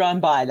to float on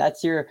by.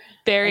 That's your,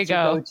 there you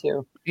go.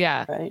 Go-to.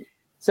 Yeah. Right.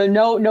 So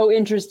no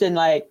interest in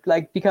like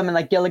becoming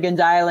like Gilligan's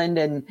Island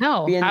and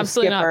being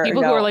absolutely the skipper. Not.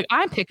 People who are like,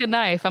 I pick a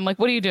knife. I'm like,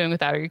 what are you doing with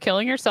that? Are you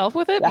killing yourself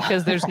with it?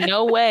 Because there's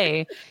no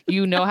way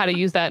you know how to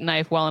use that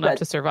knife well enough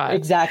to survive.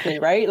 Exactly,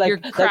 right?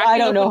 Like I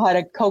don't know how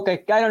to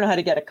I don't know how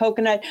to get a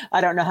coconut.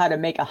 I don't know how to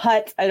make a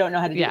hut. I don't know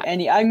how to do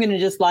any. I'm going to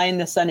just lie in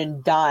the sun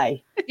and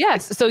die.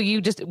 Yes. So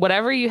you just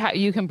whatever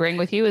you can bring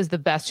with you is the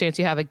best chance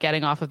you have at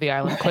getting off of the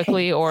island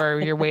quickly, or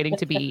you're waiting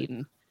to be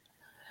eaten.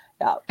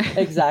 Yeah.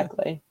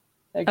 Exactly.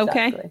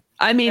 Okay.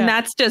 I mean,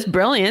 that's just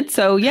brilliant.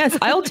 So yes,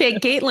 I'll take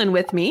Caitlin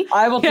with me.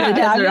 I will take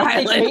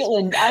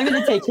Caitlin. I'm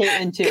going to take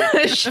Caitlin too.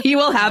 She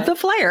will have the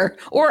flare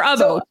or a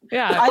boat.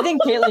 Yeah. I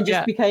think Caitlin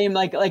just became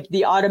like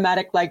the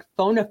automatic like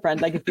phone a friend.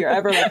 Like if you're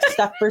ever like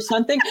stuck for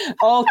something,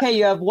 okay,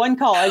 you have one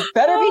call. It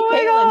better be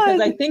Caitlin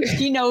because I think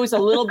she knows a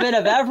little bit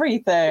of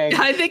everything.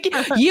 I think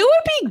you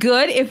would be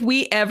good if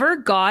we ever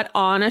got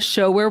on a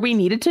show where we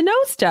needed to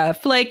know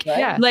stuff like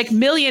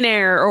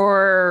Millionaire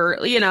or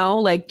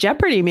like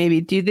Jeopardy. Maybe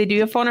do they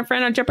do a phone a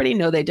friend on Jeopardy?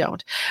 No, they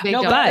don't.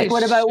 But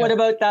what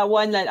about that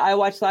one that I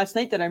watched last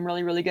night that I'm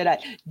really, really good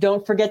at?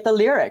 Don't forget the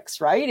lyrics,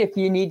 right? If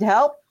you need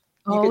help.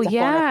 Oh,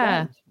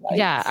 yeah. Right?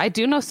 Yeah, I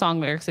do know song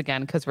lyrics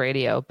again because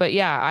radio. But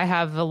yeah, I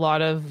have a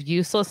lot of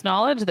useless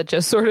knowledge that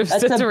just sort of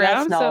sits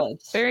around. So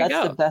there you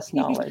go. That's the best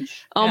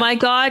knowledge. Oh my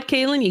God,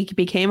 Caitlin, you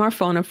became our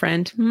phone a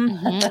friend.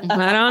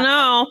 I don't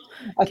know.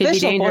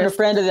 Official phone a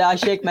friend of the I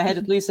Shake My Head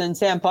with Lisa and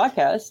Sam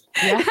podcast.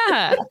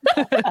 Yeah.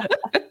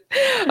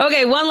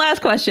 Okay, one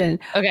last question.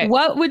 Okay.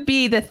 What would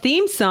be the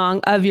theme song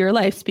of your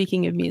life,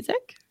 speaking of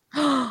music?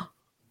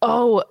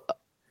 Oh,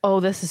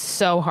 this is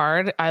so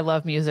hard. I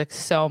love music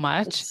so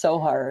much. It's so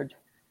hard.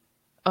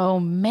 Oh,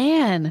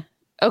 man.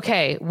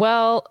 Okay,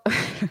 well,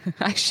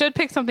 I should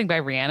pick something by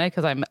Rihanna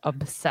because I'm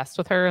obsessed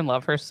with her and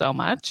love her so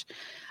much.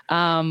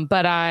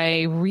 But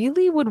I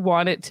really would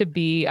want it to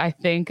be, I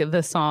think,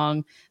 the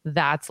song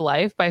That's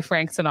Life by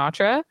Frank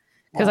Sinatra.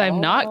 Because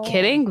I'm not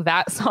kidding.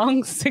 That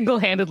song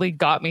single-handedly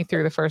got me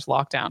through the first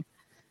lockdown.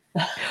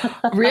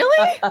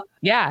 Really?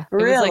 Yeah. It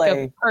was like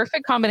a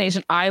perfect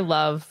combination. I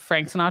love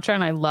Frank Sinatra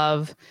and I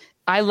love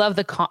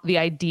the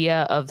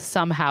idea of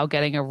somehow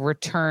getting a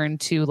return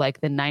to like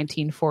the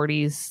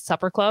 1940s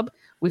supper club.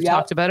 We've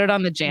talked about it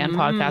on the Jan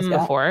podcast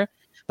before,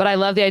 but I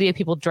love the idea of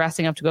people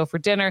dressing up to go for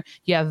dinner.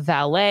 You have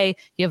valet,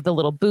 you have the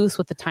little booth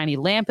with the tiny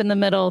lamp in the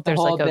middle. There's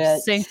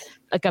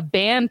like a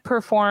band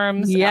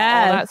performs, all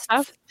that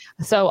stuff.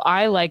 So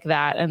I like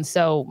that. And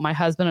so my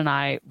husband and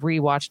I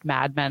rewatched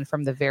Mad Men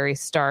from the very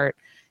start.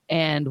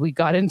 And we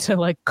got into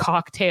like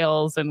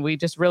cocktails and we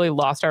just really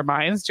lost our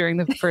minds during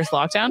the first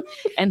lockdown.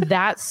 And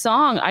that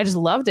song, I just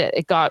loved it.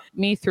 It got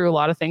me through a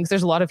lot of things.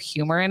 There's a lot of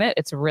humor in it.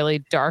 It's really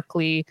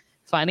darkly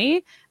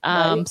funny.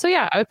 So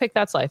yeah, I would pick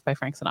That's Life by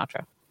Frank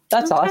Sinatra.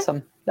 That's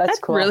awesome. That's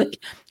cool. Really,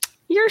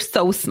 you're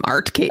so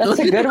smart, Caitlin. That's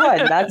a good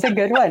one. That's a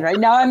good one. Right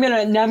now, I'm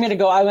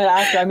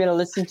gonna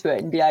listen to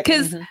it and be like,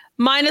 because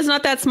mine is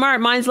not that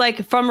smart. Mine's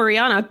like from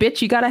Rihanna,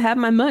 bitch, you gotta have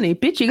my money.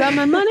 Bitch, you got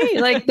my money.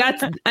 Like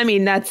that's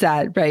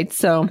sad, right?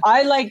 So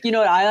I like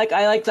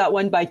that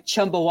one by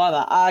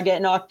Chumbawamba. I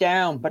get knocked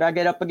down, but I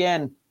get up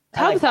again.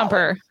 Tub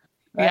Thumper.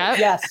 Right? Yeah.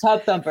 Yes,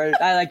 Tub Thumper.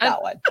 I like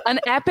that one. An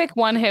epic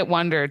one-hit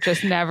wonder,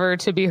 just never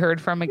to be heard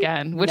from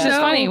again. Which is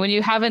funny when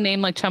you have a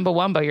name like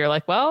Chumbawamba. You're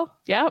like, well,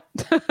 yep,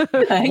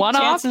 one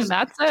off, and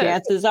that's it.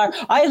 Chances are,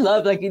 I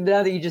love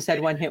now that you just said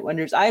one-hit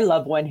wonders. I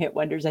love one-hit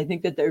wonders. I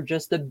think that they're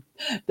just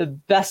the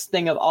best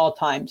thing of all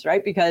times,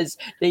 right? Because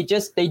they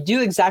do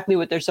exactly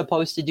what they're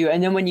supposed to do.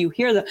 And then when you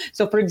hear them,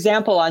 so for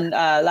example, on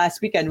last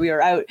weekend we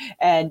were out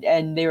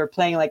and they were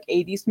playing like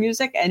 80s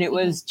music, and it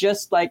was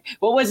just like,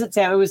 what was it,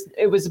 Sam?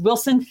 It was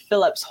Wilson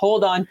Phillips.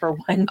 Hold on for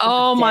one.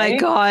 Oh my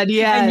God,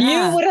 yeah. And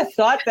you would have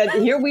thought that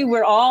here we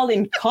were all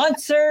in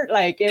concert,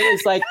 like it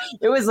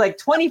was like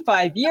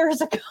 25 years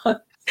ago.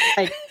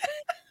 Like,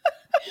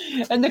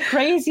 and the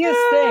craziest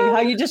thing, how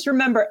you just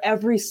remember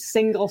every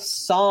single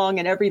song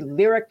and every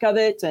lyric of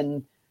it,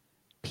 and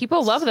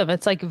people love them.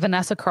 It's like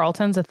Vanessa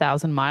Carlton's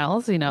 1,000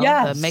 Miles,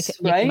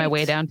 making my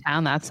way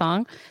downtown, that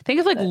song. Think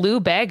of like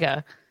Lou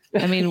Bega.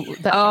 I mean,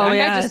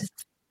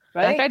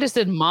 Right? That guy just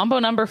did Mambo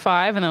number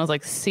 5, and I was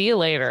like, "See you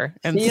later."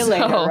 And see you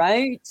later,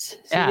 right? See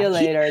you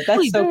later.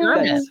 That's so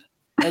good.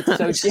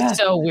 It's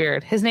so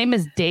weird. His name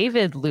is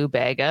David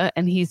Lubega,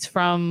 and he's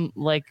from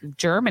like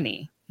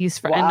Germany. He's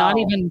from, and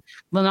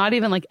not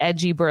even like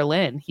edgy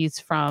Berlin. He's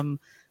from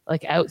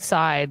like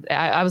outside.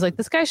 I was like,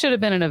 this guy should have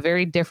been in a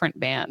very different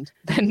band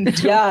than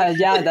that's right.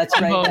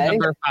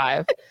 Number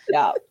 5.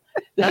 Yeah.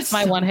 That's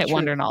my one-hit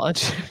wonder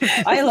knowledge.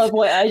 I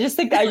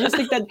think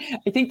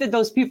that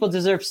those people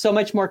deserve so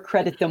much more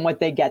credit than what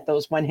they get,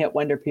 those one-hit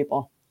wonder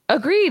people.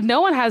 Agreed.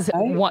 No one has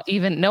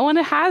no one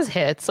has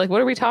hits. Like,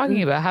 what are we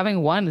talking about?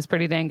 Having one is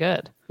pretty dang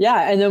good.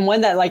 Yeah, and then one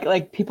that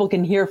like people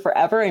can hear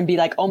forever and be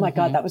like, "Oh my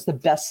god, that was the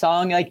best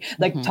song!" Like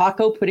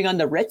Taco putting on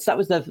the Ritz, that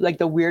was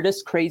the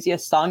weirdest,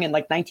 craziest song in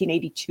like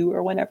 1982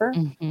 or whenever.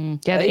 Mm-hmm.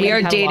 Yeah,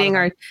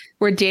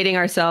 we're dating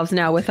ourselves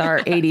now with our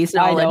 80s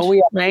knowledge. I know,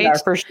 we right? are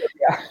for sure.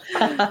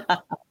 Yeah.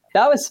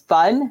 That was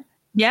fun.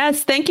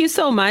 Yes, thank you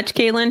so much,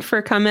 Caitlin,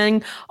 for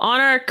coming on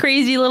our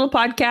crazy little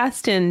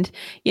podcast and,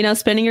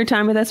 spending your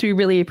time with us. We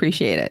really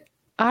appreciate it.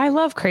 I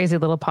love crazy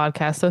little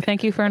podcasts, so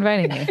thank you for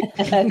inviting me.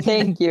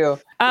 Thank you.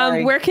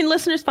 Where can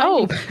listeners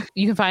find you?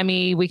 You can find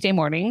me weekday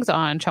mornings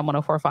on Chum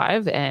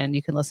 104.5, and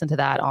you can listen to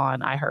that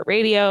on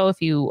iHeartRadio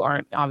if you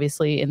aren't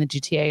obviously in the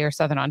GTA or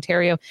Southern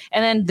Ontario.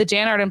 And then the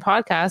Jan Arden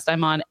podcast,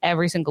 I'm on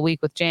every single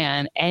week with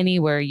Jan,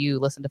 anywhere you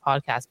listen to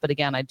podcasts. But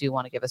again, I do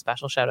want to give a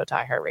special shout out to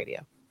iHeartRadio.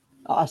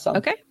 Awesome.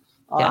 Okay.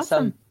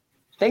 Awesome.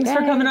 Thanks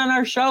for coming on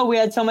our show. We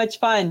had so much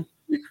fun.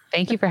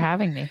 Thank you for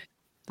having me.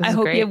 I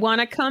hope you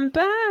want to come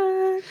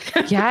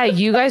back. Yeah,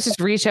 you guys just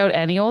reach out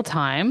any old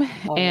time.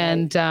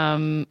 And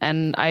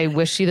I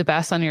wish you the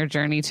best on your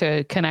journey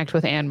to connect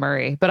with Anne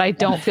Murray, but I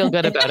don't feel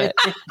good about it.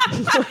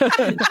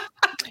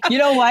 You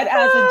know what?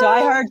 As a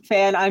diehard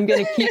fan, I'm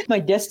going to keep my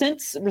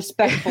distance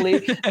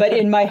respectfully, but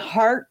in my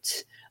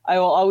heart, I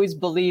will always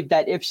believe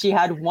that if she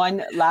had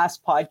one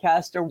last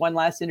podcast or one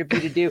last interview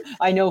to do,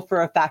 I know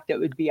for a fact it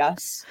would be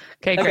us.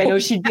 Okay, like, great. I know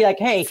she'd be like,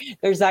 "Hey,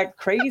 there's that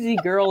crazy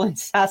girl in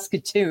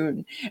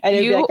Saskatoon," and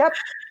it'd be like, "Yep,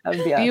 that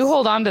would be us." You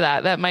hold on to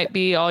that. That might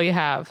be all you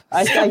have.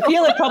 I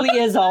feel it probably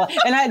is all,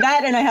 and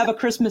I have a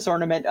Christmas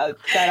ornament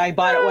that I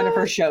bought at one of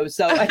her shows.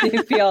 So I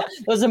do feel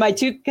those are my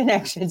two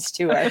connections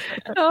to her.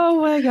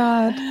 Oh my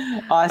god!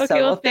 Awesome.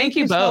 Okay, well, thank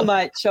you both so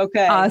much.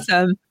 Okay.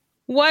 Awesome.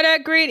 What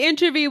a great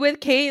interview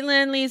with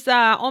Caitlin,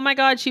 Lisa. Oh my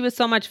God, she was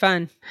so much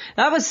fun.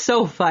 That was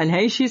so fun.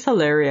 Hey, she's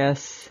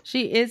hilarious.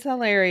 She is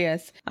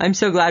hilarious. I'm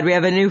so glad we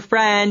have a new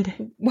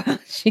friend. Well,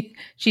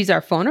 she's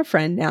our phoner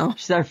friend now.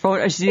 She's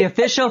the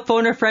official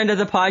phoner friend of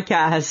the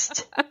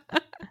podcast.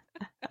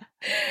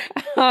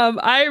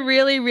 I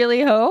really,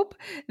 really hope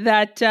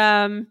that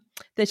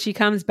she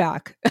comes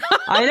back.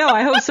 I know.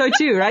 I hope so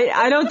too, right?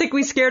 I don't think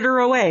we scared her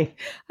away.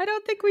 I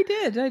don't think we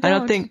did.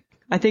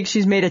 I think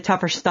she's made of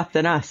tougher stuff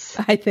than us.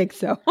 I think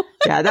so.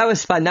 Yeah, that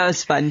was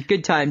fun.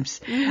 Good times.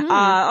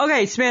 Mm-hmm.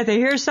 Okay, Samantha,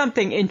 here's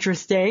something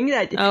interesting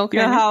that, you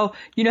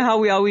know how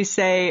we always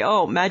say,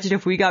 oh, imagine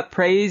if we got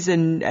praise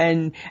and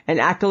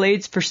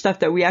accolades for stuff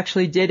that we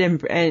actually did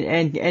and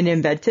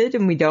invented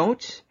and we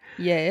don't.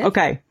 Yeah.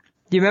 Okay.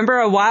 Do you remember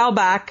a while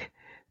back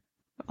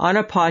on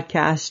a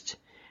podcast,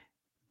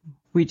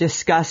 we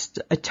discussed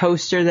a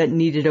toaster that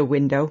needed a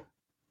window?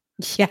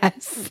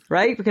 Yes.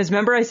 Right? Because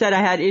remember I said I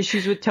had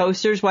issues with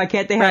toasters. Why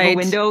can't they have a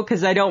window?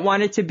 Because I don't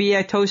want it to be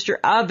a toaster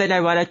oven. I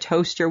want a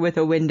toaster with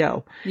a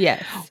window.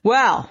 Yes.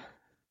 Well,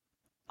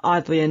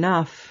 oddly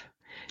enough,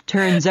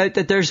 turns out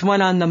that there's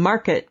one on the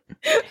market.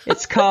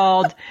 It's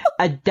called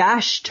a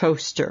dash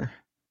toaster.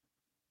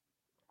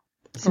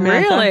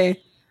 Samantha,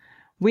 really?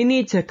 We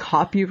need to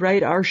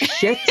copyright our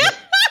shit.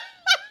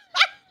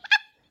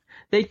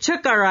 They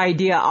took our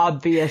idea,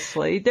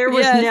 obviously. There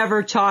was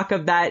never talk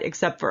of that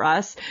except for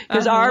us.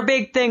 Because our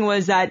big thing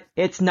was that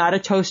it's not a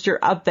toaster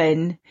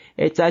oven.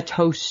 It's a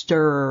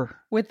toaster.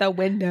 With a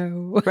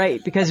window. Right.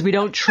 Because we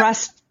don't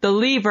trust the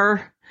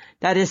lever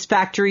that is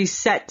factory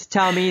set to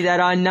tell me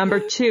that on number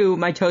 2,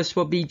 my toast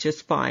will be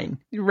just fine.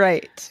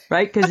 Right.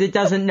 Right. Because it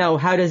doesn't know.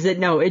 How does it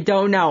know? It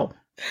don't know.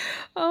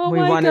 Oh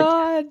my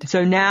God.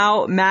 So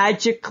now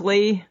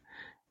magically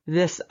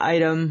this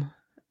item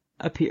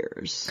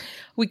appears.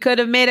 We could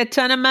have made a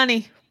ton of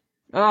money.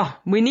 Oh,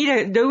 do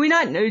we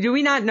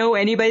not know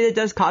anybody that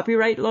does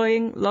copyright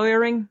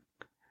lawyering?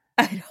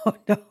 I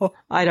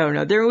don't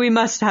know. We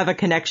must have a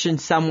connection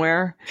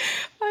somewhere.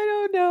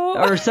 I don't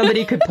know. Or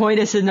somebody could point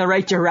us in the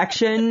right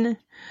direction,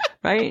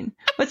 right?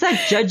 What's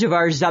that judge of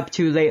ours up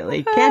to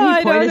lately? Can't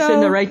he point us in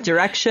the right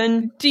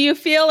direction? Do you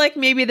feel like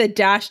maybe the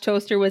dash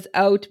toaster was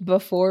out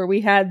before we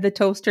had the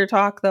toaster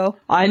talk though?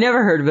 I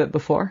never heard of it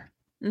before.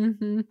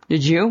 Mm-hmm.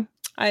 Did you?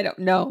 I don't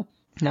know.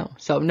 No.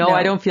 So no,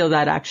 I don't feel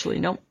that actually.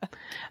 No,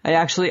 I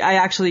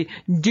actually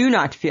do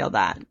not feel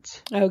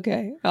that.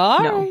 Okay.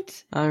 All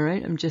right. All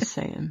right. I'm just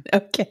saying.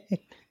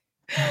 Okay.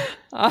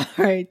 All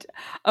right.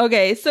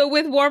 Okay. So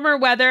with warmer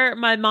weather,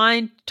 my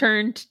mind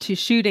turned to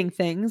shooting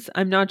things.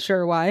 I'm not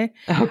sure why.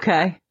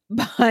 Okay.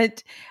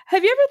 But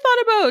have you ever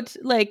thought about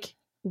like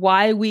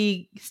why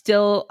we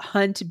still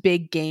hunt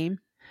big game?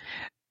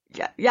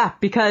 Yeah,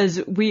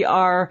 because we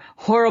are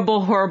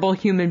horrible, horrible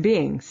human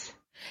beings.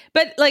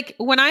 But like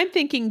when I'm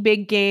thinking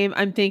big game,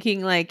 I'm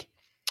thinking like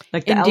the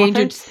endangered,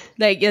 elephants?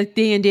 like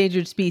the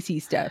endangered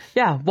species stuff.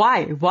 Yeah.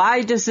 Why?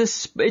 Why does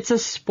this? It's a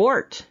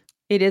sport.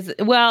 It is.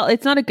 Well,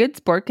 it's not a good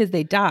sport because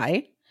they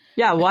die.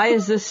 Yeah. Why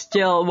is this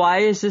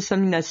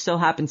something that still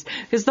happens?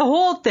 Because the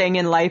whole thing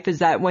in life is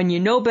that when you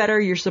know better,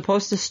 you're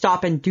supposed to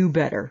stop and do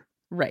better.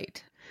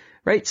 Right.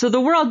 Right. So the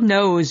world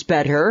knows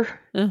better.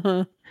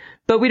 Uh-huh.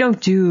 But we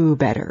don't do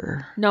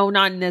better. No,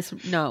 not in this.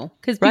 No,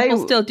 because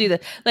people still do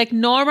this. Like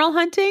normal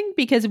hunting,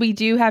 because we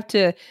do have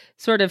to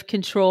sort of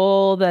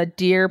control the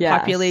deer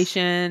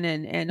population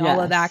and all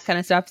of that kind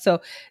of stuff.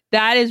 So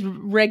that is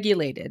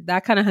regulated.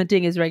 That kind of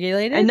hunting is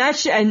regulated. And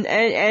that's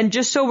and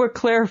just so we're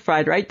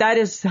clarified, right? That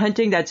is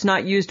hunting that's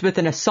not used with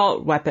an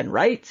assault weapon,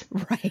 right?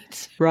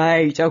 Right.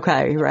 Right.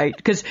 Okay. Right.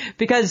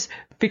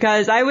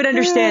 Because I would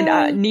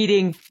understand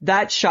needing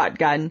that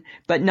shotgun,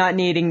 but not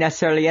needing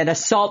necessarily an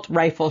assault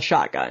rifle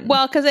shotgun.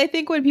 Well, because I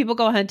think when people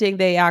go hunting,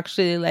 they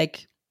actually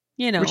like,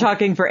 we're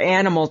talking for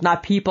animals,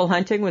 not people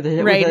hunting with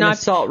an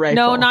assault rifle.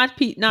 No, not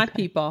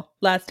people.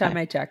 Last time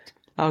I checked.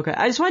 Okay.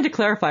 I just wanted to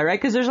clarify, right?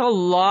 Because there's a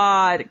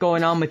lot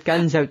going on with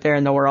guns out there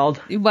in the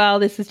world. Well,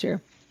 this is true.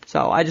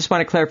 So I just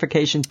want a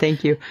clarification.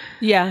 Thank you.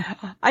 Yeah.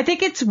 I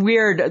think it's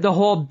weird, the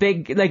whole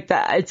big, like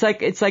that.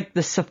 It's like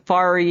the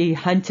safari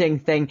hunting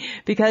thing,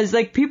 because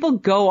like people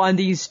go on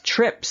these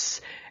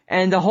trips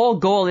and the whole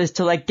goal is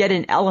to like get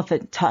an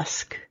elephant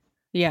tusk.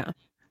 Yeah.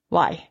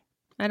 Why?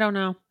 I don't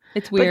know.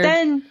 It's weird.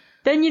 But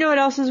then you know what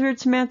else is weird,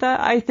 Samantha?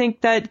 I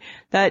think that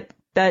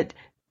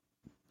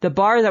the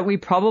bar that we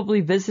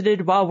probably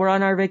visited while we're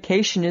on our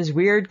vacation is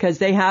weird because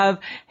they have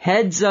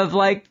heads of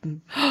like...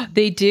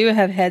 They do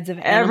have heads of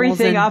animals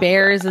everything and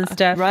bears and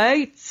stuff.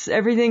 Right?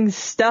 Everything's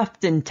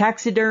stuffed and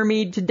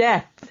taxidermied to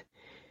death.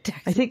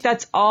 I think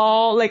that's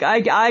all, like,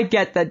 I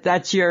get that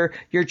that's your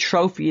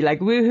trophy, like,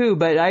 woohoo,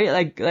 but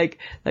I, like,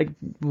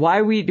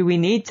 why do we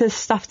need to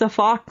stuff the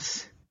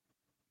fox?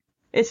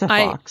 It's a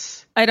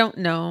fox. I don't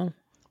know.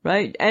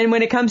 Right. And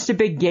when it comes to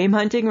big game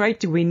hunting, right,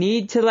 do we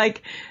need to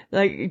like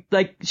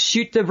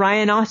shoot the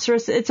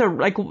rhinoceros? It's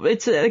like,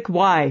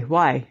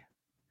 why?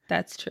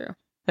 That's true.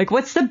 Like,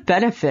 what's the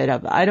benefit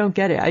of it? I don't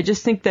get it. I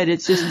just think that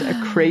it's just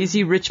a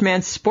crazy rich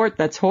man's sport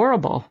that's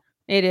horrible.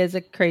 It is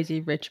a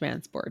crazy rich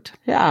man sport.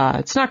 Yeah.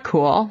 It's not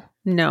cool.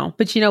 No,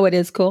 but you know what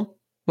is cool?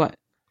 What?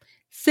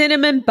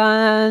 Cinnamon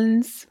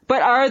buns.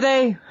 But are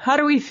they? How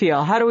do we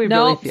feel? How do we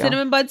really feel? No,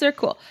 cinnamon buns are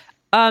cool.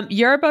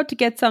 You're about to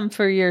get some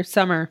for your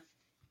summer.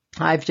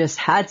 I've just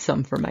had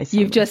some for my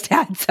summer. You've just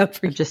had some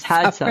for your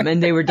summer. Had some,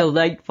 and they were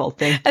delightful.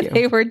 Thank you.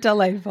 They were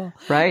delightful.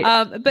 Right?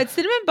 But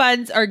cinnamon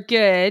buns are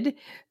good.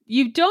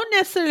 You don't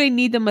necessarily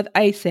need them with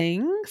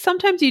icing.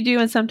 Sometimes you do,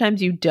 and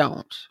sometimes you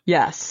don't.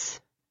 Yes.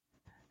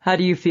 How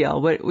do you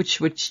feel? Which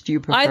do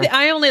you prefer?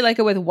 I only like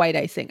it with white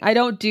icing.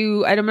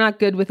 I'm not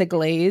good with a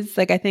glaze.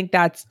 Like, I think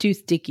that's too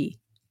sticky.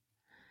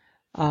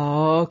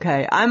 Oh,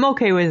 okay. I'm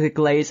okay with a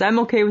glaze. I'm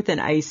okay with an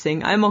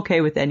icing. I'm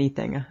okay with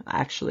anything,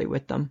 actually,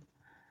 with them.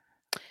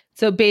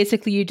 So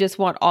basically, you just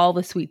want all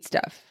the sweet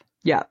stuff.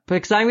 Yeah,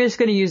 because I'm just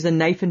going to use a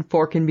knife and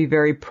fork and be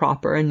very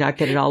proper and not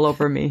get it all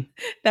over me.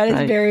 That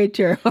is very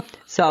true.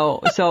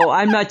 So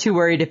I'm not too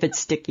worried if it's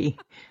sticky,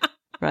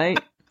 right?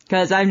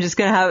 Because I'm just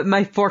going to have,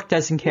 my fork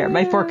doesn't care.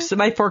 My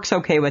fork's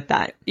okay with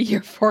that.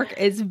 Your fork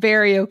is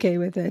very okay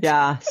with it.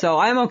 Yeah, so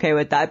I'm okay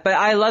with that. But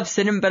I love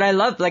cinnamon, but I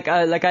love,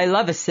 I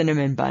love a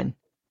cinnamon bun.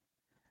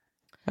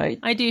 Right?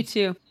 I do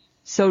too.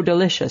 So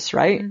delicious,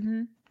 right?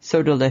 Mm-hmm.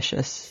 So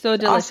delicious. So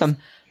delicious. Awesome.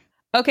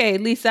 Okay,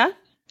 Lisa.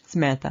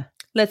 Samantha.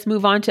 Let's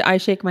move on to I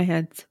Shake My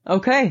Heads.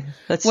 Okay,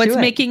 let's do it. What's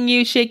making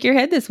you shake your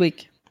head this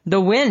week? The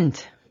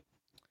wind.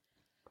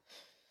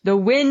 The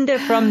wind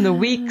from the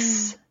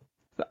weeks.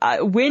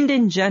 Wind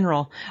in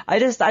general. I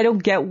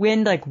don't get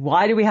wind. Like,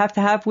 why do we have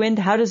to have wind?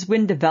 How does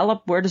wind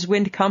develop? Where does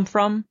wind come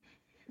from?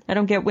 I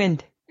don't get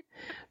wind.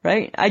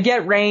 Right? I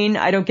get rain.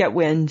 I don't get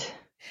wind.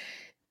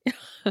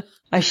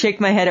 I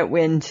shake my head at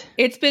wind.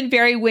 It's been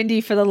very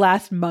windy for the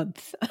last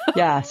month.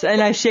 Yes,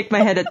 and I shake my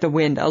head at the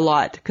wind a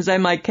lot because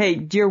I'm like, hey,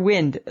 dear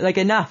wind, like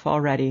enough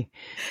already.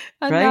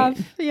 Enough,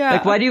 right? Yeah.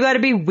 Like, why do you got to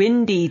be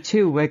windy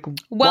too? Like,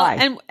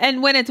 why?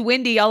 And when it's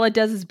windy, all it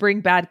does is bring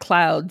bad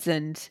clouds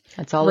and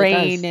that's all rain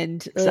it does.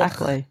 And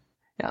exactly.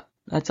 Yeah,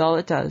 that's all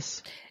it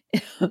does.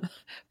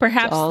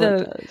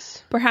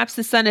 Perhaps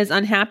the sun is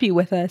unhappy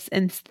with us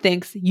and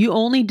thinks you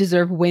only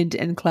deserve wind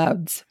and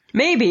clouds.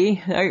 Maybe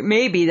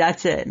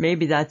that's it.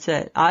 Maybe that's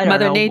it. I don't know.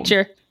 Mother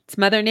Nature. It's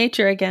Mother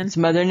Nature again. It's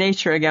Mother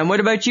Nature again. What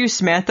about you,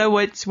 Samantha?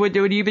 What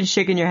have you been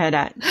shaking your head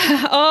at?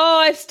 Oh,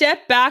 I've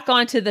stepped back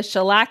onto the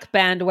shellac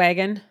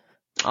bandwagon.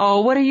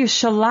 Oh, what are you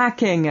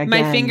shellacking again?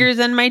 My fingers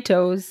and my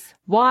toes.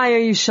 Why are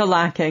you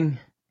shellacking?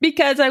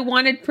 Because I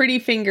wanted pretty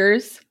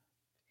fingers,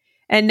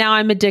 and now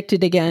I'm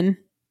addicted again.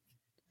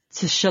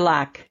 To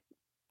shellac.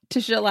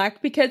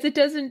 Because it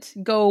doesn't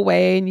go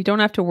away, and you don't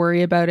have to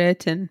worry about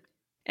it, and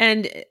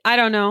I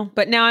don't know,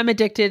 but now I'm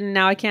addicted and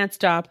now I can't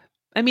stop.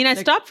 I mean, I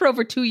stopped for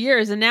over 2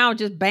 years and now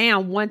just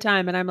bam, one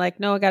time. And I'm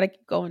like, no, I got to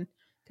keep going.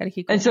 Gotta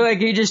keep going. And so, like,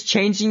 are you just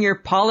changing your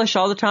polish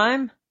all the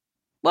time?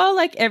 Well,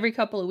 like every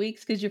couple of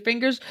weeks, because your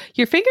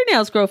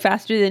fingernails grow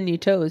faster than your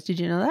toes. Did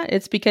you know that?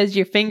 It's because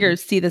your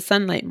fingers see the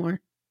sunlight more.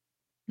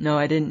 No,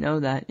 I didn't know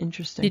that.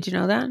 Interesting. Did you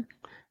know that?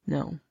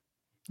 No.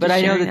 But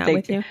I know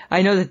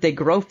that they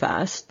grow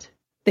fast.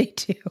 They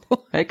do.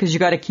 Right? Because you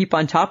got to keep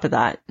on top of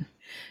that.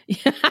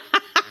 Yeah.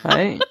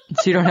 Right?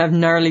 So you don't have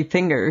gnarly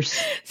fingers.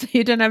 So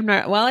you don't have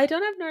well, I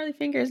don't have gnarly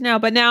fingers now,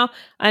 but now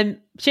I'm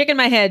shaking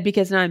my head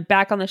because now I'm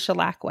back on the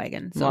shellac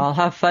wagon. So. Well,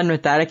 have fun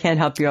with that. I can't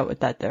help you out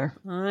with that there.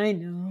 I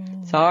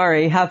know.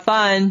 Sorry. Have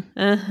fun.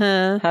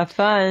 Have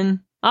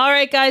fun. All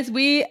right, guys,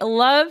 we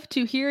love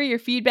to hear your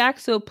feedback,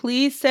 so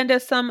please send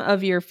us some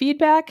of your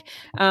feedback.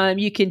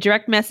 You can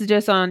direct message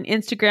us on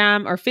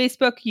Instagram or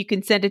Facebook. You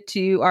can send it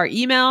to our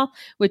email,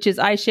 which is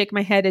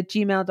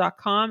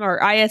ishakemyhead@gmail.com or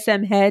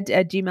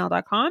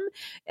ismhead@gmail.com.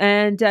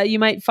 And you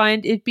might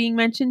find it being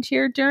mentioned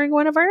here during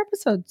one of our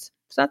episodes.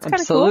 So that's kind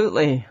of cool.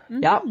 Absolutely.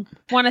 Yep.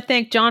 Want to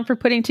thank John for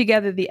putting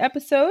together the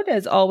episode.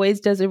 As always,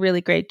 does a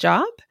really great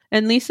job.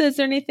 And Lisa, is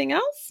there anything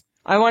else?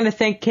 I want to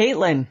thank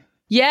Caitlin.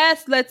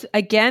 Yes, let's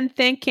again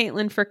thank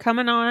Caitlin for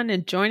coming on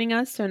and joining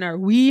us on our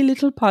wee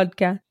little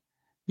podcast.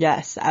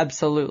 Yes,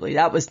 absolutely.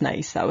 That was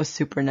nice. That was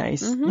super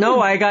nice. Mm-hmm. No,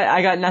 I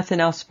got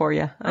nothing else for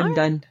you. I'm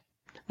done.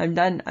 I'm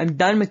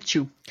done with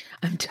you.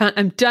 I'm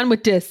done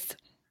with this.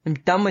 I'm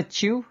done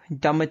with you. I'm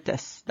done with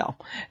this. No.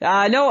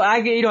 No,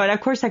 and of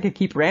course I could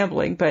keep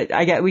rambling, but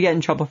we get in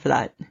trouble for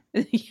that.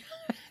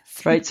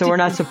 Yes, right? So we're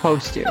not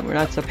supposed to. We're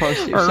not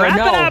supposed to.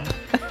 Wrap it up.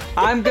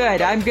 I'm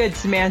good,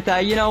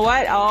 Samantha. You know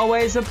what?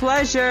 Always a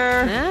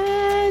pleasure.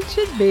 It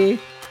should be.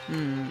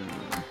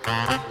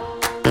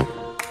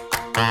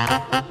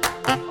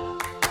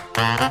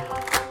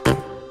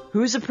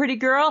 Who's a pretty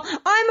girl?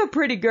 I'm a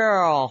pretty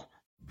girl.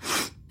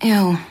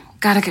 Ew.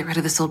 Gotta get rid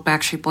of this old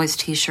Backstreet Boys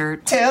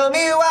t-shirt. Tell me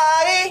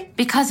why.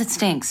 Because it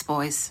stinks,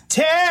 boys.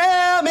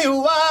 Tell me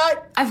why.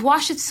 I've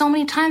washed it so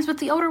many times, but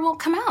the odor won't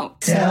come out.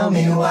 Tell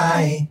me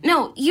why.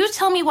 No, you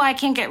tell me why I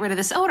can't get rid of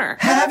this odor.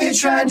 Have you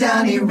tried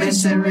Downy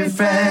Rinse and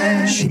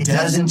Refresh? It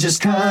doesn't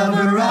just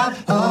cover up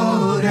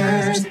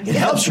odors. It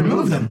helps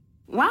remove them.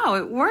 Wow,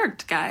 it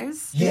worked,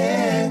 guys.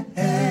 Yeah.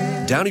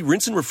 Downy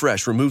Rinse and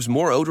Refresh removes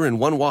more odor in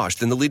one wash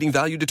than the leading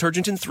value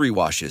detergent in 3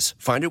 washes.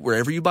 Find it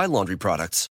wherever you buy laundry products.